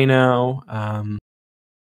along the way now.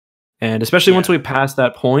 And especially once we pass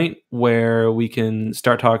that point where we can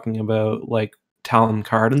start talking about like Talon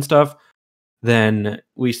Card and stuff, then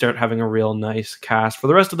we start having a real nice cast for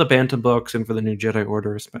the rest of the Bantam books and for the New Jedi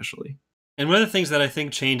Order especially. And one of the things that I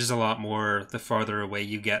think changes a lot more the farther away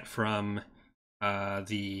you get from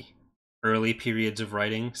the early periods of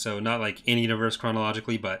writing, so not like in universe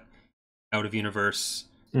chronologically, but out of universe,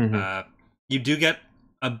 you do get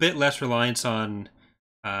a bit less reliance on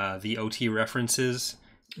the OT references.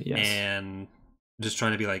 Yes. And just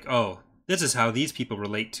trying to be like, oh, this is how these people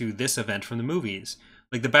relate to this event from the movies.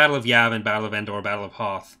 Like the Battle of Yavin, Battle of Endor, Battle of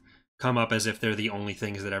Hoth come up as if they're the only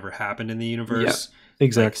things that ever happened in the universe. Yeah,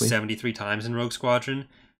 exactly. Like 73 times in Rogue Squadron.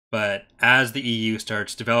 But as the EU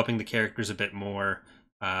starts developing the characters a bit more,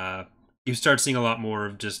 you start seeing a lot more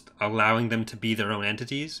of just allowing them to be their own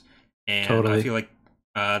entities. And I feel like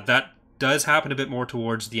that does happen a bit more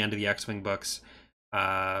towards the end of the X-Wing books.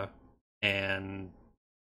 And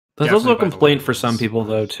that's also a complaint for some people,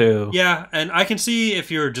 though, too. Yeah, and I can see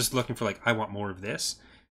if you're just looking for, like, I want more of this,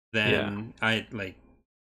 then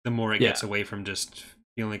the more it gets away from just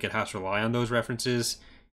feeling like it has to rely on those references,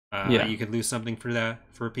 you could lose something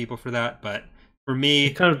for people for that. But for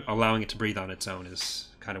me, allowing it to breathe on its own is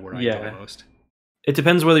kind of where I go most. It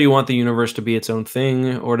depends whether you want the universe to be its own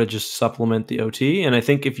thing or to just supplement the OT. And I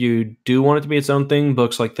think if you do want it to be its own thing,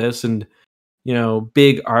 books like this and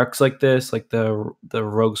big arcs like this, like the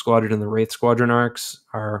Rogue Squadron and the Wraith Squadron arcs,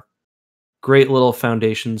 are great little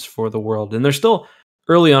foundations for the world. And they're still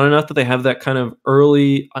early on enough that they have that kind of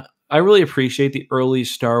early. I really appreciate the early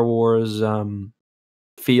Star Wars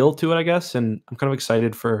feel to it, I guess. And I'm kind of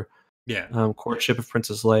excited for Courtship of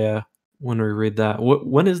Princess Leia when we read that.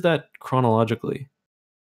 When is that chronologically?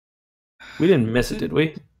 We didn't miss it, did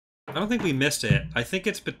we? I don't think we missed it. I think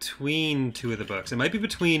it's between two of the books. It might be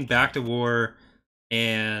between Back to War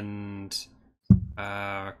and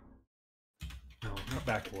no, not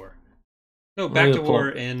Back to War. No, Back to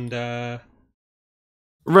War and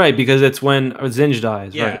right, because it's when Zinj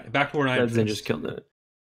dies. Yeah, right. Back to War and Iron Fist. Zinj just killed it.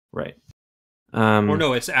 Right. Or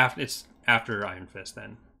no, it's after Iron Fist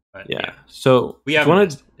then. But yeah. So we haven't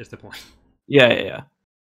missed, is the point. Yeah.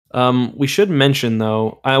 We should mention,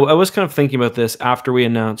 though, I was kind of thinking about this after we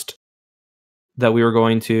announced that we were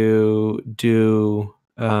going to do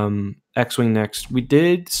X-Wing next. We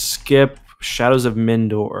did skip Shadows of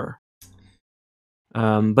Mindor.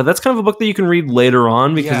 But that's kind of a book that you can read later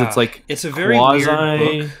on because it's like it's a very weird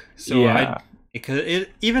book. So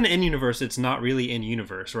even in universe, it's not really in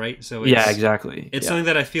universe, right? So it's, exactly. It's something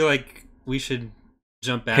that I feel like we should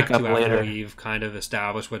jump back to after later. We've kind of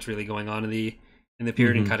established what's really going on in the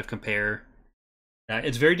period and kind of compare.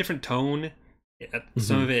 It's very different tone.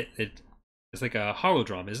 Some of it's like a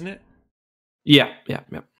holodrum, isn't it? Yeah.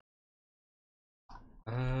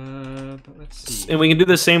 But let's see. And we can do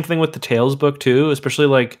the same thing with the Tales book too, especially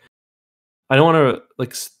like I don't want to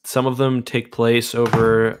like some of them take place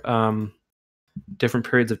over different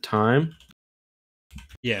periods of time.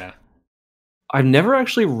 Yeah. I've never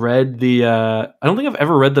actually read I don't think I've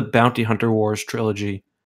ever read the Bounty Hunter Wars trilogy.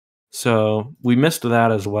 So we missed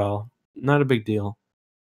that as well. Not a big deal.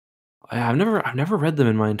 I've never read them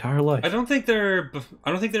in my entire life. I don't think they're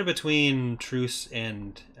between Truce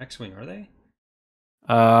and X-Wing, are they?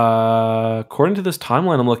 According to this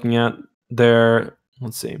timeline I'm looking at, they're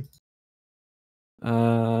let's see.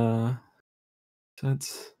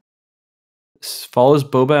 That's follows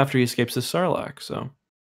Boba after he escapes the Sarlacc. So,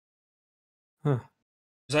 So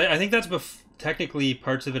I think that's technically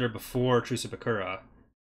parts of it are before Truce at Bakura.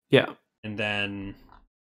 Yeah, and then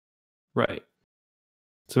right.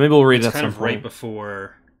 So maybe we'll read that kind of point. Right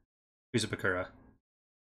before Truce at Bakura.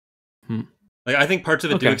 Like I think parts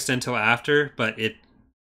of it do extend till after, but it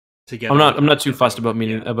together. I'm not too fussed about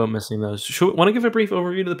missing those. Want to give a brief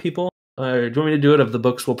overview to the people? Do you want me to do it of the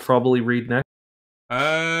books we'll probably read next?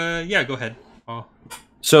 Yeah, go ahead.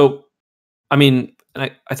 So, I mean, I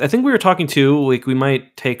think we were talking too. Like, we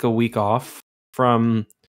might take a week off from,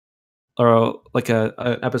 or like an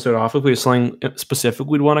episode off if we have something specific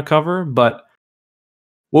we'd want to cover. But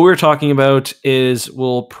what we were talking about is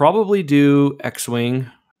we'll probably do X-Wing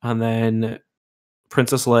and then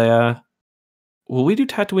Princess Leia. Will we do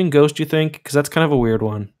Tatooine Ghost, do you think? Because that's kind of a weird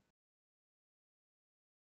one.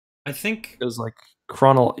 I think it was like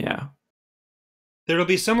yeah. There'll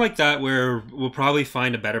be some like that where we'll probably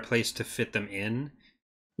find a better place to fit them in.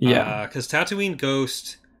 Yeah. Because Tatooine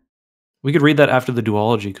Ghost... We could read that after the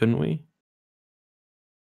duology, couldn't we?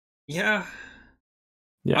 Yeah.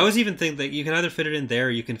 I was even thinking that you can either fit it in there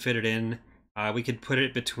or you can fit it in... we could put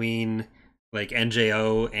it between like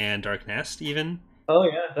NJO and Dark Nest even. Oh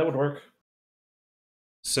yeah, that would work.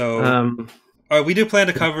 So... we do plan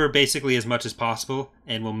to cover basically as much as possible,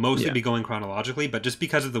 and we'll mostly be going chronologically, but just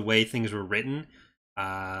because of the way things were written,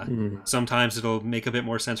 sometimes it'll make a bit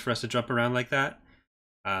more sense for us to jump around like that.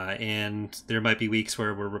 And there might be weeks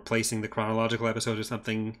where we're replacing the chronological episode or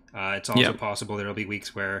something. It's also possible there'll be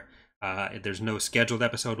weeks where there's no scheduled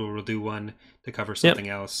episode where we'll do one to cover something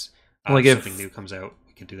else. Like if something new comes out,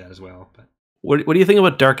 we can do that as well. But what do you think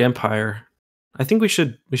about Dark Empire? I think we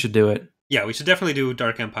should do it. Yeah, we should definitely do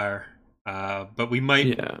Dark Empire. But we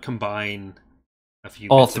might combine a few.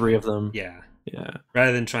 All three of them. Yeah.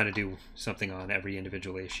 Rather than trying to do something on every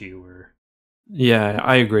individual issue or. Yeah,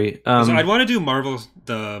 I agree. So I'd want to do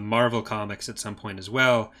the Marvel comics at some point as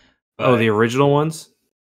well. But the original ones?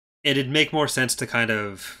 It'd make more sense to kind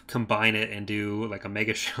of combine it and do like a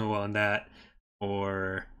mega show on that,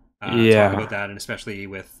 or talk about that, and especially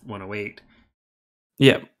with 108.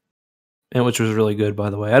 Yeah, and which was really good,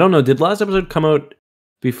 by the way. I don't know. Did last episode come out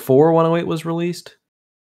before 108 was released?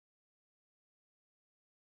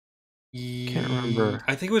 Can't remember.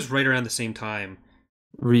 I think it was right around the same time.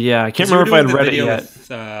 Yeah, I can't remember if I'd read it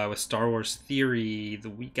yet. With Star Wars Theory the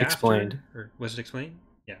week Explained. after. Or was it Explained?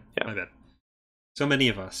 Yeah, my bad. So many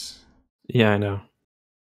of us. Yeah, I know.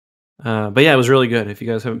 But yeah, it was really good. If you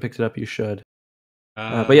guys haven't picked it up, you should.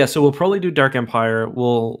 But yeah, so we'll probably do Dark Empire.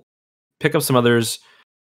 We'll pick up some others.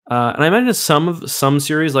 And I imagine some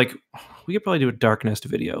series, like, we could probably do a Dark Nest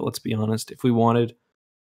video, let's be honest, if we wanted.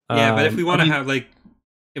 Yeah, but if we want to have, like,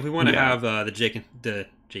 have the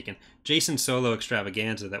Jason Solo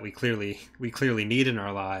extravaganza that we clearly need in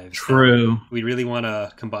our lives. True. We really want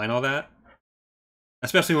to combine all that.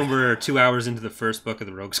 Especially when we're 2 hours into the first book of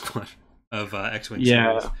the Rogue Squad of X-Wing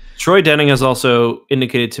series. Troy Denning has also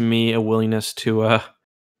indicated to me a willingness to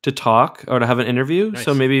talk or to have an interview. Nice.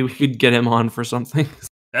 So maybe we could get him on for something.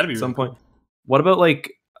 That'd be at some really point. Cool. What about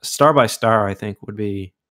like Star by Star? I think would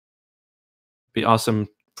be awesome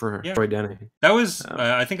for Troy Denning. That was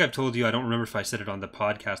I think I've told you. I don't remember if I said it on the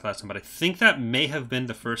podcast last time, but I think that may have been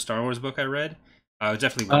the first Star Wars book I read. It was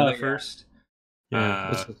definitely one of the first.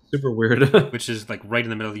 Yeah, it's super weird. Which is like right in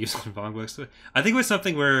the middle of the Yuuzhan Vong books. I think it was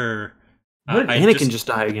something where Anakin just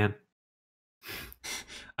die again.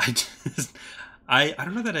 I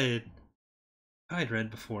don't know that I'd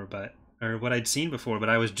read before, or what I'd seen before, but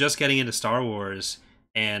I was just getting into Star Wars,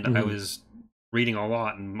 and I was reading a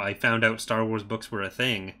lot, and I found out Star Wars books were a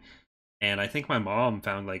thing, and I think my mom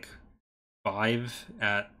found like 5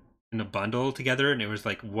 in a bundle together, and it was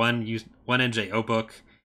like one NJO book.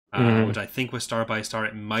 Which I think was Star by Star.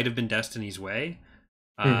 It might have been Destiny's Way.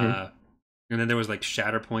 And then there was like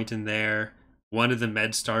Shatterpoint in there. One of the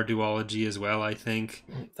MedStar duology as well, I think.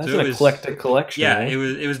 That's an eclectic collection. Yeah,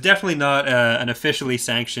 it was definitely not an officially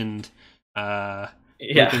sanctioned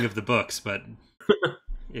grouping of the books, but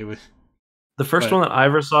it was. The first one that I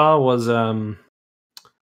ever saw was Lando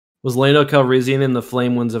Calrissian in the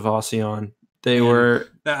Flame Winds of Ossian.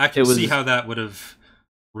 I can see how that would have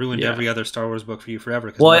ruined every other Star Wars book for you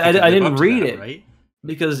forever. Well, I didn't read it, right?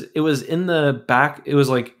 Because it was in the back. It was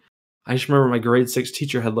like, I just remember my grade 6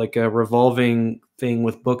 teacher had like a revolving thing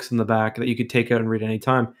with books in the back that you could take out and read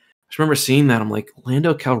anytime. I just remember seeing that. I'm like,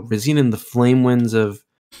 Lando Calrissian in the Flame Winds of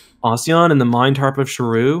Ossian and the Mind Harp of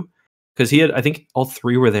Sharu, because he had, I think all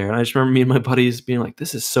 3 were there, and I just remember me and my buddies being like,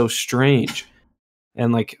 "This is so strange,"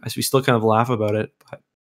 and like we still kind of laugh about it, but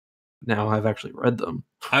now I've actually read them.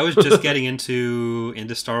 I was just getting into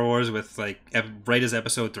Star Wars with like right as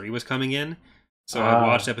episode 3 was coming in. So I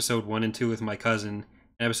watched episode 1 and 2 with my cousin,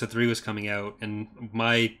 and episode 3 was coming out, and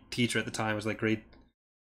my teacher at the time was like grade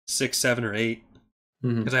 6, 7, or 8,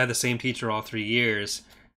 because I had the same teacher all 3 years,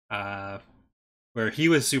 where he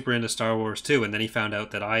was super into Star Wars too, and then he found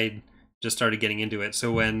out that I just started getting into it.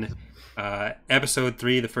 So when episode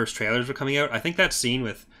 3, the first trailers were coming out, I think that scene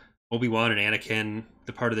with Obi-Wan and Anakin,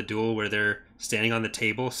 the part of the duel where they're standing on the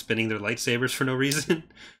table spinning their lightsabers for no reason,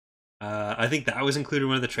 I think that was included in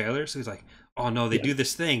one of the trailers. So he's like, "Oh no, they do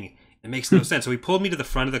this thing. It makes no sense." So he pulled me to the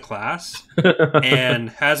front of the class and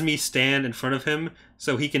has me stand in front of him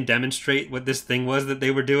so he can demonstrate what this thing was that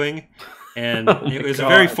they were doing. And it was a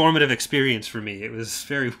very formative experience for me. It was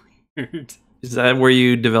very weird. Is that where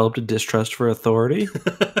you developed a distrust for authority?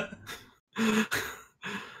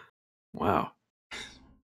 Wow.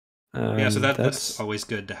 Yeah, so that's always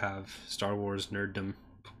good to have Star Wars nerddom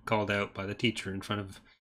called out by the teacher in front of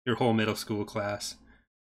your whole middle school class.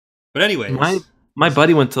 But anyways, my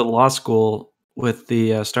buddy went to law school with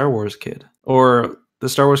the Star Wars kid, or the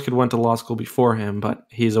Star Wars kid went to law school before him, but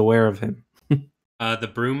he's aware of him.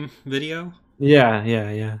 The broom video.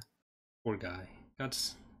 Yeah. Poor guy got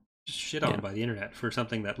just shit on by the internet for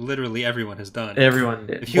something that literally everyone has done. Everyone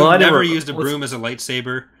did. If you've never used a broom as a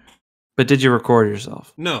lightsaber, but did you record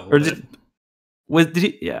yourself? No. Or did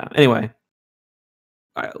he? Yeah. Anyway,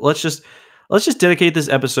 all right, let's just dedicate this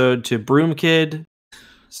episode to Broom Kid,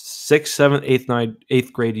 6th, 7th, 8th, 9th,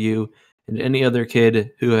 8th grade you, and any other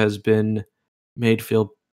kid who has been made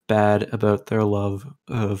feel bad about their love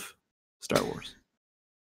of Star Wars.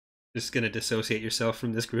 Just gonna dissociate yourself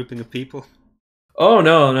from this grouping of people? Oh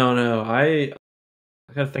no! I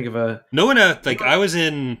gotta think of a. No one like I was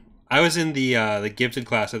in the gifted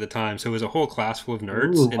class at the time, so it was a whole class full of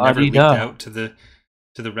nerds. Ooh, it never leaked out to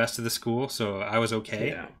the rest of the school, so I was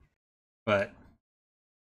okay. Yeah. But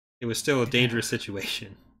it was still a dangerous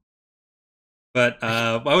situation. But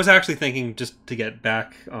I was actually thinking, just to get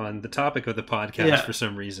back on the topic of the podcast for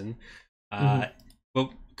some reason,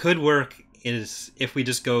 what could work is if we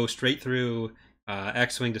just go straight through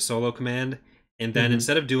X-Wing to Solo Command, and then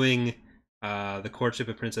instead of doing the courtship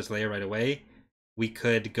of Princess Leia right away, we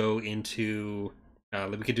could go into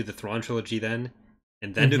we could do the Thrawn trilogy then,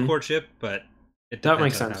 and then do courtship. But it that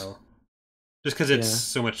makes depends on sense. Just because it's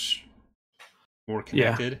so much more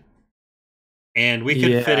connected. And we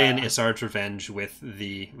could fit in Isard's Revenge with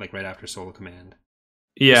the right after Solo Command.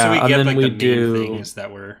 Yeah, so we get and then the we main things that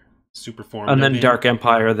were super formative. And then Dark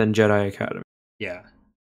Empire, then Jedi Academy. Yeah.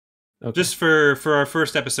 Okay. Just for our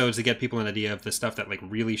first episodes to get people an idea of the stuff that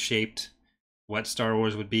really shaped what Star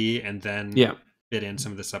Wars would be, and then fit in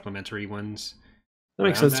some of the supplementary ones. That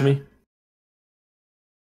makes sense to me.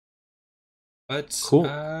 But cool.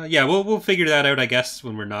 We'll figure that out, I guess,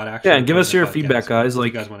 when we're not actually. Yeah, and give us your feedback, guys. What do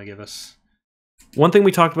you guys want to give us? One thing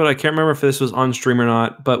we talked about, I can't remember if this was on stream or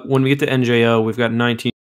not, but when we get to NJO, we've got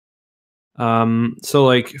 19.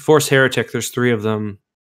 So Force Heretic, there's 3 of them,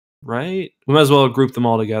 right? We might as well group them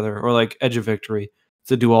all together, or Edge of Victory.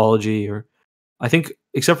 It's a duology, or I think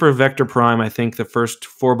except for Vector Prime, I think the first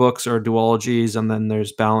 4 books are duologies, and then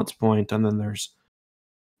there's Balance Point, and then there's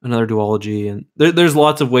another duology, and there's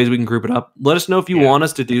lots of ways we can group it up. Let us know if you want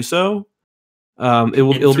us to do so.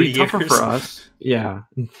 It'll be tougher for us. Yeah,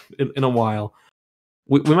 in a while.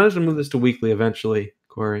 We might as well move this to weekly eventually,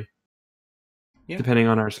 Corey. Yeah. Depending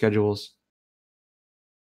on our schedules.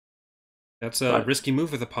 That's a risky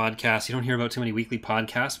move with a podcast. You don't hear about too many weekly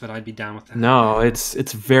podcasts, but I'd be down with that. No, it's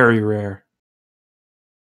very rare.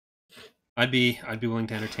 I'd be willing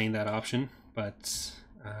to entertain that option, but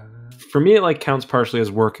for me it counts partially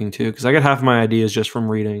as working too, because I get half of my ideas just from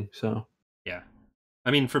reading. So yeah,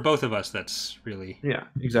 I mean for both of us, that's really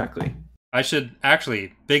exactly. I should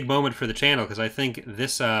actually big moment for the channel, because I think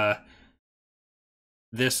this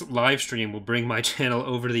live stream will bring my channel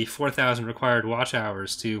over the 4,000 required watch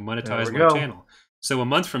hours to monetize my channel. So a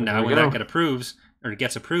month from now, when that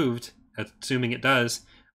gets approved, assuming it does,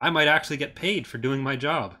 I might actually get paid for doing my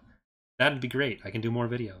job. That'd be great. I can do more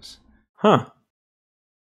videos. Huh?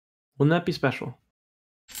 Wouldn't that be special?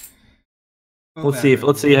 Let's see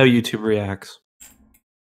how YouTube reacts.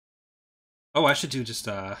 Oh, I should do just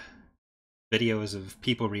videos of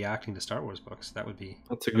people reacting to Star Wars books. That would be.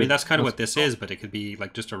 That's kind of what this is, but it could be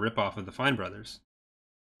just a ripoff of the Fine Brothers.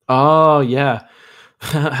 Oh yeah,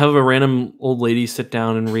 have a random old lady sit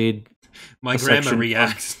down and read. My grandma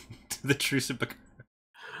reacts to the Truce of Picard.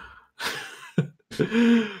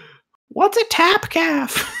 What's a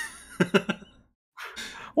Tapcaf?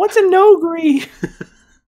 What's a Nogri?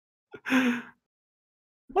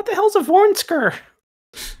 What the hell's a Vornsker?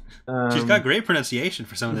 She's got great pronunciation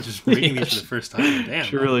for someone that's just reading these for the first time. Damn,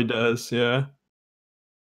 she really does. Yeah.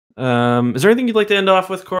 Is there anything you'd like to end off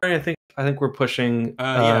with, Corey? I think we're pushing. We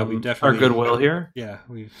definitely our goodwill here. Yeah,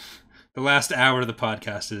 the last hour of the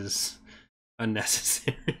podcast is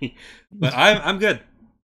unnecessary, but I'm good.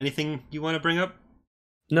 Anything you want to bring up?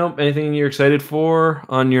 Nope. Anything you're excited for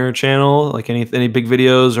on your channel? Any big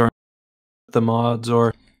videos or the mods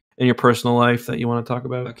or in your personal life that you want to talk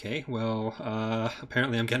about? Okay, well,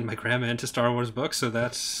 apparently I'm getting my grandma into Star Wars books, so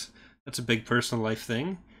that's a big personal life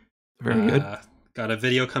thing. Very good. Got a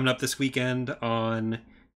video coming up this weekend on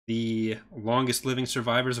the longest living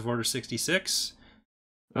survivors of Order 66.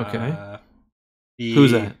 Okay.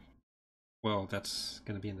 Who's that? Well, that's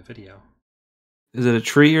going to be in the video. Is it a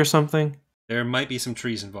tree or something? There might be some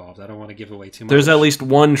trees involved. I don't want to give away too much. There's at least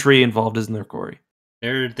one tree involved, isn't there, Corey?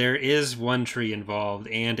 There is one tree involved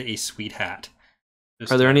and a sweet hat.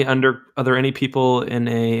 Are there any people in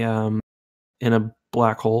a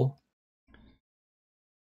black hole?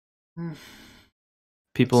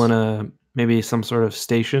 People in maybe some sort of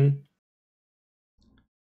station?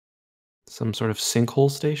 Some sort of sinkhole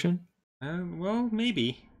station? Well,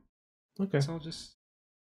 maybe. Okay. So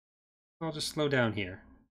I'll just slow down here.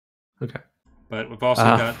 Okay. But we've also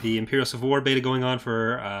got the Imperial Civil War beta going on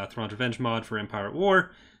for Thrawn's Revenge mod for Empire at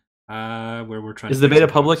War, where we're trying. Is the beta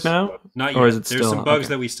public now? Not yet. Or is it There's some bugs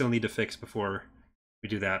that we still need to fix before we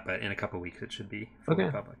do that, but in a couple of weeks it should be fully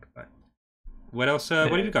public. But what else?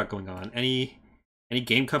 What have you got going on? Any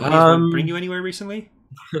game companies bring you anywhere recently?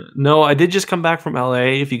 No, I did just come back from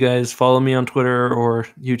LA. If you guys follow me on Twitter or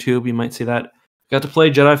YouTube, you might see that. Got to play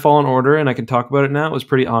Jedi Fallen Order, and I can talk about it now. It was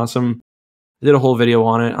pretty awesome. I did a whole video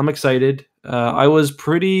on it. I'm excited. I was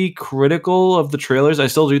pretty critical of the trailers. I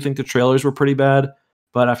still do think the trailers were pretty bad,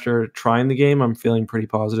 but after trying the game, I'm feeling pretty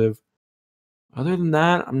positive. Other than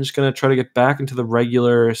that, I'm just going to try to get back into the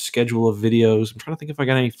regular schedule of videos. I'm trying to think if I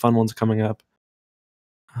got any fun ones coming up.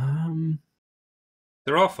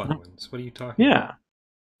 They're all fun ones. What are you talking about?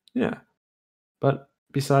 Yeah. But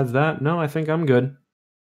besides that, no, I think I'm good.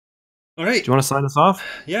 All right. Do you want to sign us off?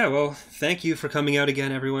 Yeah, well, thank you for coming out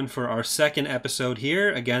again, everyone, for our second episode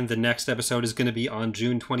here. Again, the next episode is going to be on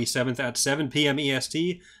June 27th at 7 p.m.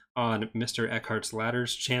 EST on Mr. Eckhart's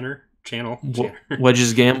Ladders channel.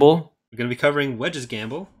 Wedge's Gamble. We're going to be covering Wedge's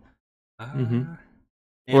Gamble.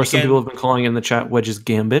 Or some people have been calling in the chat Wedge's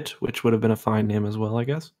Gambit, which would have been a fine name as well, I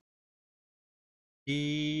guess.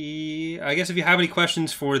 I guess if you have any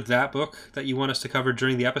questions for that book that you want us to cover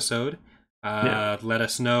during the episode, let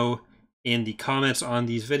us know in the comments on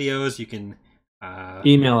these videos. You can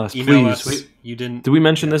email us, please. You didn't? Did we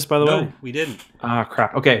mention this, by the way? No, we didn't. Ah,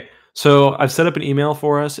 crap. Okay, so I've set up an email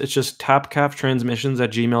for us. It's just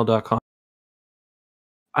tapcaftransmissions@gmail.com.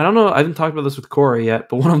 I don't know. I haven't talked about this with Corey yet,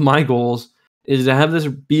 but one of my goals is to have this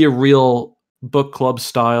be a real book club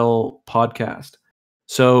style podcast.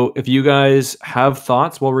 So if you guys have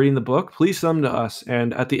thoughts while reading the book, please send them to us.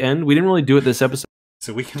 And at the end, we didn't really do it this episode.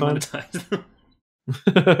 So we can monetize them.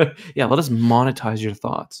 Yeah, let us monetize your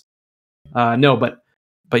thoughts. No, but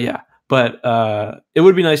yeah. But it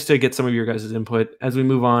would be nice to get some of your guys' input as we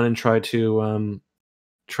move on and try to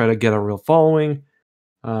get a real following.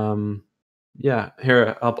 Yeah,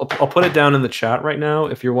 here, I'll put it down in the chat right now.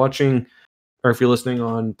 If you're watching or if you're listening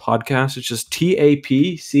on podcast, it's just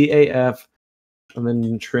TAPCAF and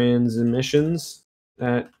then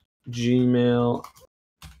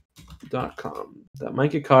transmissions@gmail.com. That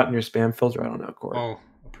might get caught in your spam filter. I don't know, Corey. I'll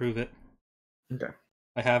approve it. Okay.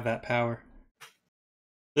 I have that power.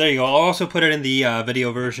 There you go. I'll also put it in the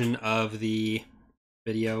video version of the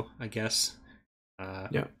video, I guess.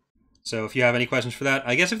 Yeah. So if you have any questions for that,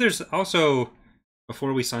 I guess if there's also,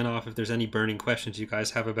 before we sign off, if there's any burning questions you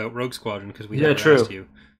guys have about Rogue Squadron, because we never asked you.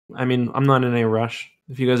 I mean, I'm not in any rush.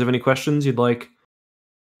 If you guys have any questions you'd like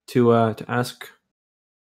to ask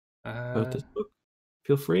about this book,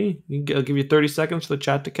 feel free. I'll give you 30 seconds for the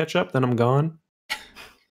chat to catch up, then I'm gone.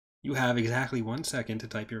 You have exactly 1 second to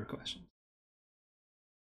type your question.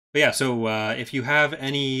 But yeah, so if you have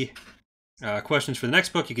any questions for the next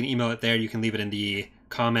book, you can email it there. You can leave it in the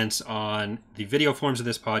comments on the video forms of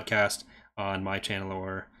this podcast on my channel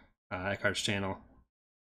or Eckhart's channel.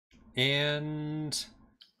 And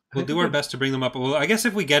we'll do our best to bring them up. Well, I guess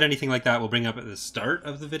if we get anything like that, we'll bring up at the start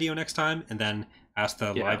of the video next time and then ask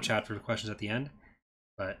the live chat for questions at the end.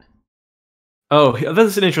 But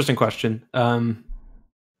that's an interesting question.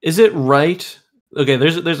 Is it right? Okay,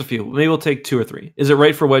 there's a few. Maybe we'll take 2 or 3. Is it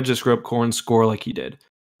right for Wedge to screw up Corrin's score like he did?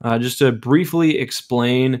 Just to briefly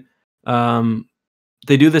explain,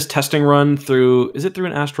 they do this testing run through. Is it through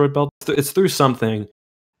an asteroid belt? It's through something,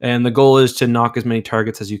 and the goal is to knock as many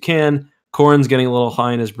targets as you can. Corrin's getting a little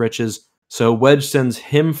high in his britches, so Wedge sends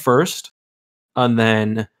him first, and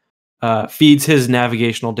then feeds his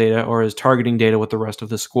navigational data or his targeting data with the rest of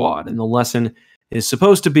the squad. And the lesson is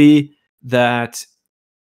supposed to be that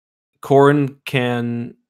Corrin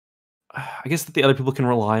can, I guess that the other people can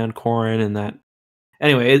rely on Corrin, and that,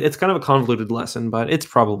 anyway, it's kind of a convoluted lesson, but it's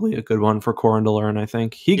probably a good one for Corrin to learn, I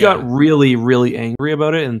think. He got really, really angry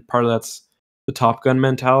about it, and part of that's the Top Gun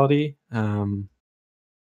mentality.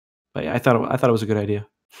 But yeah, I thought it was a good idea.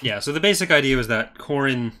 Yeah, so the basic idea was that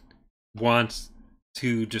Corrin wants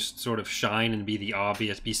to just sort of shine and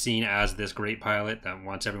be seen as this great pilot that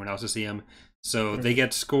wants everyone else to see him. So they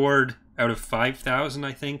get scored out of 5,000,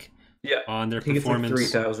 I think, on their performance.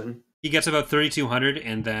 It's like 3,000. He gets about 3,200,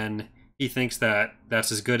 and then he thinks that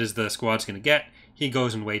that's as good as the squad's going to get. He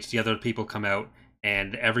goes and waits. The other people come out,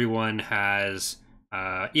 and everyone has,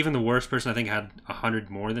 even the worst person, I think, had 100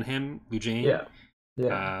 more than him, Lujane.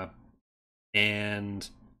 Yeah. And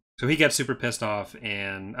so he gets super pissed off,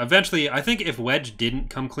 and eventually, I think if Wedge didn't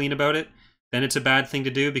come clean about it, then it's a bad thing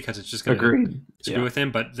to do because it's just going to screw with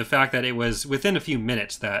him. But the fact that it was within a few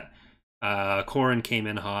minutes that Corrin came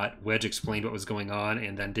in hot, Wedge explained what was going on,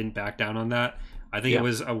 and then didn't back down on that. I think it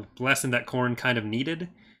was a lesson that Corrin kind of needed.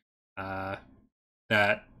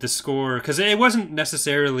 That the score, because it wasn't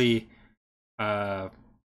necessarily, there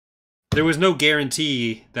was no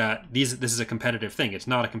guarantee that this is a competitive thing. It's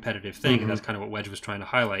not a competitive thing, and that's kind of what Wedge was trying to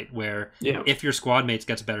highlight. Where if your squad mates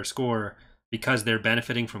gets a better score because they're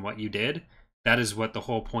benefiting from what you did, that is what the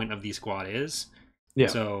whole point of the squad is. Yeah.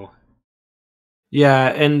 So. Yeah,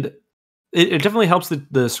 and it definitely helps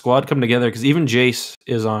the squad come together because even Jace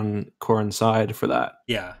is on Corrin's side for that.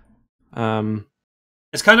 Yeah.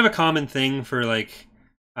 It's kind of a common thing for like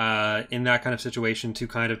in that kind of situation to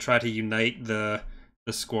kind of try to unite the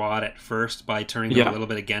squad at first by turning them a little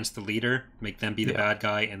bit against the leader, make them be the bad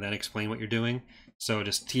guy, and then explain what you're doing. So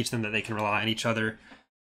just teach them that they can rely on each other.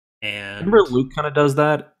 And remember Luke kind of does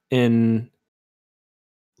that in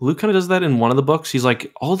one of the books. He's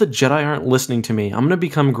like, all the Jedi aren't listening to me. I'm going to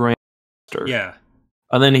become Grandmaster. Yeah.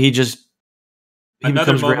 And then he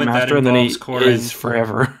becomes Grandmaster, and then he Corrin is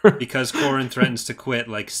forever. because Corrin threatens to quit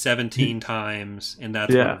like 17 times, and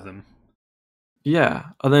that's one of them. Yeah.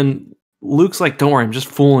 And then Luke's like, don't worry, I'm just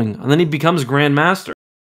fooling. And then he becomes Grandmaster.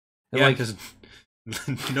 And because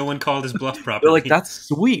no one called his bluff properly. They're like, that's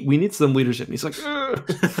sweet. We need some leadership. And he's like,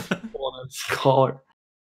 pulling his collar.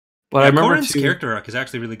 But I remember Corrin's character arc is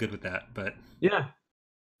actually really good with that. But yeah,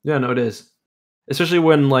 no, it is. Especially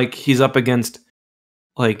when like he's up against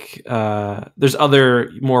like there's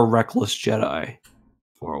other more reckless Jedi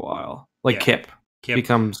for a while. Like Kip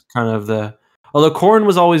becomes kind of the. Although Corrin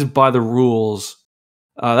was always by the rules.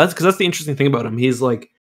 That's the interesting thing about him. He's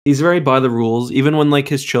very by the rules. Even when like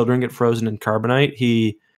his children get frozen in carbonite,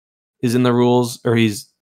 he is in the rules, or he's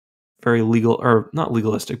very legal, or not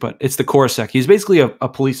legalistic, but it's the Coruscant. He's basically a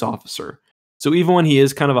police officer. So even when he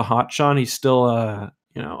is kind of a hotshot, he's still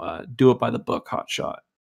do it by the book hotshot.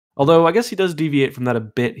 Although I guess he does deviate from that a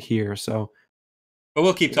bit here. So, but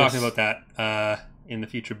we'll keep talking about that in the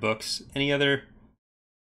future books. Any other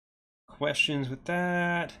questions with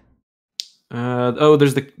that?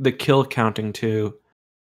 There's the kill counting too.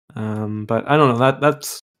 But I don't know,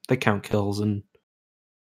 that's they count kills, and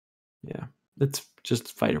it's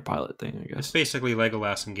just fighter pilot thing, I guess. It's basically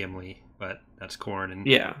Legolas and Gimli, but that's Corrin and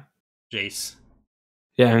Jace.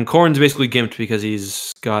 Yeah, and Corrin's basically gimped because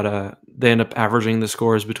he's got they end up averaging the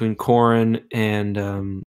scores between Corrin and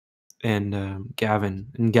Gavin,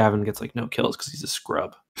 and Gavin gets like no kills because he's a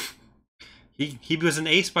scrub. He was an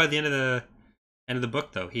ace by the end of the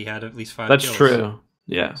book, though. He had at least 5 That's kills. True.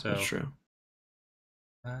 Yeah, that's true.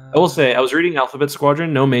 I will say, I was reading Alphabet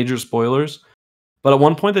Squadron, no major spoilers, but at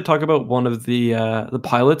one point they talk about one of the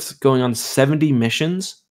pilots going on 70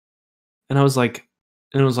 missions, and they're like,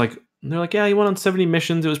 yeah, he went on 70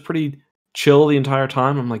 missions. It was pretty chill the entire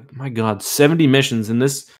time. I'm like, my God, 70 missions. In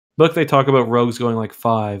this book, they talk about rogues going like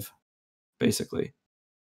 5, basically.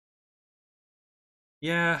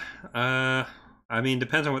 Yeah, I mean,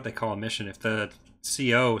 depends on what they call a mission. If the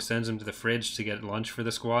CO sends them to the fridge to get lunch for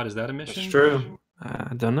the squad, is that a mission? That's true.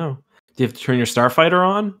 I don't know. Do you have to turn your starfighter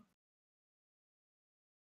on?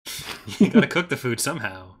 You gotta cook the food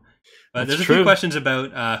somehow. But there's a few questions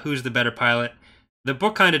about who's the better pilot. The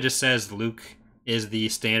book kind of just says Luke is the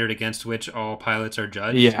standard against which all pilots are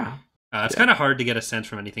judged. Yeah. It's kind of hard to get a sense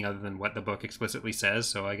from anything other than what the book explicitly says,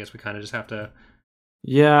 so I guess we kind of just have to...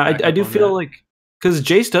 Yeah, I do feel like... Because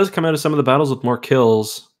Jace does come out of some of the battles with more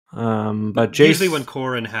kills, but Jace... Usually when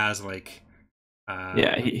Corrin has, like...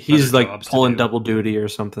 he's like pulling double duty or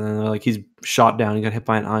something. Like he's shot down, he got hit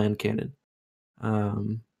by an ion cannon.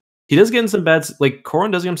 He does get in some bad... Like,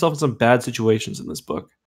 Corrin does get himself in some bad situations in this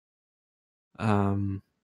book.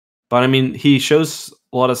 But I mean, he shows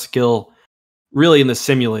a lot of skill really in the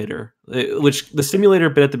simulator, which the simulator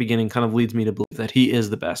bit at the beginning kind of leads me to believe that he is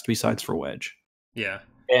the best besides for Wedge. Yeah.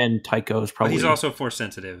 And Tycho is probably... But he's also force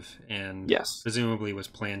sensitive, and yes, presumably was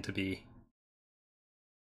planned to be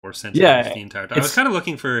force sensitive the entire time. I was kind of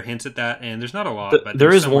looking for hints at that, and there's not a lot, but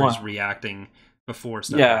there is one reacting before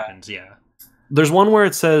stuff happens. Yeah. There's one where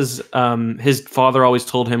it says his father always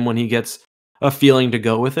told him when he gets a feeling to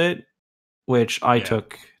go with it, which I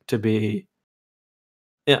took to be.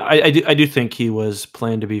 Yeah, I do think he was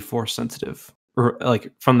planned to be force sensitive, or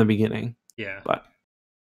like from the beginning. Yeah. But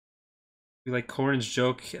we like Corrin's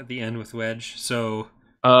joke at the end with Wedge. So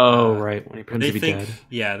right, when he pretends to be dead.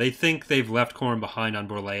 Yeah, they think they've left Corrin behind on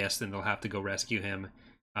Borleus, and they'll have to go rescue him,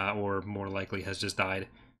 or more likely has just died.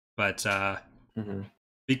 But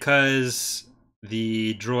because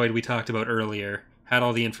the droid we talked about earlier had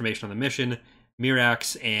all the information on the mission,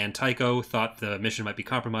 Mirax and Tycho thought the mission might be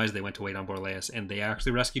compromised. They went to wait on Borleus, and they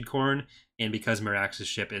actually rescued Corrin. And because Mirax's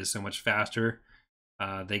ship is so much faster,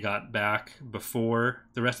 they got back before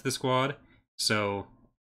the rest of the squad. So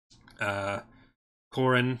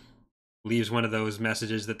Corrin leaves one of those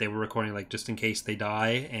messages that they were recording, like just in case they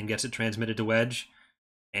die, and gets it transmitted to Wedge.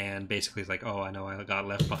 And basically, it's like, "Oh, I know I got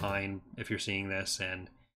left behind. If you're seeing this," and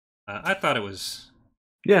I thought it was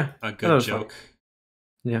a good joke. Fun.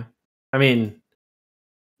 Yeah, I mean.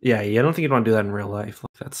 Yeah, I don't think you'd want to do that in real life.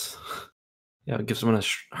 Like that's, give someone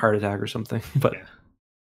a heart attack or something. But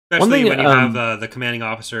especially when you have the commanding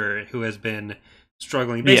officer who has been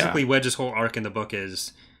struggling. Basically, Wedge's whole arc in the book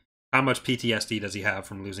is how much PTSD does he have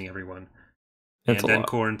from losing everyone, and then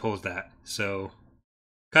Corrin pulls that. So,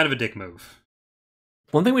 kind of a dick move.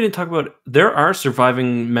 One thing we didn't talk about: there are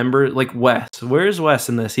surviving members, like Wes. Where's Wes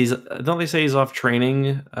in this? Don't they say he's off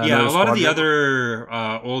training? A lot of the other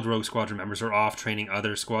old Rogue Squadron members are off training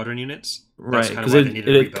other squadron units. Right, because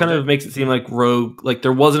it kind of makes it seem like Rogue, like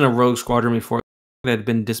there wasn't a Rogue Squadron before that had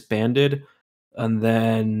been disbanded, and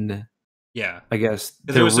then I guess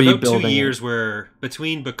there was about 2 years where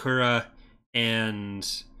between Bakura and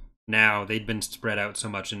now they'd been spread out so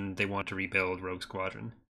much, and they want to rebuild Rogue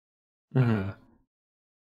Squadron.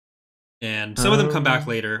 And some of them come back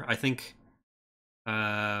later. I think.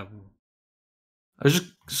 I was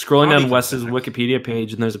just scrolling down Wes's Wikipedia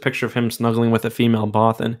page, and there's a picture of him snuggling with a female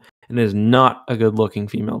Bothan, and it is not a good-looking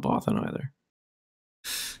female Bothan either.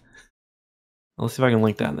 Let's see if I can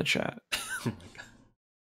link that in the chat. Oh my God.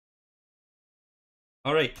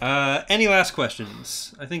 All right. Any last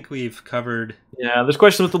questions? I think we've covered. Yeah, there's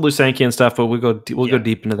questions with the Lusankian stuff, but we'll go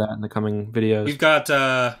deep into that in the coming videos. We got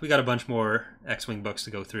a bunch more X-Wing books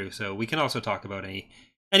to go through, so we can also talk about any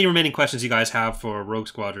remaining questions you guys have for Rogue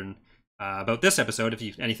Squadron about this episode.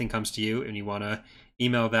 If anything comes to you and you want to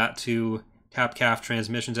email that to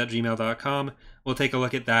tapcaftransmissions@gmail.com, we'll take a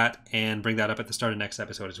look at that and bring that up at the start of next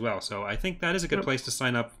episode as well. So I think that is a good place to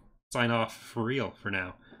sign off for real for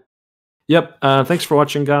now. Yep. Thanks for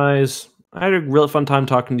watching, guys. I had a really fun time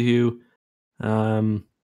talking to you. Don't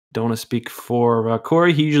want to speak for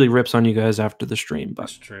Corey. He usually rips on you guys after the stream. But...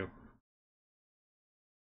 That's true.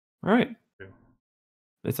 All right. True.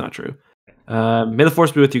 It's not true. May the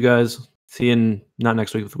force be with you guys. See you not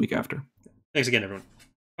next week, but the week after. Thanks again, everyone.